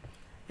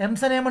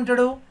 ఎమ్సన్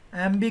ఏమంటాడు,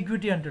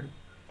 అంబిగ్విటీ అంటాడు.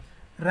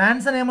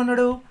 రాన్సన్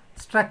ఏమన్నాడు,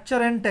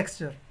 structure and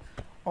texture.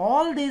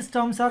 All these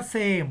terms are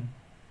same.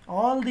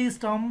 All these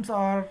terms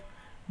are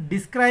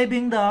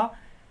describing the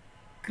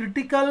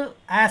critical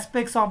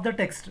aspects of the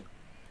text.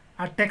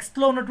 ఆ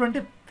టెక్స్ట్లో ఉన్నటువంటి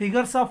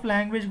ఫిగర్స్ ఆఫ్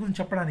లాంగ్వేజ్ గురించి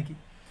చెప్పడానికి.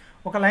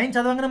 ఒక లైన్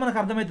చదవగానే మనకు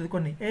అర్థమవుతుంది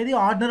కొన్ని, ఏది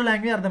ఆర్డినరీ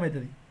లాంగ్వేజ్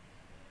అర్థమవుతుంది.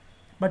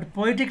 But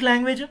poetic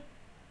language,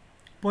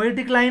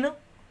 poetic line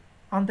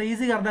అంత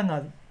ఈజీగా అర్థం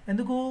కాదు.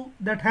 ఎందుకు,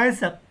 that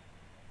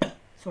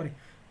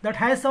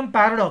has some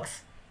paradox,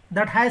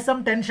 that has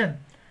some tension,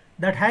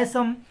 that has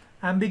some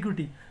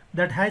ambiguity,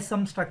 that has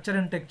some structure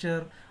and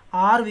texture,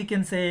 are we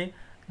can say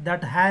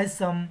that has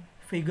some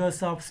figures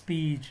of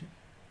speech,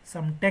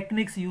 some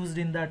techniques used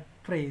in that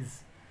phrase.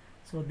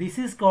 So this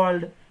is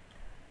called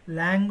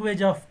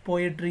language of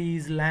poetry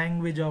is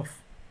language of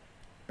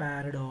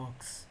paradox.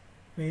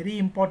 Very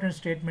important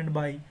statement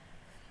by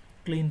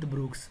Clint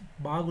Brooks.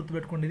 బాగా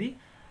గుర్తుపెట్టుకోండి ఇది.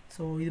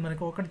 So ఇది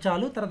మనకు ఒకటి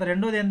చాలు. తర్వాత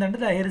రెండోది ఏంటంటే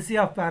ద హెరెసీ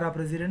ఆఫ్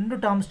పారాఫ్రేజ్.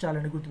 2 టర్మ్స్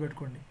చాలండి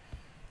గుర్తుపెట్టుకోండి,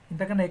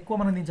 ఇంతకన్నా ఎక్కువ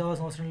మనం దీన్ని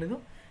చదవాల్సిన అవసరం లేదు.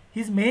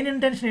 హిజ్ మెయిన్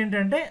ఇంటెన్షన్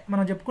ఏంటంటే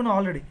మనం చెప్పుకున్నాం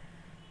already,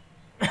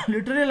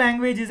 literary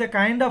language is a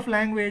kind of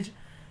language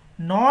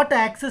not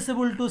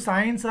accessible to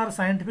science or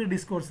scientific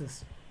discourses.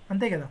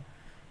 అంతే కదా,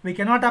 we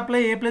cannot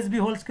apply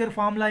a+b²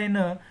 formula in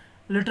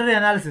literary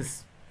analysis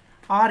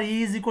or E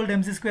is equal to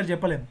mc²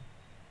 చెప్పలేం,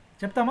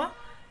 చెప్తామా?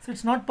 So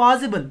it's not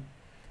possible.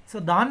 So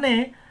దాన్నే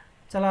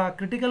చాలా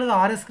క్రిటికల్గా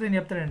RS screen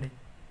చెప్తాడండి.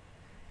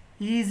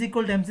 E is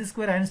equal to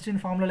mc²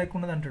 Einstein formula లెక్క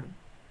ఉన్నది అంటాడు.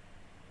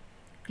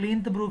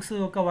 క్లింత్ Brooks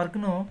ఒక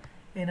వర్క్ను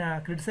ఈయన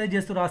క్రిటిసైజ్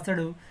చేస్తూ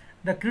రాస్తాడు,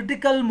 the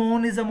critical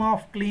monism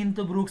of క్లింత్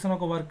Brooks అని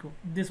ఒక work.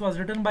 This was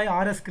written by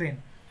RS crane.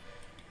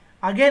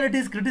 Again it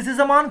is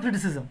criticism on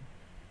criticism.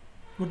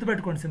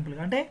 గుర్తుపెట్టుకోండి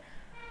సింపుల్గా. అంటే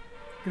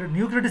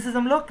new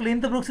క్రిటిసిజంలో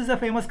క్లింత్ Brooks is a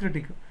famous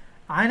critic.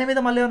 ఆయన మీద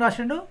మళ్ళీ ఏమైనా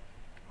రాసిండు,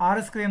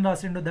 ఆర్ఎస్ క్రేన్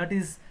రాసిండు. That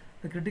is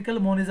the critical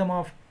monism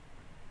of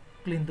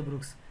క్లింత్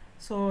Brooks.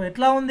 So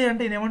ఎట్లా ఉంది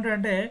అంటే ఈయన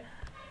ఏమంటాడంటే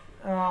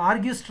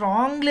argue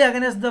strongly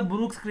against the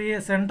Brooks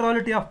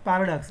centrality of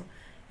paradox.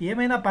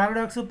 ఏమైనా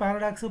పారాడాక్స్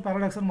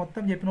అని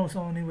మొత్తం చెప్పిన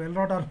నీకు వెల్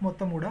రాట్ అర్న్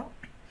మొత్తం కూడా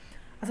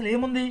అసలు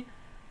ఏముంది,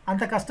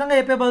 అంత కష్టంగా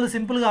చెప్పే బదులు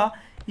సింపుల్గా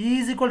E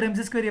is equal to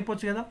mc²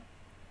 చెప్పొచ్చు కదా.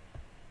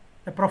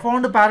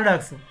 Profound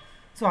paradox.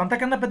 సో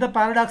అంతకన్నా పెద్ద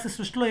పారాడాక్స్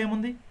సృష్టిలో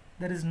ఏముంది?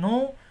 There is no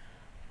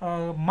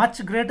much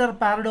greater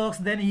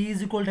paradox then E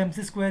is equal to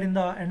mc² in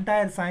the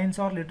entire science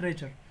or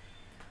literature.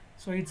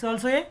 So it's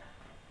also a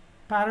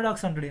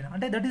paradox అంటాడు ఈయన.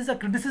 అంటే that is a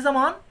criticism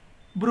on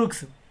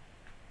Brooks.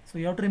 So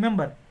you have to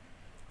remember,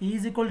 E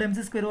is equal to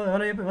mc²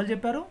 ఎవరు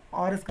చెప్పారు,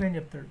 RS crane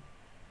చెప్తాడు.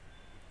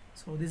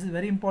 So this is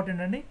very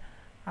important అండి.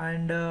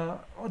 And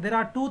there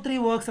are 2-3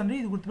 works అండి,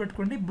 ఇది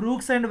గుర్తుపెట్టుకోండి.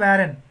 Brooks and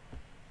Warren,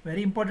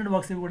 very important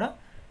works ఇవి కూడా.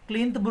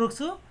 క్లింత్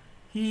Brooks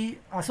he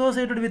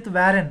associated with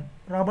Warren,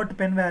 Robert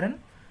pen Warren,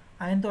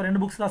 ఆయనతో 2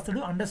 బుక్స్ రాస్తాడు,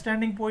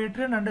 understanding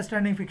poetry and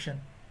understanding fiction.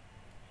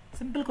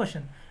 Simple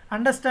question,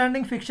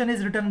 understanding fiction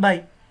is written by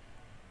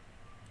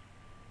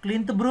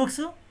క్లింత్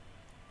Brooks,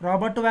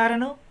 Robert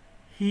Warren,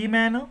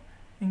 He-Man,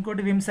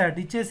 ఇంకోటి విమ్సాట్.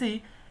 ఇచ్చేసి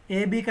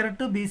AB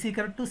correct, BC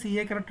correct,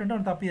 CA correct అంటే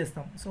మనం తప్పు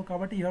చేస్తాం. So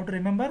కాబట్టి you have to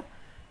remember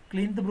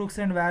క్లింత్ Brooks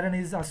and Warren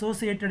is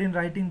associated in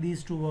writing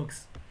these 2 works.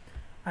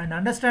 And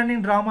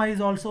understanding drama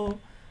is also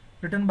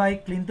written by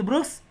క్లింత్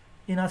Brooks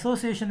in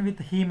association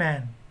with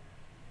He-Man.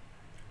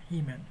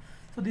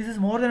 So this is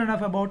more than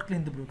enough about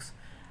క్లింత్ Brooks.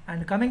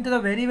 And coming to the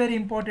very very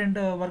important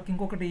work,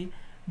 ఇంకొకటి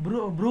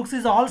Brooks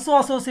is also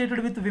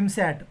associated with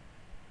విమ్సాట్,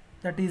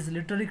 that is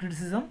literary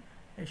criticism,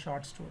 A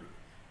short story.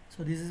 So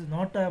this is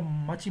not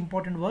much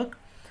important work.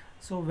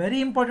 So very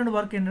important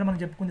work ఏంటంటే మనం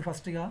చెప్పుకుంది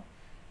ఫస్ట్గా,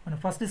 మనం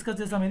first discuss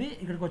చేసాం, ఇది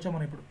ఇక్కడికి వచ్చాం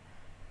మనం ఇప్పుడు.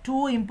 2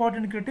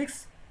 important critics,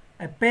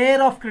 a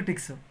pair of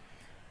critics,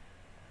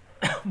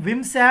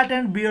 విమ్సాట్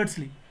and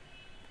బియర్డ్స్లీ.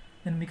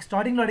 నేను మీకు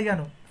స్టార్టింగ్లో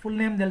అడిగాను ఫుల్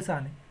నేమ్ తెలుసా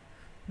అని.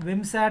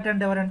 విమ్సాట్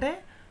అంటే ఎవరంటే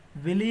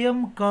విలియం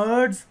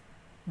కర్డ్స్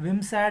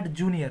విమ్సాట్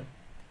జూనియర్.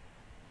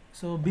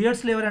 సో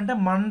బియర్డ్స్లీ ఎవరంటే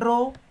మన్రో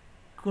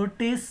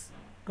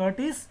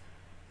కర్టిస్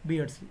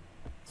బియర్డ్స్లీ.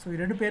 సో ఈ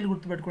 2 పేర్లు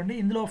గుర్తుపెట్టుకోండి.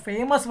 ఇందులో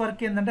ఫేమస్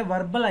వర్క్ ఏంటంటే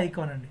వర్బల్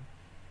ఐకాన్ అండి.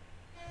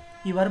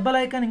 ఈ వర్బల్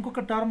ఐకాన్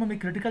ఇంకొక టర్మ్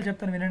మీకు క్రిటికల్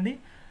చెప్తాను వినండి.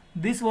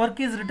 This work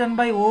is written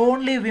by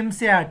only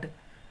విమ్సాట్,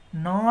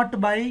 not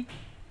by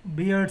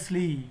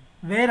బియర్డ్స్లీ.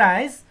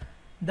 వేరాజ్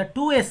the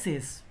 2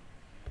 essays,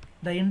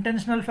 the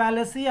intentional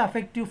fallacy,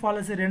 affective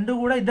fallacy, 2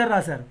 కూడా ఇద్దరు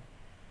రాశారు.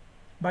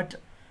 But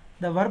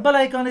the verbal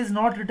icon is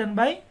not written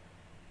by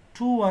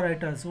 2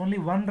 writers, only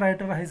 1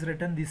 writer has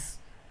written this,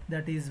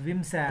 that is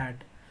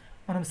విమ్సాట్.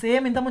 మనం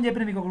same ఇంతకుముందు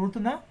చెప్పిన మీకు ఒక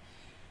గుర్తుందా,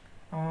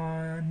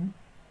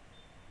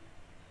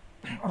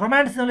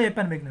 రొమాంటిసిజంలో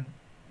చెప్పాను మీకు నేను.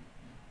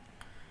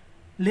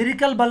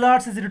 Lyrical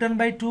ballads is written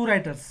by 2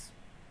 writers,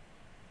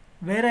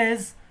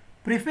 whereas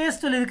preface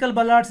to lyrical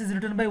ballads is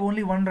written by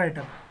only 1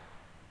 writer.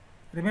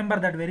 Remember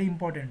that, very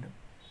important.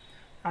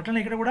 అట్లనే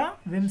ఇక్కడ కూడా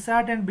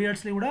విమ్సాట్ అండ్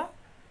బియర్డ్స్లీ కూడా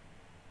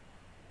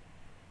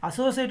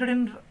associated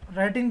in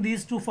writing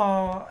these 2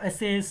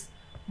 essays,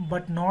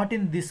 but not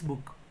in this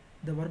book.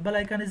 The verbal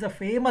icon is a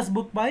famous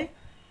book by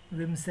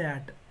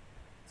విమ్సాట్.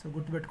 So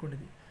గుర్తుపెట్టుకోండి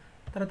ఇది.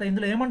 తర్వాత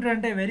ఇందులో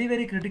ఏమంటారంటే very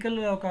very critical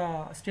ఒక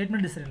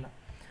స్టేట్మెంట్ ఇస్తారు ఇలా,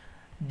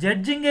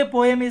 judging A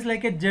poem is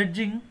like A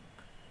judging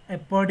A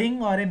పడింగ్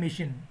are A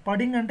machine.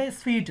 పడింగ్ అంటే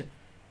sweet,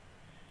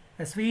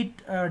 a sweet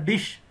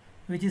dish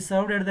which is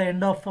served at the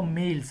end of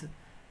meals,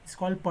 it's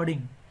called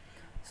pudding.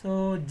 So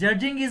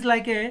judging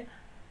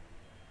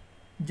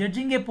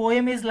a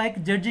poem is like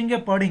judging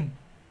a pudding.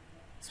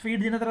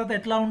 Sweet తిన్న తర్వాత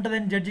ఎట్లా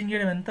ఉంటుందని judging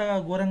చేయడం ఎంత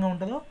ఘోరంగా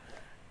ఉంటుందో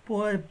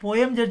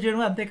poem judge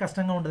చేయడం అంతే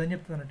కష్టంగా ఉంటుందని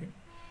చెప్తానండి.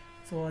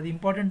 సో అది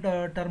ఇంపార్టెంట్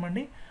టర్మ్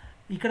అండి.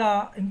 ఇక్కడ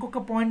ఇంకొక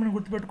పాయింట్ మనం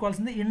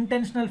గుర్తుపెట్టుకోవాల్సింది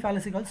ఇంటెన్షనల్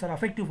ఫ్యాలసీ కాదు sir,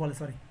 affective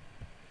fallacy.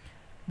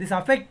 This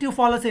affective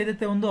fallacy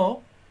ఏదైతే ఉందో,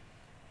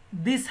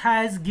 this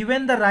has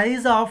given the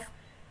rise of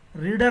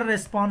reader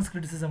response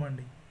criticism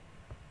అండి.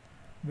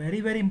 వెరీ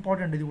వెరీ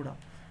ఇంపార్టెంట్ ఇది కూడా.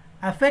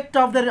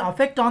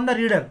 అఫెక్ట్ ఆన్ ద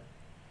రీడర్,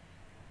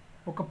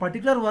 ఒక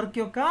పర్టికులర్ వర్క్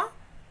యొక్క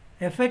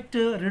ఎఫెక్ట్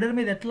రీడర్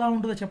మీద ఎట్లా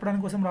ఉంటుందో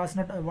చెప్పడానికి కోసం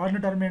వాడిన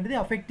టర్మ్ ఏంటిది,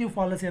 అఫెక్టివ్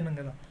ఫాలసీ అన్నాం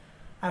కదా.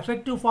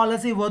 అఫెక్టివ్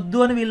ఫాలసీ వద్దు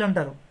అని వీళ్ళు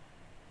అంటారు.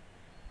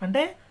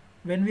 అంటే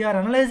when we are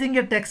analysing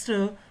A text,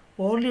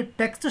 only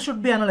text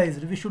should be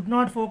analysed. We should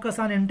not focus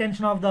on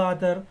intention of the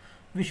author,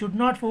 we should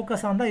not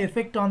focus on the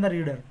effect on the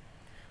reader.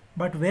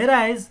 But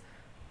whereas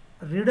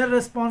reader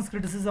response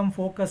criticism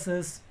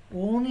focuses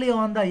only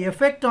on the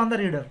effect on the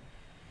reader.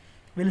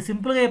 వీళ్ళు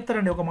సింపుల్గా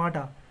చెప్తారండి ఒక మాట,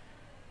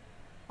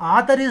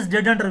 author is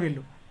dead అంటారు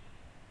వీళ్ళు.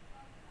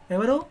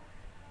 ఎవరు?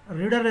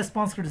 Reader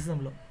response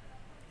క్రిటిసిజంలో.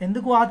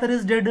 ఎందుకు author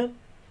is dead?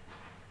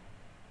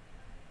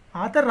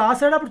 Author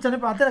రాశాడు,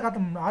 అప్పుడు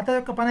ఆథర్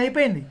యొక్క పని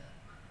అయిపోయింది.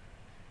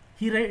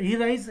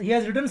 he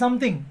has written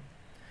something,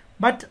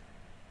 but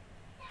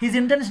his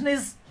intention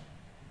is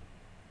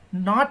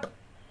not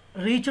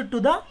reached to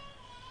the,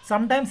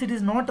 sometimes it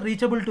is not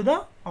reachable to the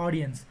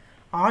audience.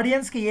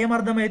 Audience ki em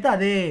ardhamaithe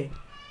ade,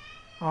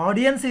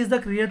 audience is the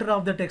creator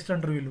of the text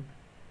antaru వీళ్ళు.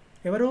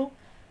 ఎవరు?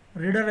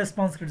 reader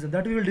response criticism.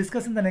 That we will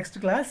discuss in the next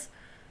class.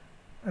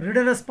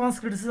 Reader response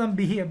criticism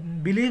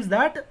believes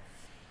that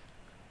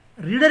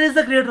reader is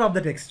the creator of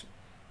the text,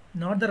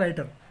 not the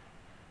writer.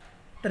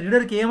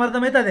 Reader కి ఏం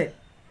అర్థమైతే అదే,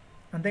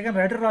 అంతేకాని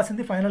writer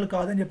రాసింది final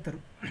కాదని చెప్తారు.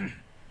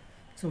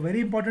 సో వెరీ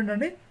ఇంపార్టెంట్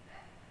అండి.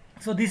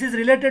 So this is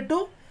related to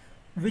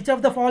which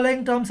of the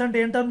following terms అంటే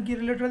ఏం టర్మ్కి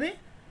రిలేటెడ్? అది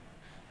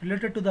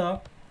related to the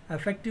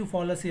effective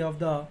fallacy of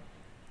the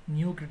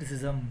new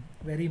criticism.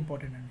 Very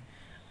important అండి.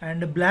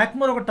 అండ్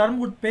బ్లాక్మోర్ ఒక టర్మ్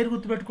పేరు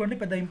గుర్తుపెట్టుకోండి,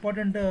 పెద్ద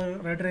ఇంపార్టెంట్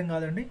రైటర్ ఏం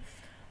కాదండి.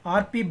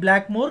 ఆర్పి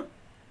బ్లాక్మోర్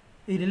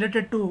ఈ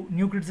related to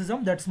new criticism,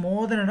 that's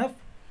more than enough.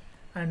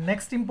 And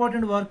next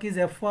important work is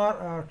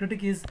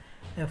critic is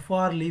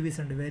FR లీవిస్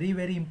అండి. Very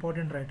very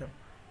important writer,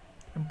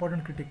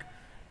 important critic.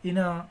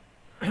 ఈయన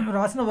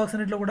రాసిన వర్క్స్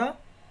అన్నింటిలో కూడా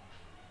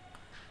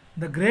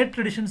ద గ్రేట్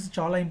ట్రెడిషన్స్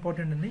చాలా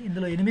ఇంపార్టెంట్ అండి.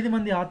 ఇందులో 8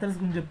 మంది ఆథర్స్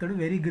గురించి చెప్తాడు,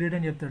 వెరీ గ్రేట్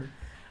అని చెప్తాడు.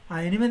 ఆ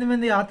 8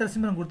 మంది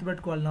ఆథర్స్ని మనం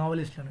గుర్తుపెట్టుకోవాలి,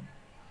 నావలిస్ట్లను.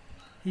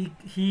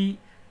 He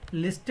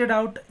listed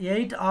out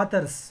 8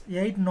 authors,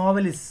 8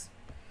 novelist.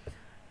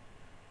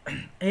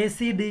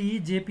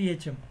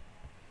 ACDEJPHM,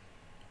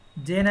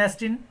 Jane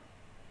Austen,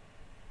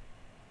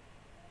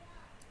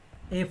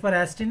 A for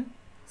Aston,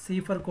 C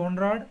for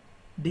Conrad,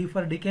 D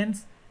for Dickens,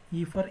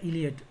 E for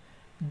Eliot.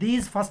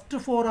 These first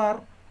 4 are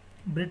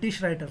British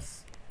writers.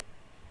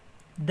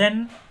 Then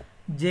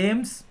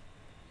James,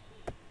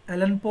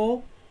 Allan Poe,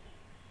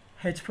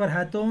 H for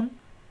Hawthorne,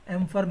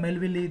 M for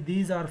Melville.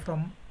 These are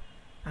from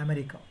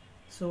America.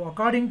 So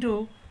according to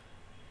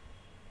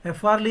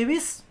F.R.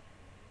 Lewis,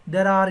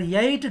 there are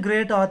 8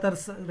 great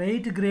authors,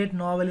 8 great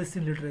novelists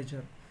in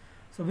literature.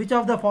 So which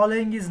of the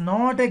following is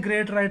not a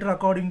great writer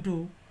according to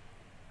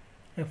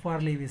F.R.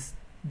 Lewis?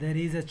 There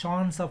is a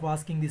chance of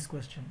asking this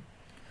question.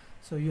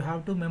 So you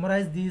have to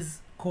memorize these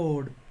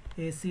code,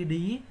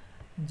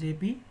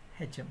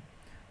 ACDEJPHM.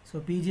 So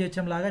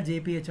PGHM laga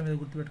JPHM edo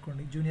gurtu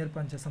pettukondi, junior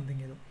punch something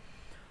edo.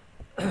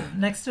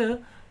 Next,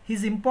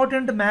 his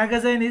important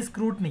magazine is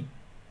Scrutiny.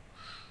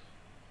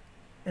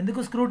 ఎందుకు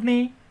scrutiny?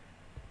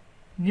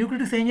 New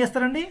critics ఏం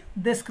చేస్తారండి?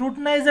 They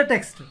scrutinise the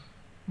text.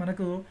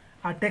 మనకు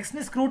ఆ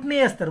టెక్స్ట్ని scrutiny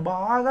చేస్తారు,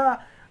 బాగా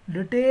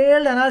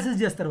detailed analysis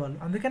చేస్తారు వాళ్ళు.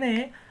 అందుకనే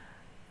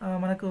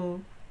మనకు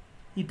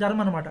ఈ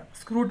టర్మ్ అనమాట,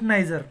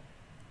 స్క్రూటినైజర్,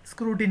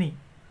 స్క్రూటినీ.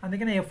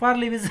 అందుకనే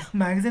ఎఫ్ఆర్ లీవిస్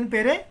మ్యాగజైన్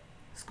పేరే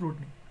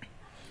scrutiny.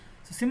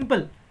 So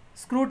simple,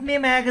 scrutiny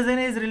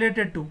magazine is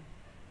related to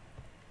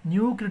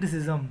new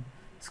criticism.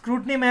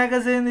 Scrutiny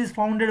magazine is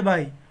founded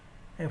by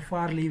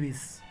FR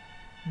లీవిస్.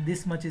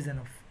 This much is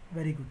enough.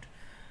 Very good.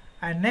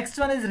 And next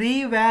one is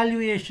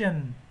revaluation.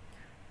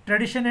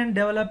 Tradition and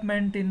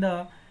development in the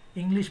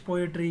English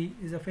poetry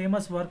is a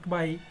famous work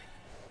by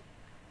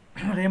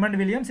Raymond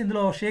Williams.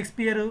 ఇందులో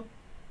Shakespeare,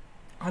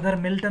 other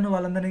Milton,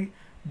 వాళ్ళందరినీ,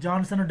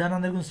 Johnson, done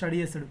అందరి గురించి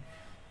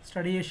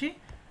study చేసి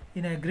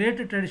ఈయన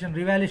great tradition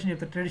revaluation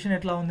చెప్తారు. Tradition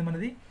ఎట్లా ఉంది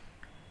మనది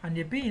అని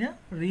చెప్పి ఈయన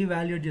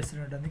రీవాల్యుయేట్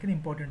చేస్తున్నాడు. అందుకని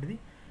ఇంపార్టెంట్ ఇది.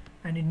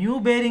 And new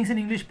bearings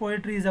in English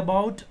poetry is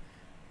about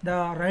the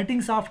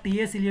writings of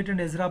TS Elliot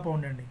and Ezra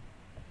pound అండి.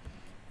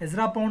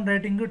 Ezra pound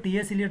writing,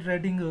 TS Elliot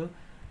writing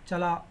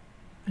చాలా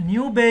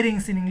new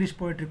bearings in English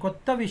poetry,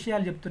 కొత్త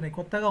విషయాలు చెప్తున్నాయి,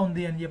 కొత్తగా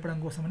ఉంది అని చెప్పడం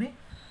కోసమని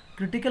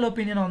critical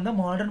opinion on the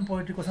modern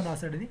poetry కోసం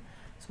రాశాడు ఇది.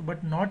 So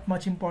but not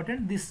much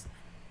important. This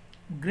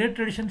great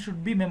tradition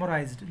should be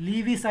memorised.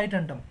 లీవీ site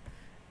అంటాం,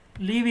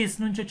 లీవీస్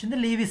నుంచి వచ్చింది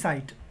లీవీ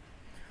సైట్.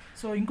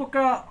 సో ఇంకొక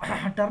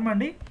టర్మ్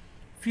అండి,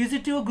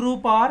 fugitive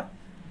group are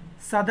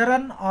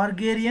southern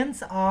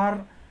ఆర్గేరియన్స్ are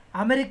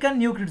American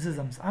new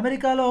criticisms.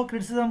 అమెరికాలో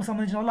క్రిటిసిజంకి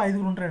సంబంధించిన వాళ్ళు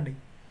 5 ఉంటారండి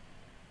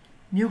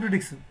న్యూ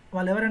క్రిటిక్స్.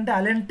 వాళ్ళు ఎవరంటే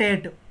Allen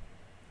Tate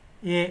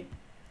A,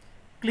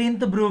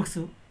 క్లింత్ Brooks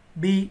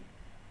B,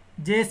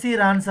 JC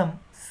ransom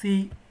C,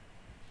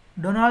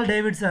 Donald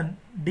Davidson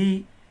D,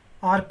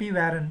 RP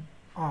Warren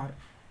are,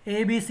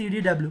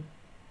 ఏబిసిడిడబ్ల్యూ.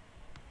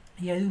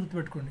 ఈ 5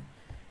 గుర్తుపెట్టుకోండి.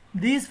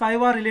 These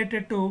 5 are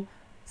related to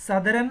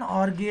southern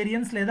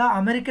ఆర్గేరియన్స్ లేదా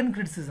అమెరికన్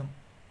క్రిటిసిజం.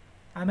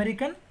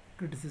 అమెరికన్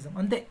క్రిటిసిజం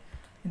అంతే,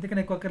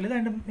 ఇంతకన్నా ఎక్కువ అక్కర్లేదు.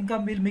 అండ్ ఇంకా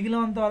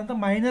మిగిలినంత వాళ్ళంతా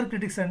మైనర్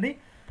క్రిటిక్స్ అండి.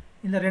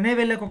 ఇందులో రెనే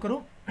వెల్లెక్ ఒకరు.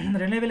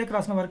 రెనే వెల్లెక్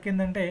రాసిన వర్క్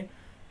ఏంటంటే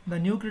the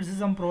new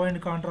criticism pro and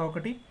Contra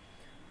ఒకటి.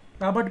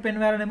 రాబర్ట్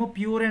పెన్వారన్ ఏమో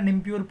pure and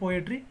impure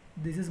poetry,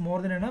 this is more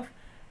than enough.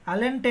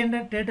 Allen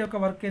Tate యొక్క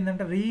వర్క్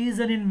ఏంటంటే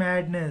reason in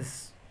madness,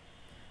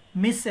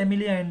 miss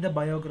Emilia and the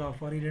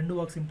biographer. ఈ 2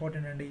 వర్క్స్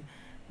ఇంపార్టెంట్ అండి.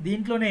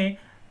 దీంట్లోనే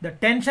the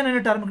tension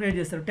అనే term create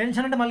చేస్తారు.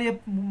 Tension అంటే మళ్ళీ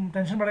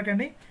టెన్షన్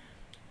పడకండి,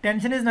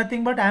 tension is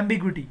nothing but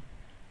ambiguity.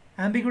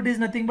 Ambiguity is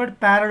nothing but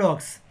paradox.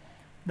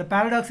 The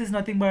paradox is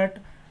nothing but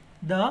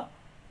the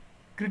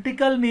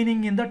critical meaning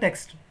in the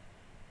text.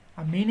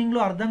 ఆ మీనింగ్లో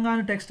అర్థం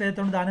కాని టెక్స్ట్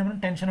అయితే దాన్ని మనం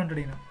టెన్షన్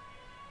అంటాడు. ఈయన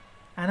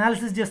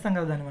అనాలిసిస్ చేస్తాం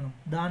కదా దాన్ని మనం,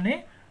 దాన్నే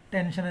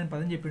టెన్షన్ అని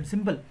పదం చెప్పిండు.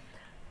 సింపుల్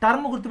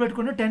టర్మ్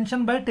గుర్తుపెట్టుకోండి,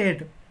 tension by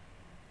Tate.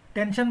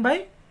 Tension by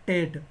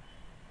Tate.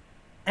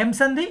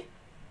 ఎమ్సన్ది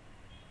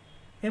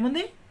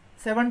ఏముంది?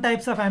 7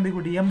 types of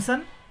ambiguity.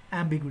 ఎమ్సన్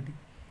ambiguity.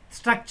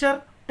 Structure,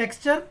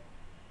 texture,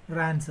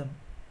 ransom.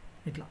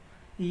 ఇట్లా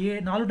ఈ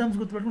 4 టర్మ్స్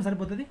గుర్తుపెట్టుకుని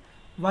సరిపోతుంది.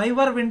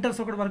 వైవర్ వింటర్స్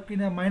ఒకటి వర్క్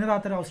మైనర్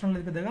ఆథర్, అవసరం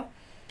లేదు పెద్దగా.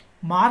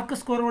 మార్క్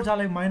స్కోర్ కూడా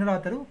చాలా మైనర్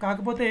ఆథరు,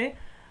 కాకపోతే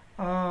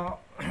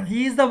he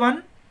is the one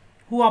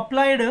who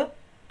applied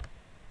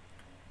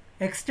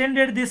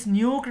extended this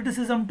new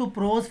criticism to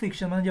prose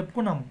fiction. మనం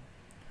చెప్పుకున్నాము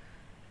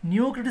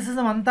న్యూ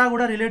క్రిటిసిజం అంతా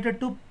కూడా related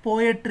to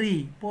poetry.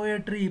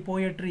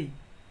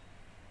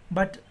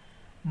 But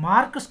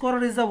mark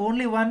scorer is the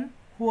only one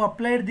who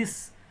applied this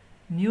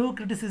new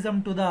criticism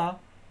to the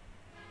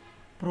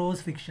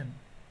prose fiction.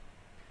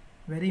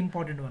 Very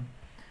important one.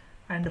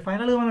 And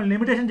ఫైనల్గా మనం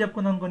limitation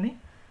చెప్పుకుందాం కొన్ని.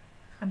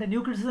 అంటే new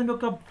criticism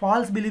యొక్క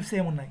ఫాల్స్ బిలీఫ్స్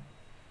ఏమున్నాయి?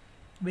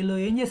 వీళ్ళు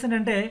ఏం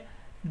చేస్తారంటే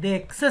they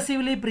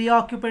excessively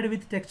preoccupied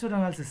with textual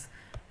analysis.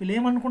 వీళ్ళు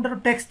ఏమనుకుంటారు,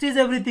 text is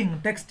everything,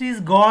 text is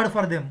God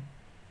for them,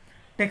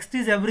 text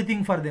is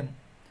everything for them.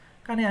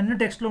 కానీ అన్ని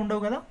టెక్స్ట్లో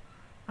ఉండవు కదా,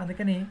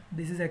 అందుకని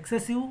దిస్ ఈజ్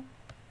ఎక్సెసివ్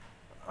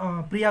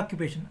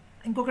ప్రీఆక్యుపేషన్.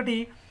 ఇంకొకటి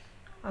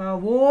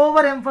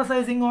over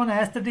emphasising on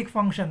aesthetic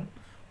function.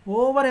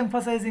 Over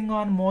emphasising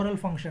on moral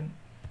function,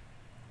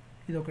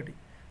 ఇది ఒకటి.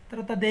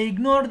 తర్వాత they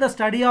ignored the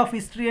study of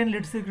history and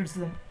literary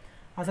criticism,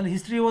 అసలు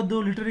హిస్టరీ వద్దు,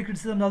 లిటరరీ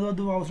క్రిటిసిజం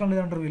చదవద్దు, అవసరం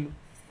లేదంటారు వీళ్ళు.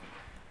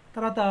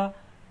 తర్వాత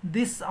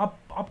this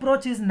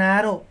approach is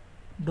narrow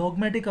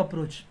డోగ్మాటిక్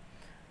approach.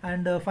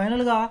 And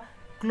ఫైనల్గా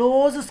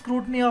close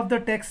scrutiny of the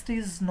text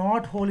is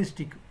not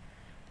holistic.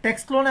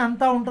 టెక్స్ట్లోనే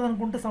అంతా ఉంటుంది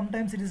అనుకుంటే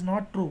sometimes it is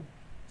not true.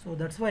 So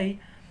that's why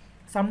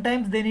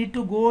sometimes they need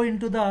to go in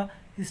to the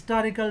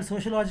historical,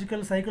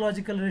 sociological,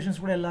 psychological relations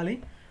కూడా వెళ్ళాలి.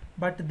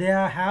 But they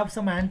have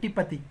some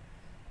యాంటీపతి,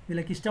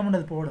 వీళ్ళకి ఇష్టం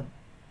ఉండదు పోవడం.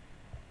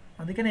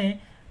 అందుకనే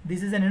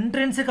this is an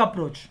intrinsic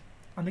approach.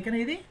 అందుకనే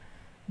ఇది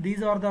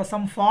these are the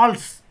sum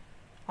faults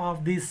of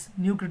these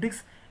new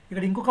critics.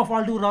 ఇక్కడ ఇంకొక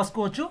ఫాల్ట్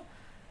రాసుకోవచ్చు,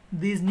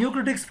 these new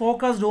critics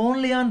focused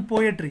only on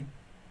poetry,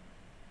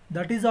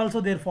 that is also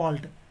their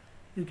fault.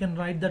 You can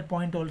write that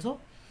point also.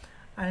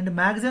 And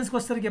మ్యాగజైన్స్కి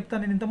వస్తారు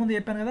చెప్తాను, నేను ఇంతకుముందు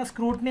చెప్పాను కదా,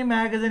 scrutiny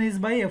magazine is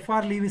by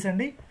FR లీవిస్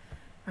అండి.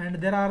 And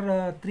there are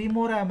 3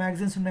 more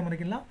magazines ఉన్నాయి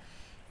మనకి ఇలా.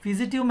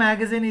 Fugitive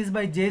magazine is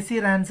by JC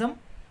ransom,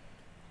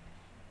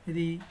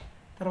 ఇది.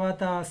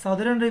 తర్వాత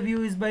southern review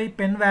is by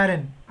pen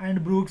Warren and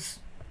Brooks.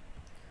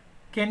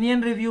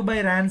 Canyon review by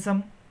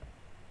ransom.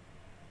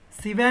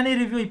 సివానీ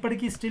review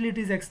ఇప్పటికీ still it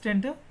is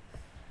extent.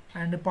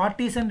 And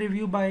పార్టీసన్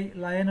review by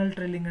Lionel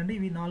ట్రెల్లింగ్ అండి.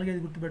 ఇవి 4-5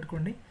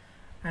 గుర్తుపెట్టుకోండి.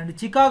 And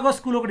Chicago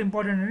school ఒకటి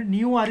ఇంపార్టెంట్ అండి,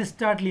 new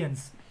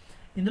అరిస్టాటిలియన్స్.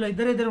 ఇందులో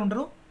ఇద్దరు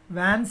ఉంటారు,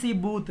 వాన్సీ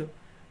booth,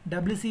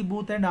 WC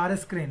booth and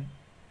RS crane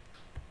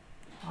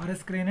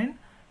and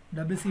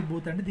WC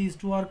booth అండి. These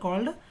 2 are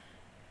called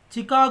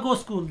Chicago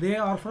school. They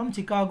are from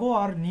Chicago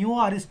are new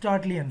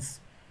అరిస్టాటిలియన్స్.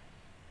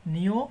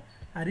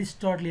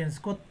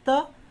 కొత్త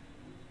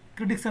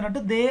క్రిటిక్స్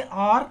అన్నట్టు. They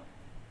are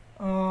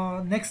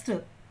next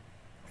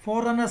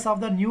four runners of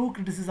the new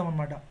criticism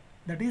అనమాట.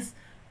 That is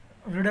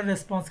reader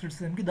response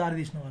క్రిటిసిజంకి దారి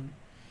తీసిన వాళ్ళు.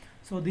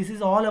 So this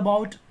is all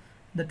about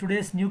the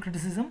today's new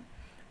criticism,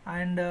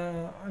 and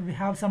we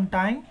have some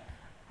time.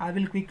 I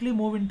will quickly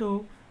move into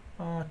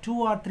 2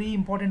 or 3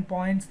 important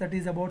points, that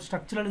is about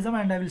structuralism,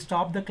 and I will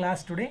stop the class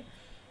today.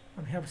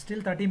 We have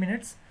still 30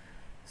 minutes.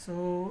 So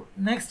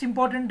next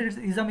important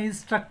ism is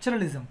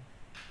structuralism.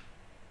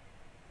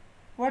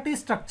 What is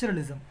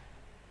structuralism?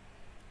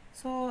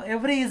 So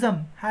every ism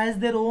has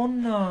their own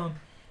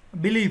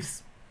beliefs.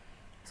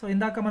 So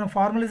indaka mana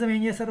formalism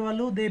em chesaru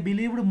vallu, they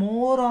believed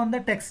more on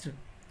the text.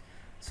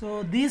 So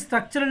these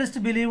structuralists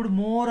believed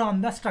more on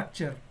the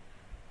structure,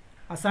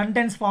 a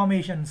sentence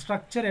formation,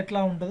 structure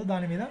ఎట్లా ఉంటుందో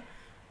దాని మీద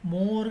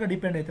మోర్గా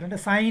depend అవుతారు. అంటే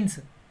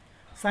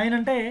sign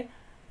అంటే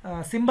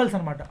symbols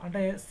అనమాట.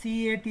 అంటే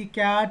CAT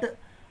cat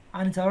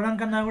అని చదవడం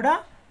కన్నా కూడా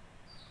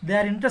they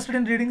are interested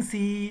in reading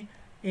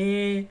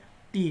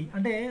CAT.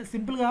 అంటే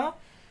సింపుల్గా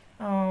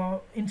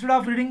instead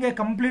of reading A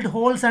complete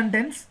whole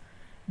sentence,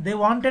 they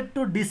wanted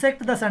to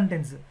dissect the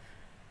sentence.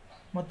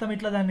 మొత్తం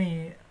ఇట్లా దాన్ని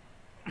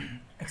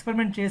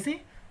ఎక్స్పెరిమెంట్ చేసి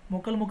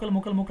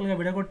ముక్కలుగా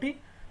విడగొట్టి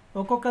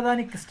ఒక్కొక్క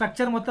దానికి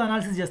స్ట్రక్చర్ మొత్తం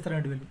అనాలిసిస్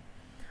చేస్తారండి వీళ్ళు.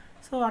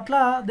 సో అట్లా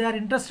they are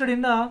interested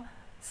in the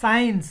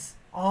science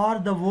or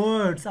the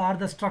words are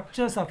the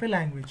structures of A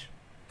language.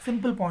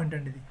 Simple point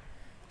అండి ఇది.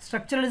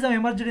 Structuralism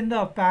emerged in the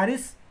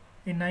Paris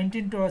in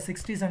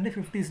 1960s అండి,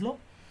 50sలో.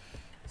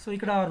 సో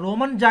ఇక్కడ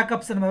రోమన్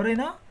జాకబ్సన్,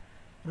 ఎవరైనా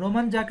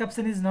Roman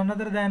Jakobson is none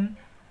other than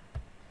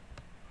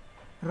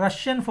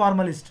Russian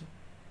ఫార్మలిస్ట్.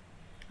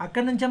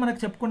 అక్కడి నుంచే మనకు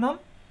చెప్పుకున్నాం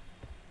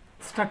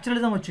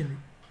structuralism వచ్చింది,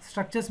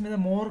 స్ట్రక్చర్స్ మీద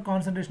మోర్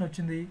కాన్సన్ట్రేషన్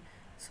వచ్చింది.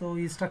 సో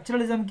ఈ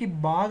స్ట్రక్చరలిజంకి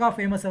బాగా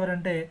ఫేమస్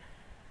ఎవరంటే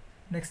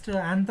నెక్స్ట్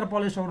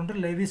ఆంథ్రపాలజిస్ట్ ఒకరు ఉంటారు,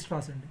 లేవి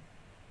స్ట్రాస్ అండి.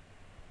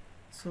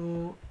 సో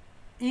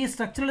ఈ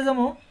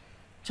స్ట్రక్చరలిజము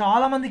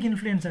చాలామందికి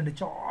ఇన్ఫ్లుయెన్స్ అండి,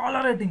 చాలా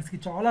రైటింగ్స్కి,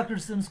 చాలా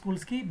క్రిటిసిజం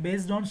స్కూల్స్కి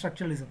based on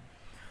structuralism.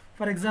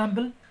 For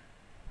example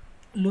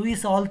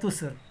Louis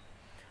ఆల్థుసర్,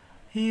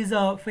 he is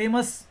a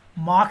famous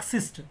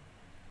Marxist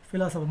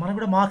philosopher. మనకు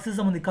కూడా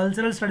మార్క్సిజం ఉంది,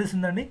 కల్చరల్ స్టడీస్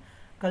ఉందండి.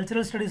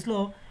 కల్చరల్ స్టడీస్లో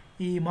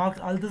ఈ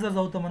ఆల్థుసర్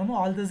చదువుతాం మనము.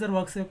 ఆల్థుసర్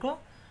వర్క్స్ యొక్క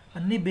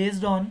అన్నీ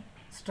బేస్డ్ ఆన్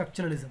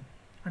స్ట్రక్చరలిజం.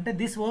 అంటే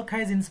this work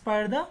has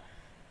inspired the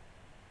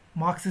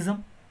Marxism.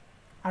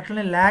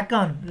 అట్లనే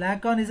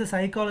లాకాన్ ఈజ్ అ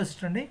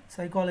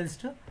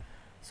సైకాలజిస్ట్.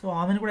 సో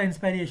ఆమెను కూడా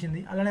ఇన్స్పైర్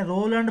చేసింది. అలానే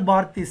రోలాండ్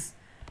బార్థిస్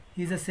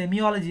ఈజ్ అ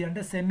సెమియాలజీ.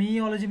 అంటే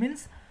సెమియాలజీ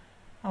means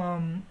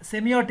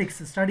semiotics,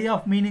 study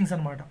of meanings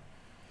అనమాట.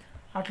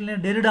 అట్లనే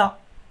డెరిడా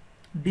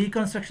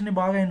డీకన్స్ట్రక్షన్ని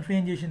బాగా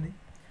ఇన్ఫ్లుయెన్స్ చేసింది.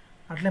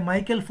 అట్లే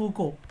మైకెల్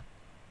ఫూకో,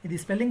 ఇది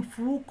స్పెల్లింగ్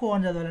ఫూకో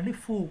అని చదవాలండి,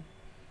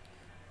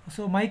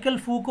 so Michael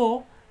ఫూకో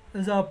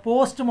is a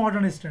post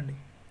modernist అండి,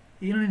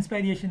 ఈయనను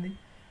ఇన్స్పైర్ చేసింది.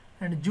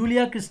 And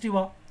Julia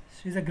క్రిస్టివా,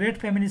 she a great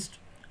feminist,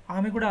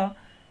 ఆమె కూడా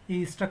ఈ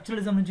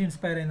స్ట్రక్చరలిజం నుంచి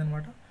ఇన్స్పైర్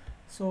అయిందనమాట.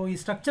 సో ఈ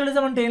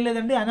స్ట్రక్చరలిజం అంటే ఏం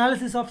లేదండి,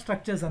 అనాలిసిస్ ఆఫ్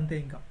స్ట్రక్చర్స్ అంతే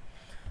ఇంకా.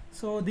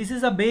 So this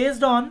is a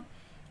based on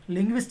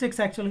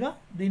linguistics. యాక్చువల్గా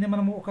దీన్ని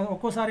మనం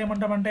ఒక్కోసారి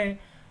ఏమంటామంటే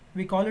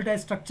we call it as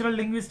structural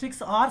linguistics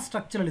or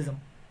structuralism.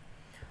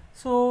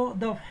 So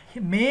the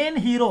main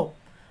hero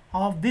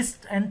of this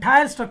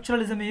entire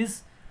structuralism is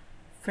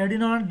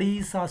Ferdinand de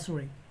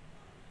Saussure.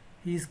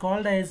 He is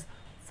called as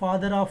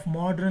father of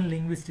modern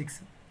linguistics.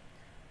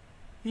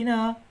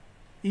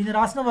 ఈయన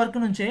రాసిన work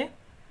నుంచే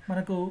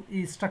మనకు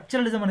ఈ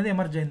స్ట్రక్చరలిజం అనేది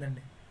ఎమర్జ్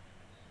అయిందండి.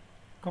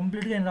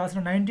 కంప్లీట్గా నేను రాసిన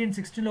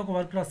 1916లో ఒక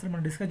వర్క్ రాస్తారు,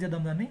 మనం డిస్కస్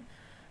చేద్దాం దాన్ని.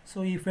 సో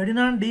ఈ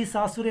ఫెర్డినాండ్ డి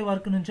సాసురే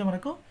వర్క్ నుంచే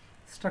మనకు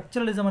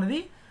స్ట్రక్చరలిజం అనేది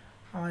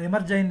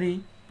ఎమర్జ్ అయింది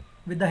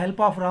with the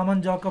help of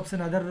Raman Jacob's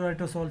and other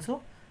writers also.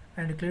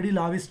 And క్లెడీ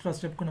లావి straws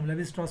చెప్పుకున్నాం,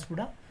 లెవి స్ట్రాస్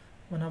కూడా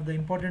one of the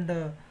important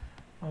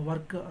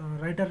work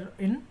writer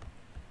in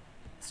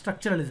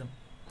structuralism.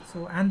 So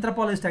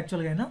anthropologist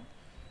యాక్చువల్గా అయినా.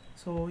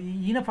 సో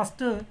ఈయన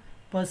first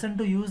person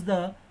to use the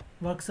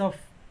works of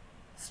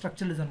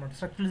structuralism అనమాట,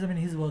 structuralism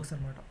in his works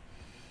అనమాట.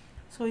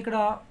 So ఇక్కడ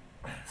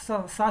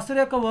శాస్త్రి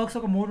యొక్క works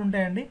ఒక 3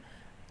 ఉంటాయండి.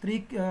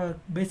 3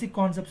 basic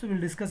concepts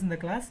will discuss in the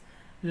class.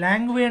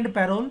 Language and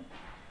payroll,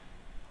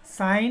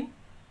 sign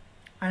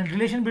and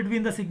relation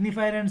between the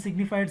signifier and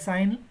signified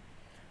sign,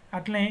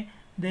 అట్లనే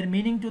their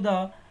meaning to the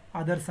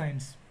other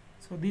science.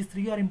 So these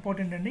 3 are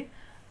important అండి.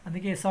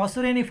 అందుకే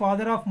సాసురేని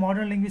father of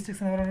modern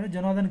linguistics అని ఎవరన్నాడు?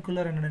 Jonathan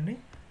Khullar అన్నాడండి.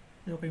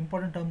 ఇది ఒక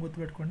important term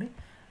గుర్తుపెట్టుకోండి.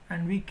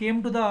 And we came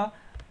to the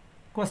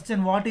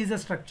question, what is a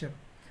structure?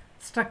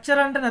 Structure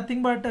అంటే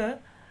nothing but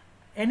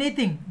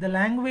anything. The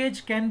language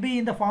can be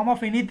in the form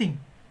of anything,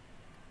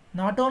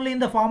 not only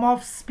in the form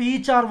of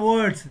speech are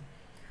words.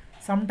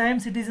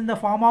 Sometimes it is in the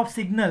form of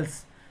signals,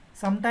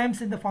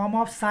 sometimes in the form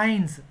of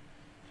science.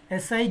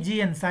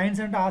 SIGN, science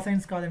అంటే ఆ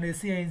science కాదండి,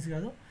 SCINS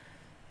కాదు.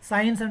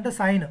 Science అంటే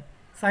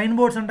sign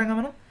boards అంటాం కదా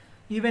మనం.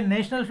 Even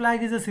national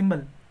flag is a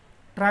symbol,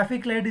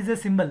 traffic light is a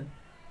symbol,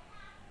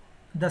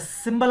 the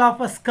symbol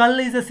of a skull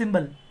is a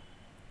symbol.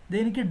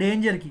 దేనికి?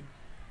 డేంజర్కి.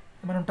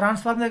 మనం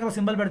ట్రాన్స్ఫార్మర్ దగ్గర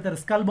సింబల్ పెడతారు,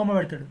 స్కల్ బొమ్మ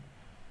పెడతాడు,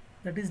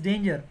 that is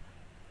danger.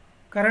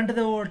 Current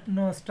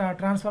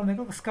transformer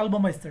దగ్గర ఒక స్కల్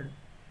బొమ్మ ఇస్తాడు.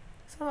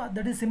 So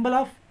that is symbol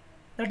of,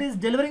 that is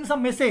delivering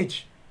some message,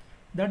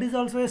 that is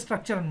also a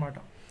structure అనమాట.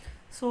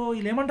 సో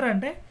వీళ్ళు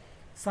ఏమంటారంటే,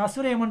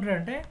 శాస్త్రి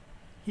ఏమంటారంటే,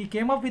 he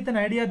came up with an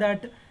idea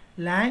that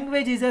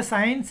language is a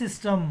science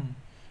system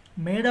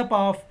made up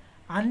of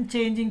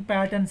unchanging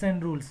patterns and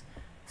rules.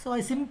 So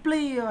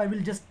I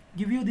will just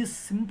give you this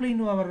simply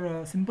in our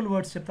simple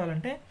words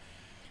చెప్తాలంటే,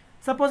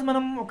 suppose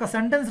మనం ఒక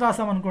sentence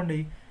రాసామనుకోండి,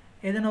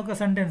 ఏదైనా ఒక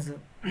sentence,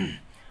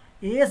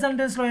 ఏ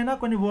సెంటెన్స్లో అయినా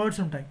కొన్ని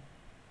words ఉంటాయి,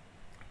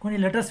 కొన్ని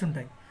letters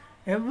ఉంటాయి.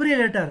 Every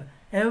letter,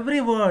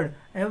 every word,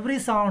 every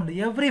sound,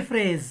 every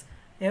phrase,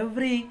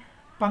 every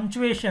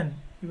punctuation,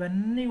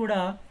 ఇవన్నీ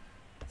కూడా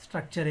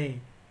స్ట్రక్చరే,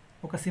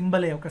 ఒక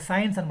సింబలే, ఒక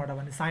సైన్స్ అనమాట.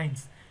 అవన్నీ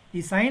సైన్స్.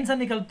 ఈ సైన్స్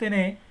అన్ని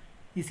కలిపితేనే,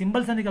 ఈ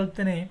సింబల్స్ అన్ని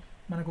కలిపితేనే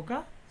మనకు ఒక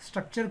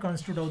స్ట్రక్చర్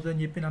కాన్స్టిట్యూట్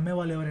అవుతుందని చెప్పి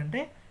నమ్మేవాళ్ళు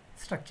ఎవరంటే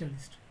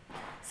స్ట్రక్చరలిస్ట్.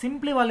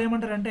 సింప్లీ వాళ్ళు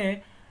ఏమంటారంటే,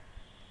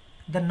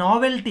 the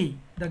novelty,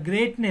 the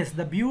greatness,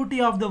 the beauty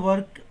of the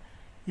work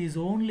is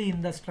only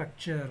in the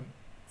structure.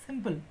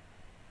 Simple.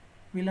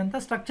 వీళ్ళంతా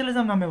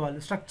స్ట్రక్చరలిజం నమ్మేవాళ్ళు,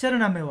 స్ట్రక్చర్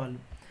నమ్మేవాళ్ళు.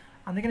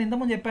 అందుకని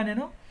ఇంతకుముందు చెప్పాను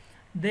నేను,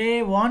 they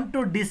want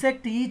to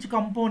dissect each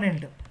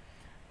component.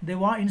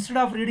 Instead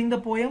of reading the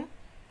poem,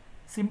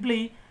 simply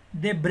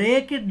they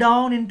break it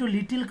down into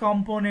little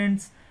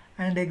components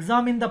and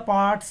examine the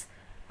parts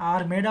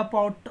are made up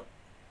out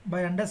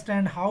by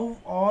understand how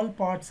all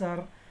parts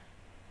are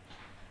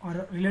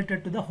related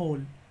to the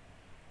whole.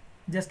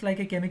 Just like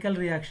a chemical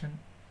reaction,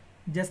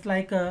 just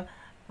like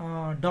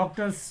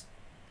doctors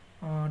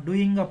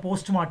doing a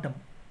postmortem.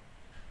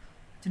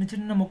 చిన్న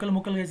చిన్న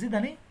ముక్కలు వేసి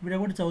దాన్ని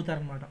విడగొట్టి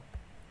చదువుతారనమాట,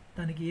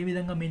 దానికి ఏ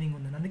విధంగా meaning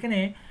ఉందని.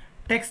 అందుకనే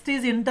text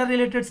is inter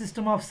related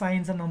system of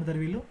science అని నమ్ముతారు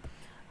వీళ్ళు.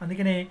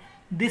 అందుకనే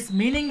this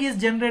meaning is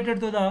generated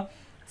to the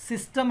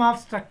system of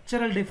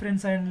structural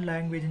difference and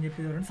language అని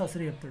చెప్పి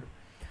ససరి చెప్తాడు.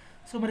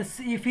 సో మరి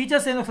ఈ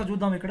ఫీచర్స్ ఏదో ఒకసారి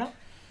చూద్దాం. ఇక్కడ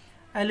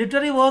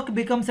literary work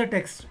becomes a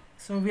text.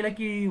 So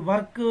వీళ్ళకి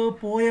వర్క్,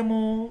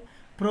 పోయము,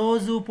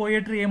 ప్రోజు,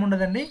 పోయట్రీ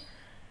ఏముండదండి.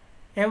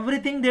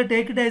 Everything they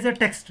take it as a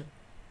text.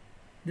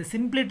 They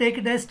simply take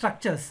it as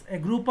structures, A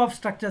group of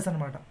structures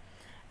అనమాట.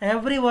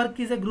 Every work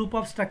is a group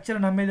of structure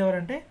నమ్మేది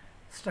ఎవరంటే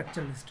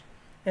స్ట్రక్చరలిస్ట్.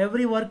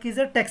 Every work is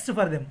a text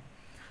for them.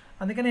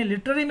 అందుకని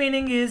literary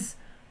meaning is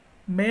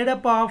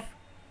made up of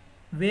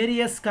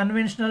various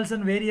కన్వెన్షనల్స్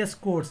and various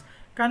codes.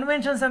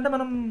 Conventions అంటే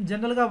మనం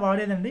జనరల్గా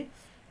వాడేదండి,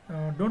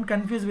 don't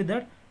confuse with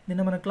that.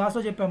 నిన్న మన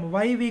క్లాస్లో చెప్పాము,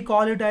 why we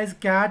call it as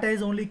cat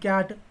as only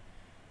cat.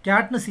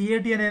 క్యాట్ను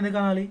CAT అని ఎందుకు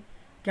కావాలి?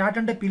 క్యాట్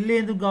అంటే పిల్లి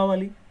ఎందుకు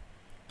కావాలి?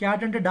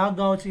 క్యాట్ అంటే డాగ్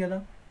కావచ్చు కదా.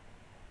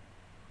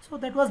 So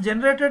that was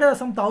generated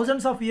some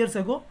thousands of years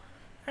ago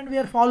and we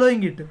are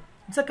following it.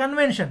 It's a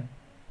convention.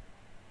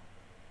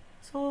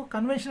 So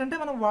convention అంటే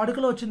మనం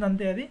వాడుకలో వచ్చింది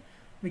అంతే, అది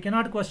we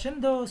cannot question.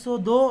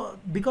 Though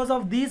because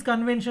of these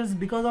conventions,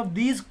 because of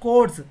these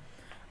codes,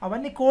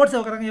 అవన్నీ codes,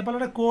 ఒక రకంగా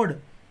చెప్పాలంటే కోడ్.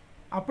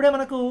 అప్పుడే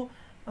మనకు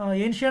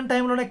ఏన్షియంట్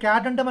టైంలోనే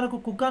క్యాట్ అంటే మనకు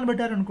కుక్క అని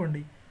పెట్టారు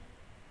అనుకోండి,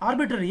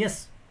 ఆర్బిటరీ.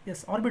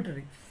 Yes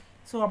arbitrary.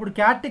 సో అప్పుడు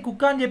క్యాట్ని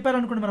కుక్క అని చెప్పారు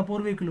అనుకోండి మన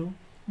పూర్వీకులు,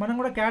 మనం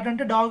కూడా క్యాట్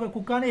అంటే డాగ్,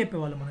 కుక్క అని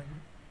చెప్పేవాళ్ళు మనకి.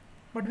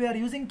 But we are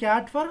using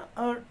cat for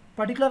a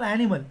particular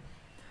animal.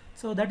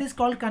 So that is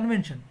called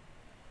convention.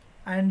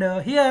 And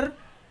here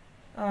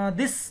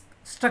this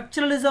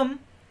structuralism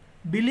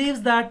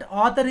believes that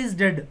author is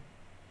dead.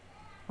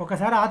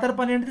 ఒకసారి ఆథర్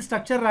పని ఏంటిది?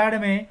 స్ట్రక్చర్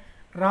రాయడమే.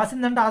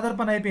 రాసిందంటే ఆథర్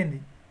పని అయిపోయింది.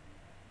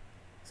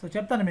 సో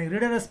చెప్తాను మీకు,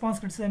 reader response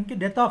క్రిటిసిజంకి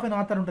death of N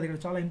author ఉంటుంది.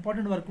 ఇక్కడ చాలా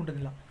ఇంపార్టెంట్ వర్క్ ఉంటుంది,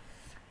 ఇలా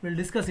will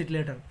discuss it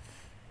later.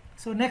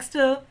 So next,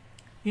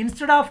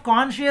 instead of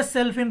conscious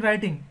self in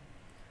writing,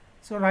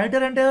 so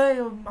writer అంటే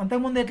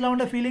అంతకుముందు ఎట్లా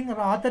ఉండే feeling,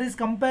 author is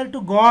compare to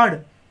God,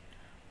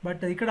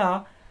 but ఇక్కడ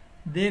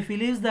they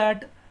ఫీలీవ్స్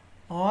that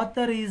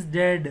author is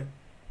dead,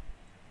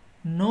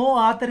 no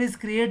author is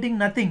creating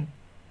nothing,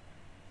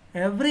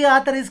 every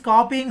author is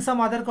copying some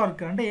other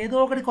work. అంటే ఏదో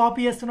ఒకటి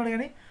copy చేస్తున్నాడు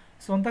కానీ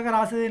సొంతగా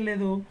రాసేదేం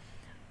లేదు.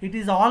 It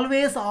is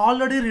always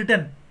already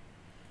return,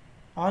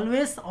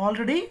 always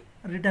already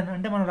return.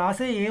 అంటే మనం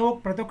రాసే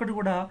ప్రతి ఒక్కటి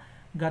కూడా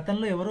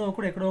గతంలో ఎవరో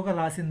ఒకడు ఎక్కడో ఒకరు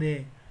రాసిందే,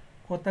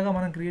 కొత్తగా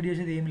మనం క్రియేట్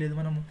చేసేది ఏం లేదు.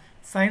 మనం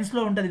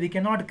సైన్స్లో ఉంటుంది, we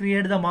cannot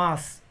create the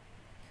mass,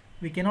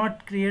 we cannot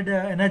create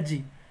energy.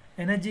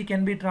 Energy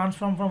can be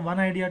transform from one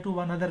idea to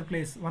one other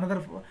place,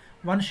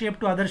 one shape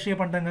to other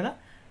shape అంటాం కదా.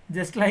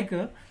 Just like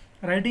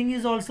writing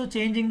is also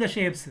changing the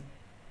shapes.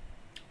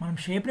 మనం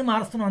షేప్ని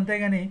మారుస్తున్నాం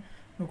అంతేగాని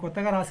నువ్వు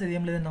కొత్తగా రాసేది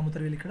ఏం లేదని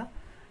నమ్ముతారు వీళ్ళు ఇక్కడ.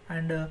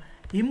 అండ్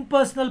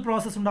ఇంపర్సనల్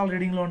ప్రాసెస్ ఉండాలి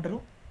రీడింగ్లో అంటారు,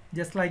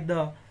 just like the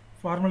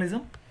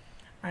formalism.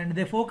 And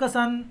they focus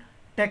on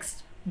text,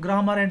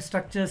 grammar and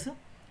structures.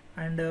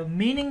 And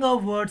meaning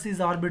of words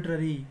is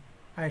arbitrary,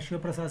 I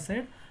Sivaprasad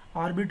side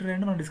arbitrary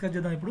అంటే మనం డిస్కస్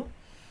చేద్దాం ఇప్పుడు.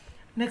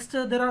 నెక్స్ట్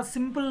దెర్ ఆర్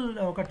సింపుల్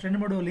ఒక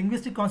 2-3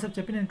 లింగ్విస్టిక్ కాన్సెప్ట్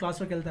చెప్పి నేను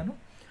క్లాస్లోకి వెళ్తాను.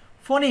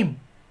 ఫోనీమ్,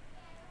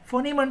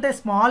 ఫోనీమ్ అంటే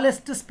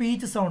స్మాలెస్ట్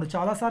స్పీచ్ సౌండ్.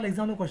 చాలాసార్లు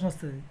ఎగ్జామ్లో క్వశ్చన్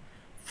వస్తుంది.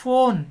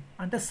 ఫోన్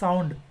అంటే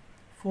సౌండ్,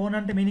 ఫోన్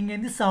అంటే మీనింగ్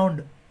ఏంది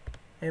సౌండ్,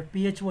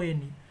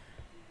 FPHONE.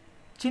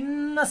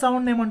 చిన్న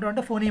సౌండ్ ఏమంటాం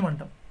అంటే ఫోనీమ్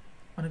అంటాం.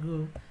 మనకు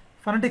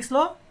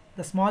ఫొనెటిక్స్లో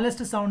ద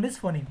స్మాలెస్ట్ సౌండ్ ఈజ్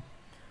ఫోనీమ్.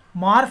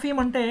 మార్ఫీమ్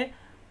అంటే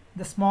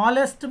ద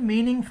స్మాలెస్ట్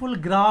మీనింగ్ఫుల్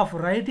గ్రాఫ్,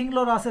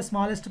 రైటింగ్లో రాసే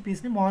స్మాలెస్ట్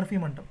పీస్ని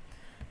మార్ఫీమ్ అంటాం.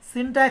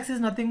 Syntax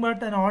is nothing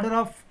but an order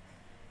of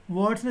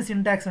వర్డ్స్ని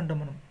syntax అంటాం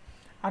మనం.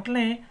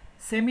 అట్లనే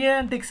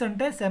సెమియాంటిక్స్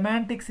అంటే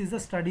semantics is the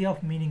study of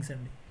meanings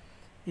అండి.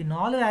 ఈ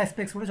 4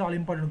 ఆస్పెక్ట్స్ కూడా చాలా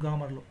important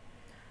గ్రామర్లో.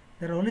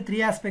 There are only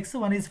 3 aspects.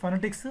 One is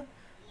phonetics,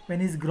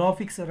 one is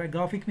graphics,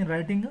 graphic mean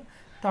writing,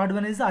 third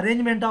one is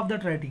arrangement of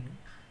that writing.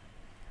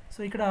 So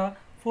ఇక్కడ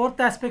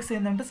 4th aspects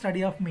ఏంటంటే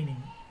study of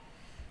meaning.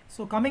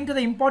 So coming to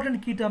the important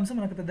key terms,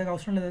 మనకు పెద్దగా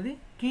అవసరం లేదు అది.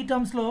 Key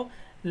టర్మ్స్లో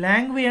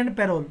లాంగ్వీ and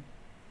payroll.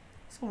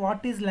 So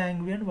what is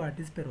లాంగ్వీ and what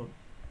is payroll?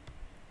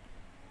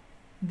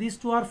 These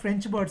two are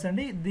French words and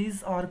these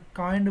are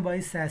coined by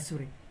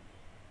Saussure.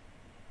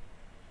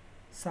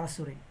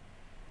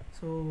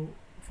 So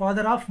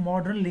father of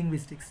modern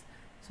linguistics.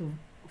 So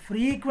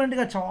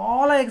ఫ్రీక్వెంట్గా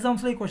చాలా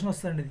ఎగ్జామ్స్లో ఈ question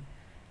వస్తుందండి. ఇది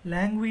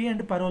లాంగ్వీ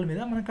అండ్ పరోల్ మీద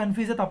మనం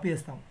కన్ఫ్యూజ్ తప్పు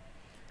చేస్తాం.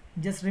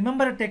 Just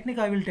remember a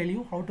technique, I will tell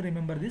you how to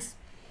remember this.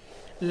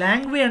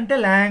 లాంగ్వీ అంటే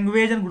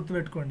లాంగ్వేజ్ అని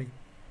గుర్తుపెట్టుకోండి.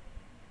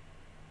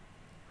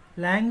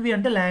 లాంగ్వీ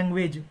అంటే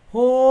language,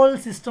 whole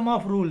system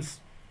of rules,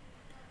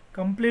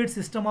 complete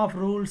system of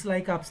rules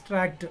like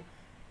abstract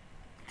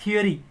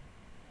theory.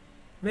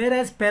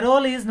 Whereas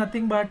parole is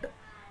nothing but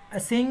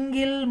a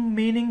single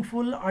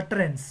meaningful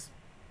utterance.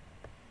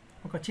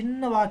 ఒక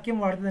చిన్న వాక్యం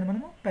వాడుతుందని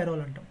మనము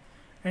payroll అంటాం.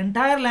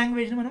 Entire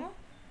లాంగ్వేజ్ని మనము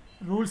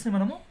రూల్స్ని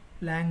మనము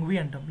లాంగ్వీ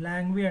అంటాం.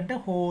 లాంగ్వీ అంటే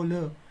హోల్,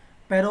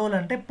 పెరోల్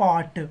అంటే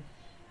పార్ట్,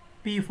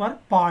 P ఫర్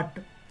పార్ట్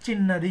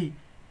చిన్నది,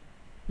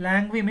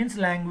 లాంగ్వీ మీన్స్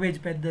లాంగ్వేజ్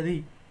పెద్దది,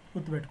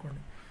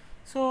 గుర్తుపెట్టుకోండి.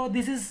 So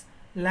this is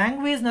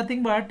language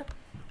nothing but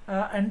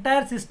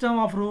entire system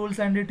of rules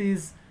and it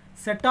is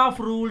set of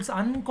rules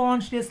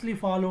unconsciously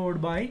followed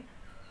by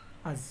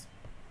us.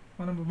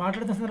 మనం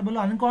మాట్లాడుతున్న సందర్భంలో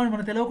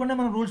మనకు తెలియకుండా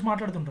మనం rules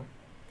మాట్లాడుతుంటాం.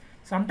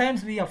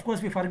 Sometimes of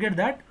course we forget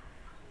that,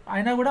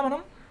 అయినా కూడా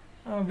మనం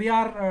we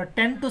are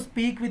tend to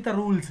speak with the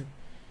rules.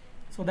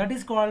 So that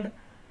is called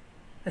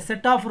a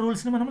set of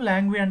rules ని మనం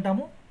లాంగ్వేజ్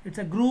అంటాము.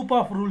 It's a group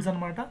of rules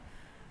అనమాట.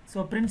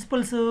 సో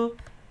ప్రిన్సిపల్స్,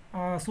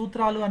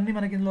 సూత్రాలు అన్నీ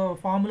మనకి ఇందులో,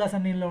 ఫార్ములాస్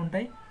అన్నీ ఇందులో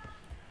ఉంటాయి.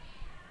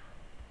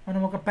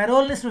 మనం ఒక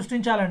పెరోల్ని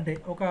సృష్టించాలంటే,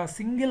 ఒక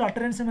సింగిల్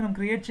అటరెన్స్ని మనం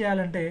క్రియేట్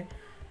చేయాలంటే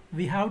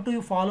we have to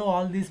follow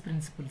all these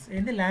principles.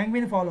 ఏంటి?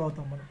 లాంగ్వేజ్ని ఫాలో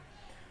అవుతాం మనం.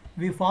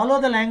 We follow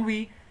the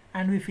language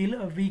and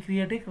we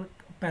create a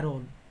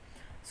payroll.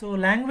 So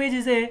language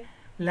is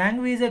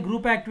a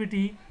group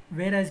activity,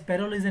 where as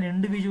payroll is an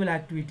individual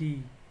activity.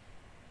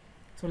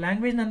 So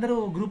లాంగ్వేజ్ని అందరూ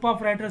group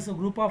of writers,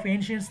 group of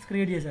ancients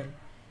create చేశారు.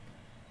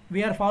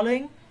 We are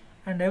following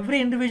and every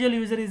individual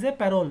user is a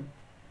payroll.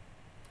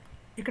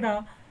 ఇక్కడ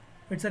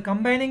it's a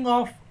combining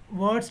of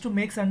words to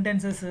make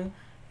sentences.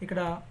 ఇక్కడ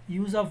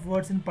use of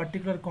words in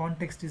particular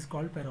context is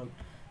called payroll.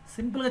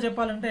 సింపుల్గా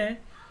చెప్పాలంటే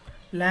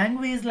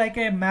language like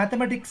ఏ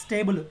mathematics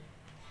table.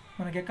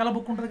 మనకి ఎక్కాల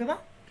book ఉంటుంది కదా,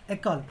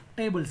 ఎక్కాల్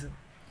tables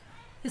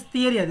is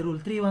theory. అది rule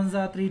 3 1s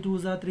 3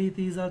 2s 3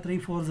 3s 3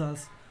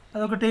 4s,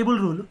 అదొక table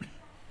rule.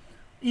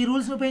 ఈ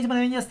రూల్స్ని ఉపయోగించి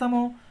మనం ఏం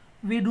చేస్తాము?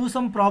 We do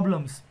some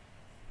problems,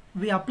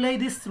 we apply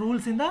this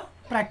rules in the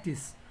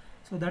practice.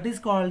 So that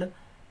is called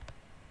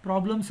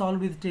problem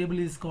solve with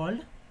table is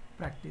called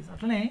practice.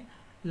 అట్లనే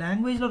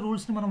లాంగ్వేజ్లో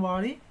రూల్స్ని మనం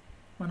వాడి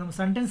మనం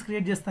సెంటెన్స్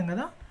క్రియేట్ చేస్తాం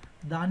కదా,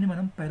 దాన్ని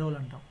మనం పెరోల్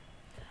అంటాం.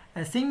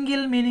 A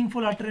single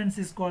meaningful utterance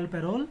is called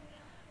payroll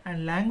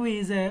and language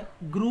is a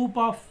group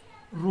of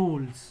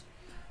rules.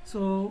 So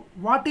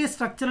what is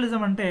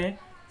structuralism అంటే,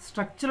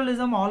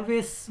 structuralism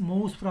always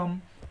moves from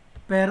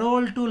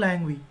payroll to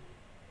language,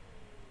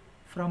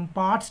 from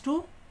parts to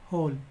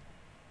whole,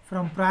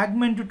 from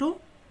fragment to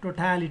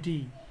totality.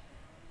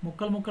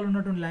 ముక్కలు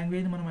ఉన్నటువంటి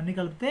లాంగ్వేజ్ని మనం అన్నీ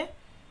కలిపితే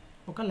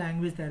ఒక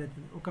language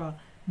తయారవుతుంది, ఒక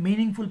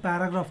meaningful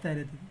paragraph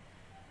తయారవుతుంది,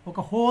 ఒక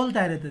హోల్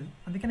తయారవుతుంది.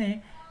 అందుకనే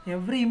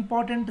every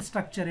important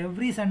structure,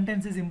 every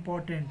sentence is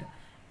important,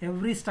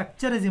 every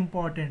structure is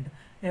important,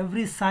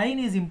 every sign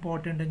is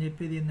important అని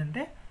చెప్పేది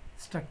ఏంటంటే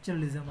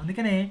స్ట్రక్చరలిజం.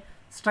 అందుకనే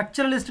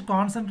స్ట్రక్చరలిస్ట్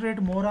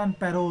concentrate more on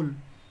payroll.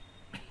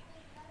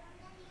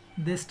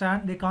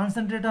 they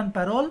concentrate on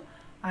parole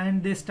and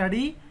they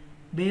study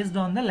based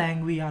on the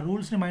language. ఆ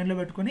రూల్స్ని మైండ్లో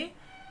పెట్టుకొని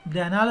they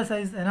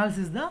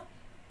analysis the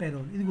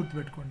payroll. ఇది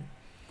గుర్తుపెట్టుకోండి.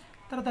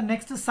 తర్వాత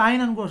నెక్స్ట్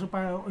సైన్ అనుకోవచ్చు,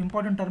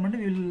 ఇంపార్టెంట్ టర్మ్ అండి.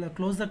 Will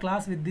close the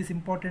class with this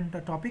important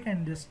topic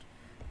and just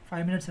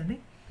 5 minutes అండి.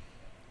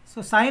 సో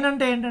సైన్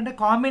అంటే ఏంటంటే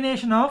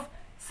combination of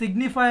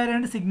signifier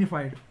and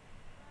signified.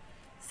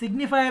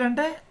 Signifier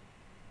అంటే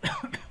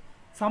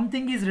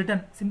సంథింగ్ ఈజ్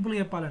రిటర్న్, సింపుల్గా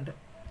చెప్పాలంటే.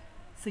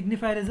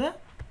 Signifier is a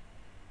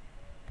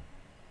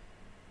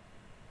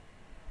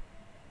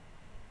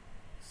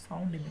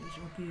sound image.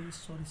 Okay,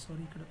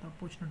 sorry ఇక్కడ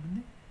తప్పు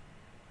వచ్చినట్టుంది.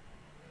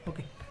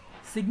 ఓకే,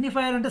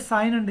 సిగ్నిఫైర్ అంటే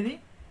సైన్ అండి. ఇది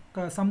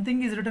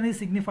something is return is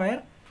signifier.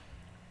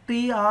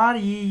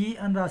 TREE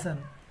అని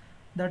రాశాను,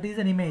 that is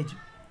an image.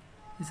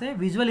 It's a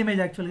visual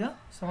image యాక్చువల్గా,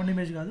 సౌండ్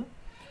ఇమేజ్ కాదు.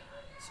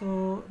 So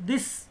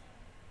this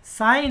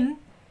sign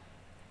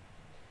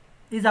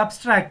is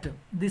abstract.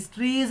 This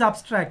tree is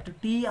abstract.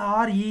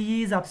 TREE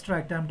is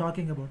abstract I'm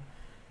talking about.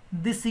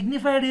 This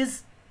signified is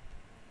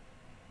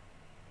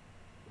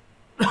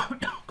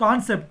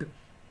concept.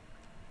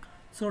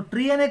 So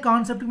tree అనే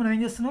కాన్సెప్ట్కి మనం ఏం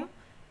చేస్తున్నాం,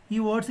 ఈ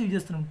words use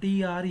చేస్తున్నాం,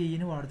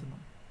 TREని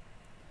వాడుతున్నాం.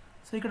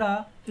 So ఇక్కడ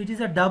it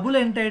is a double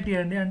entity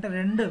అండి, అంటే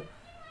 2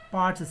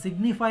 పార్ట్స్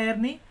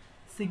సిగ్నిఫైడ్ని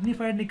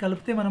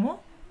కలిపితే మనము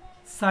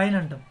సైన్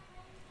అంటాం.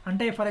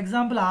 అంటే ఫర్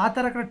ఎగ్జాంపుల్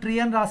ఆథర్ అక్కడ ట్రీ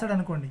అని రాశాడు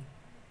అనుకోండి,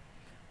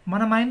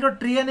 మన మైండ్లో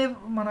ట్రీ అనే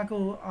మనకు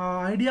ఆ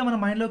ఐడియా మన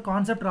మైండ్లో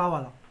కాన్సెప్ట్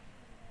రావాలా.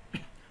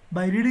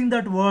 By reading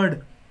that word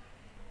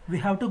we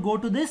have to go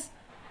to this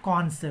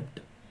concept.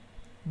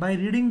 By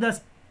reading the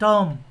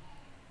term,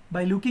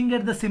 by looking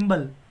at the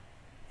symbol.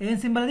 ఏం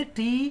సింబల్ అది?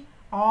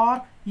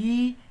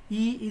 TREE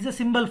is a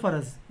symbol for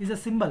us, is a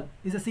symbol,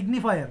 is a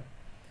signifier.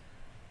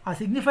 ఆ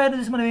signifier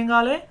చూసి మనం ఏం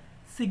కావాలి,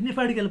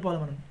 సిగ్నిఫైడ్కి వెళ్ళిపోవాలి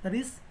మనం. That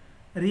is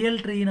real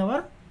tree in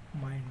our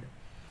mind.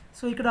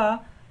 So ఇక్కడ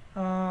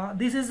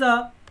this is a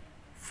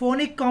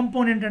phonic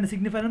component అండి.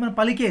 సిగ్నిఫైర్ మనం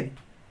పలికేది,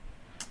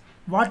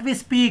 what we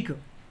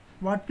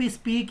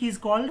speak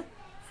is called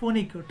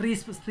phonic.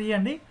 Tree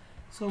అండి.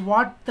 So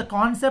what the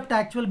concept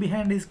actual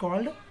behind is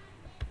called,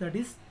 that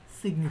is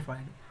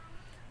signified.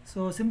 So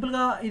simple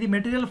ga idi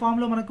material form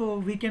lo manaku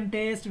we can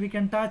taste, we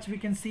can touch, we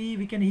can see,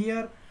 we can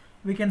hear,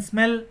 we can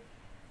smell,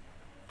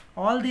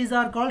 all these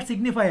are called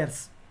signifiers.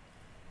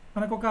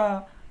 manaku oka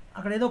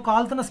akkada edo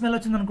kaaltuna smell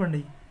ochindi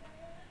anukondi,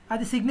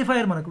 adi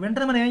signifier. manaku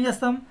ventane మనం ఏం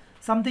చేస్తాం,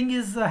 something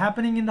is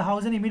happening in the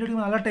house and immediately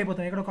మనం alert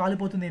అయిపోతాం, ఎక్కడో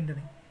కాలిపోతుంది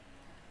ఏంటని.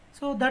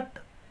 So that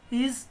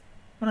is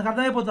మనకు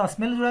అర్థమైపోతుంది. ఆ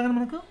స్మెల్ చూడగానే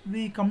మనకు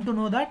we come to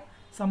know that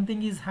something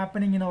is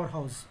happening in our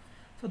house.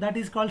 So that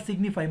is called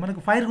signify.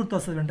 మనకు ఫైర్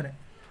గుర్తొస్తుంది వెంటనే.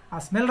 ఆ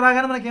స్మెల్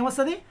రాగానే మనకి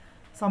ఏమొస్తుంది,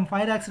 some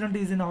fire accident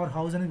is in our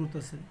house అని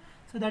గుర్తొస్తుంది.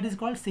 So that is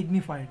called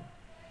signified.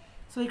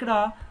 So ఇక్కడ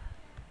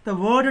the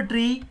word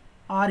tree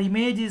or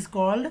image is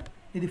called,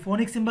 ఇది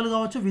ఫోనిక్ సింబల్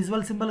కావచ్చు,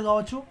 విజువల్ సింబల్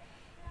కావచ్చు,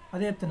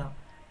 అదే చెప్తున్నా,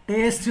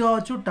 టేస్ట్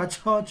కావచ్చు, టచ్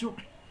కావచ్చు,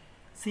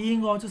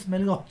 సీయింగ్ కావచ్చు,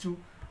 స్మెల్ కావచ్చు,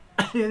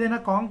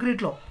 ఏదైనా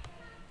కాంక్రీట్లో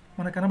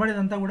మనకు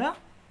కనబడేదంతా కూడా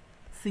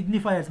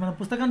సిగ్నిఫైర్స్. మన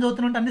పుస్తకం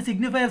చదువుతున్నట్టు అన్ని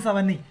సిగ్నిఫైర్స్.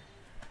 అవన్నీ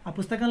ఆ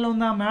పుస్తకంలో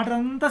ఉన్న మ్యాటర్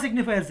అంతా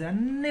సిగ్నిఫైర్సే,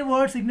 అన్ని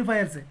వర్డ్స్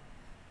సిగ్నిఫైర్సే.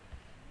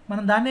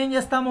 మనం దాన్ని ఏం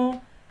చేస్తాము,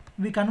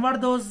 వి convert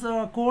those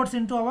codes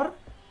into hour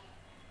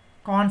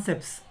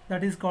concepts,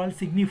 that is called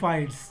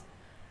సిగ్నిఫైడ్స్.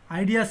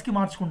 ఐడియాస్కి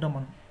మార్చుకుంటాం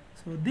మనం.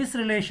 సో దిస్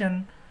రిలేషన్,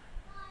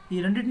 ఈ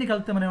రెండింటిని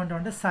కలిపితే మనం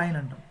ఏమంటామంటే సైన్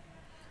అంటాం.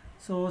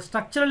 సో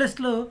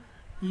స్ట్రక్చరలిస్టులు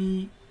ఈ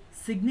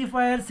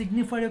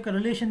సిగ్నిఫైడ్ యొక్క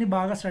రిలేషన్ని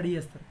బాగా స్టడీ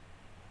చేస్తారు.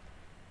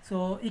 సో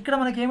ఇక్కడ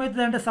మనకి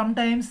ఏమవుతుంది అంటే some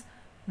times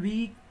we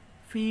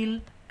feel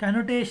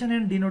కనోటేషన్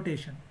and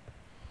డినోటేషన్.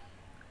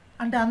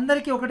 అంటే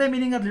అందరికీ ఒకటే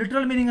మీనింగ్, అది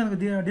లిటరల్ మీనింగ్ అనుకో.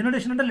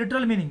 డినోటేషన్ అంటే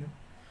లిటరల్ మీనింగ్.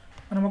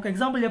 మనం ఒక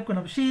ఎగ్జాంపుల్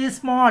చెప్పుకున్నాం, she is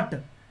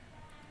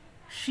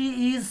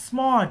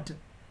smart.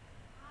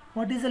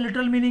 What is the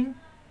literal meaning?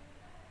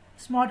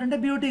 Smart అంటే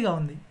బ్యూటీగా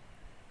ఉంది,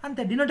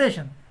 అంతే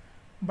డినోటేషన్.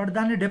 బట్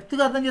దాన్ని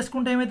డెప్త్గా అర్థం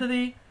చేసుకుంటే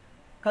ఏమవుతుంది,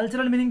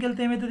 కల్చరల్ మీనింగ్కి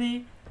వెళ్తే ఏమవుతుంది,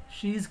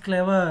 she is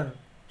clever,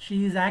 she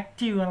is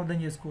active అని అర్థం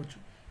చేసుకోవచ్చు.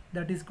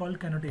 That is called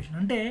కనోటేషన్.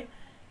 అంటే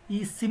ఈ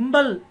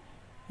సింబల్,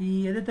 ఈ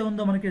ఏదైతే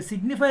ఉందో మనకి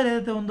సిగ్నిఫైర్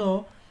ఏదైతే ఉందో,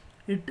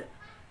 ఇట్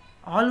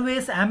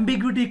ఆల్వేస్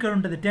అంబిగ్యూటీ ఇక్కడ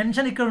ఉంటుంది,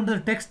 టెన్షన్ ఇక్కడ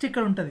ఉంటుంది, టెక్స్ట్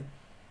ఇక్కడ ఉంటుంది,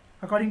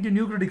 అకార్డింగ్ టు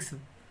న్యూ క్రిటిక్స్.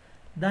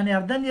 దాన్ని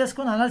అర్థం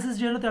చేసుకొని అనాలిసిస్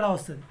చేయడంలో తేడా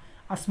వస్తుంది.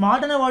 ఆ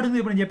స్మార్ట్ అనే వర్డ్ ఉంది,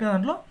 ఇప్పుడు నేను చెప్పిన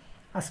దాంట్లో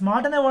ఆ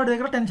స్మార్ట్ అనే వర్డ్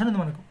దగ్గర టెన్షన్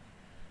ఉంది మనకు.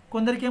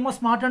 కొందరికేమో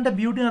స్మార్ట్ అంటే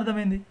బ్యూటీ అని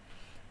అర్థమైంది,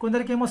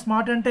 కొందరికేమో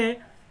స్మార్ట్ అంటే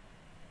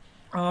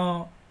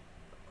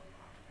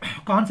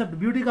కాన్సెప్ట్,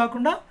 బ్యూటీ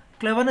కాకుండా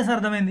క్లెవర్నెస్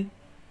అర్థమైంది.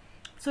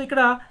 సో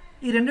ఇక్కడ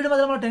ఈ రెండింటి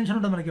మధ్య మన టెన్షన్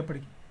ఉంటుంది మనకి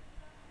ఎప్పటికీ.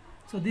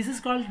 So this is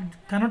called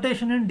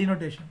కనోటేషన్ and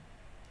డినోటేషన్.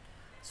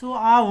 So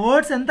ఆ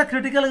వర్డ్స్ ఎంత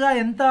క్రిటికల్గా,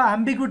 ఎంత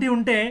అంబిగ్యూటీ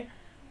ఉంటే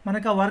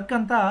మనకు ఆ వర్క్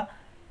అంతా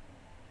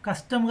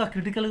కష్టంగా,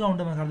 క్రిటికల్గా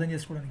ఉంటుంది మనకు అర్థం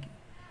చేసుకోవడానికి.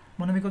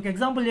 మనం మీకు ఒక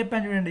ఎగ్జాంపుల్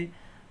చెప్పాను చూడండి,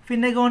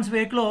 ఫిన్నెగాన్స్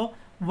వేక్లో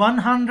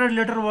 100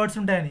 లెటర్ వర్డ్స్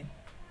ఉంటాయని.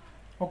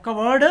 ఒక్క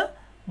వర్డ్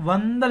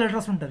 100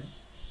 లెటర్స్ ఉంటుంది,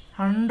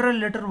 100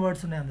 లెటర్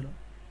వర్డ్స్ ఉన్నాయి అందులో.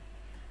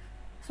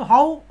 So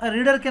how a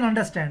reader can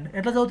understand?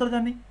 ఎట్లా చదువుతాడు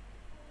దాన్ని,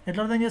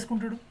 ఎట్లా అర్థం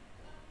చేసుకుంటాడు?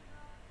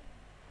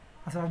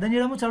 అసలు అర్థం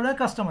చేయడము చదవడం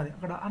కష్టం అది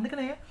అక్కడ.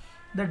 అందుకనే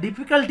the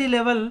difficulty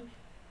level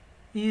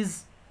is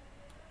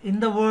in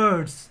the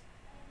words,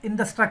 in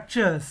the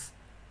structures,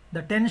 the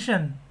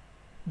tension,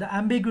 the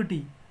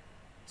ambiguity.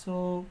 So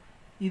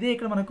ఇదే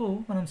ఇక్కడ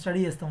మనం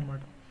స్టడీ చేస్తాం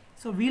అనమాట.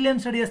 సో వీళ్ళు ఏం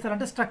స్టడీ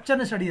చేస్తారంటే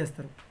స్ట్రక్చర్ని స్టడీ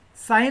చేస్తారు,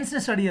 సైన్స్ని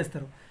స్టడీ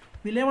చేస్తారు.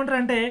 వీళ్ళు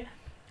ఏమంటారంటే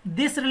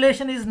this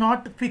relation is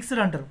not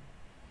fixed అంటారు.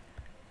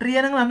 ట్రీ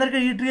అనగా అందరికీ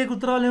ఈ ట్రీ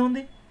గుర్తురావాలని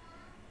ఏముంది,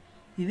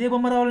 ఇదే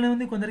బొమ్మ రావాలని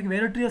ఉంది. కొందరికి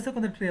వేరే ట్రీ వస్తుంది,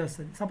 కొందరికి ట్రీ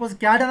వస్తుంది. సపోజ్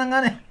క్యాట్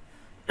అనగానే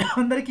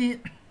అందరికీ,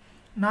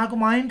 నాకు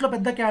మా ఇంట్లో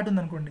పెద్ద క్యాట్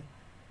ఉందనుకోండి,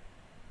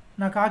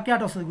 నాకు ఆ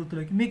క్యాట్ వస్తుంది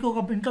గుర్తులోకి. మీకు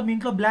ఒక ఇంట్లో మీ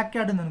ఇంట్లో బ్లాక్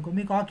క్యాట్ ఉందనుకో,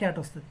 మీకు ఆ క్యాట్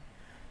వస్తుంది.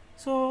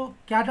 సో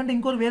క్యాట్ అంటే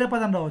ఇంకోటి వేరే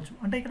పదం రావచ్చు.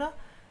 అంటే ఇక్కడ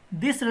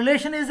this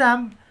relation is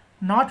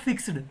not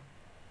fixed.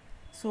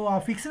 So ఆ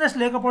ఫిక్స్నెస్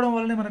లేకపోవడం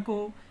వల్లనే మనకు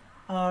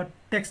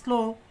టెక్స్ట్లో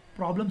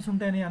ప్రాబ్లమ్స్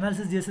ఉంటాయని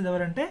అనాలిసిస్ చేసేది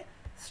ఎవరంటే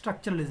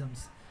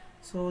స్ట్రక్చరలిజమ్స్.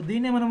 సో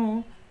దీన్నే మనము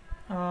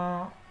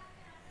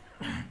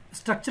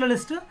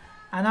స్ట్రక్చరలిస్ట్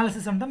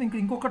అనాలిసిస్ అంటాం.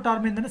 ఇంకొక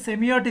టర్మ్ ఏంటంటే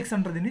సెమియోటిక్స్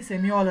అంటారు దీన్ని,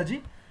 సెమియాలజీ.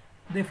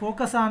 They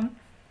focus on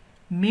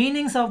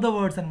meanings of the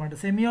words అనమాట.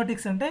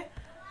 సెమియోటిక్స్ అంటే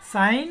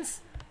science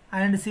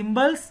and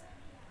symbols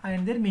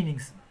and there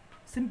meanings.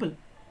 Simple,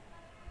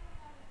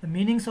 the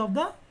meanings of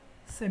the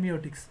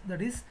semiotics,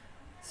 that is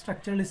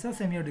స్ట్రక్చరలిస్ట్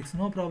semiotics.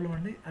 No problem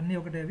అండి, అన్నీ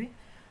ఒకటే అవి.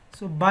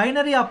 సో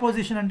బైనరీ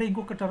అపోజిషన్ అంటే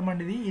ఇంకొక టర్మ్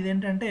అండి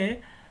ఇదేంటంటే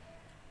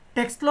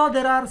టెక్స్ట్లో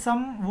there are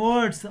some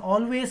words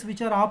always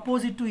which are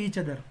opposite to each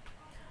other.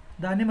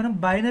 దాన్ని మనం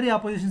బైనరీ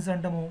అపోజిషన్స్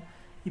అంటాము.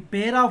 ఈ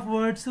pair of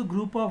words,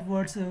 group of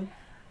words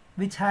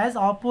which has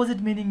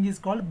opposite meaning is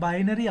called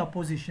binary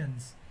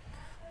oppositions.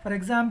 For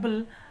example,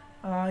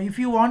 if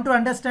you want to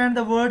understand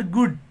the word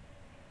good,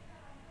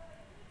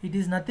 it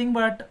is nothing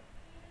but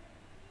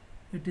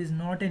it is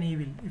not an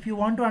evil. If you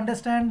want to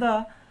understand the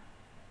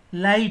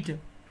light,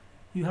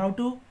 you have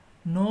to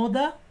know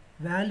the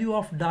value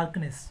of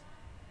darkness.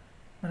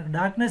 మనకు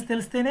darkness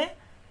తెలిస్తేనే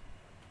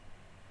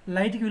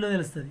లైట్కి విలువ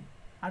తెలుస్తుంది.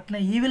 అట్లా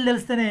evil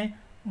తెలిస్తేనే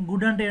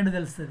good అంటే ఏంటో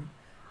తెలుస్తుంది.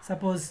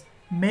 Suppose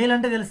male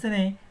అంటే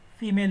తెలిస్తేనే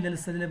ఫీమేల్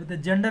తెలుస్తుంది. లేకపోతే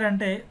జెండర్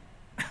అంటే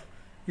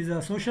is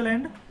social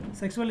and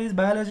sexual is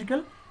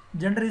biological,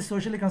 gender is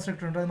socially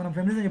constructed ఉంటుంది. మనం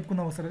ఫెమినిజం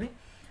చెప్పుకుందాం ఒకసారి. అది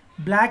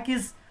black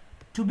is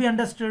to be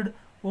understood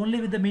only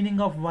with the meaning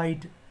of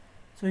white.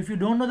 So if you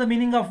don't know the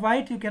meaning of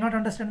white, you cannot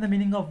understand the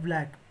meaning of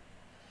black.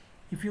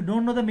 If you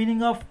don't know the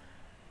meaning of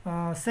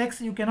sex,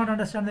 you cannot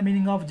understand the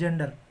meaning of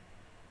gender.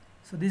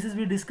 So this is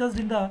we discussed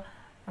in the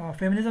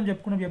feminism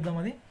చెప్దాం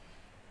అది.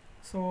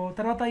 So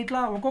తర్వాత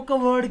ఇట్లా ఒక్కొక్క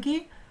వర్డ్కి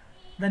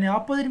దాని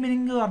opposite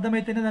meaning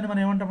అర్థమైతేనే దాన్ని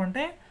మనం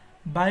ఏమంటామంటే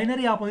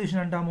binary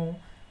opposition అంటాము.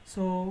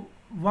 So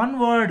one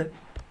word,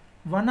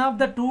 one of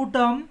the two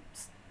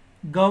terms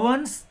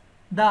governs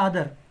the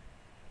other.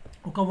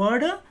 ఒక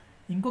వర్డ్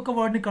ఇంకొక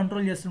వర్డ్ని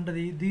కంట్రోల్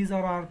చేస్తుంటుంది. These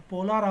are are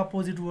polar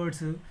opposite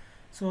words.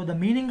 So the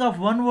meaning of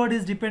one word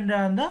is dependent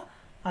on the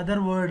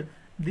other word.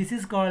 This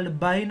is called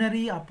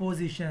binary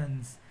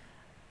oppositions.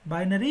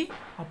 Binary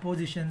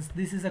oppositions,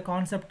 this is a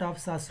concept of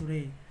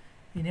సాసురే.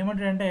 ఈయన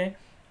ఏమంటాడంటే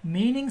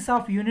meanings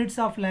of units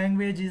of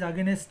language is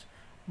against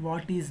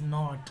what is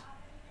not.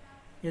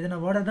 ఏదైనా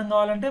word అర్థం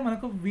కావాలంటే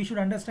మనకు we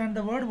should understand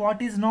the word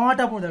what is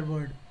not about that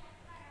word.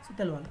 So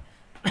తెలవాలి.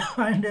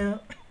 And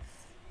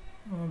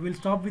will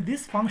stop with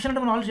this. Function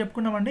అంటే మనం already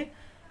చెప్పుకున్నామండి.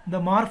 The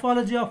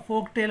morphology of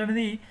folk టేల్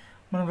అనేది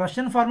మనం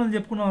Russian formula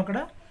చెప్పుకున్నాం. అక్కడ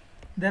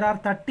there are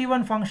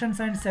 31 functions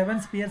and 7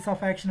 spheres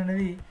of action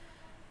అనేది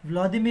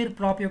Vladimir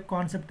ప్రాప్ యొక్క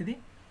concept ఇది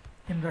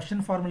ఇన్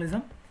రష్యన్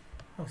ఫార్ములిజం.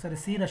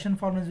 ఒకసారి రష్యన్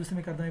ఫార్ములా చూస్తే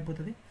మీకు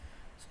అర్థమైపోతుంది.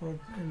 So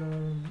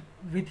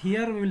with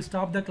here we will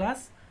stop the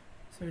class.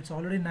 So it's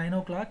already 9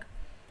 o'clock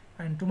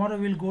and tomorrow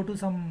we will go to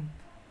some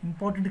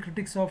important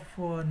critics of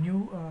new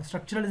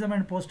structuralism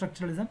and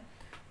post-structuralism.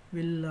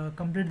 We'll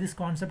complete this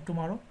concept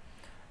tomorrow.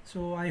 So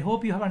I hope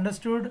you have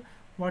understood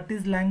what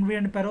is language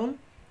and parole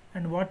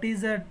and what is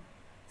a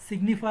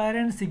signifier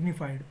and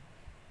signified.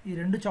 ఈ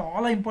రెండు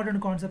చాలా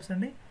important concepts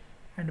అండి.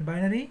 And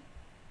binary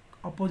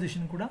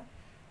opposition కూడా.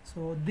 So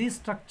these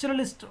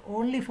స్ట్రక్చరలిస్ట్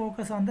only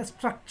focus on the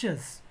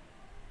structures.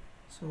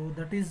 So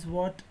that is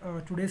what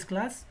today's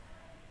class.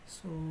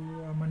 So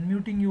I'm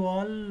unmuting you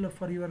all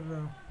for your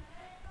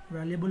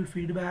valuable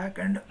feedback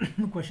and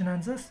question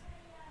answers.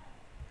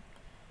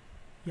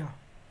 Yeah,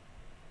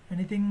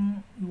 anything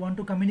you want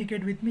to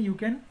communicate with me, you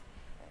can.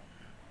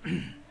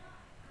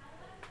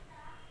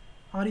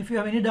 Or if you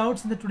have any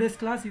doubts in the today's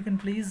class, you can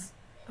please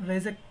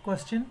raise a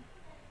question.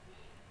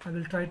 I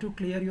will try to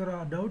clear your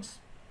doubts.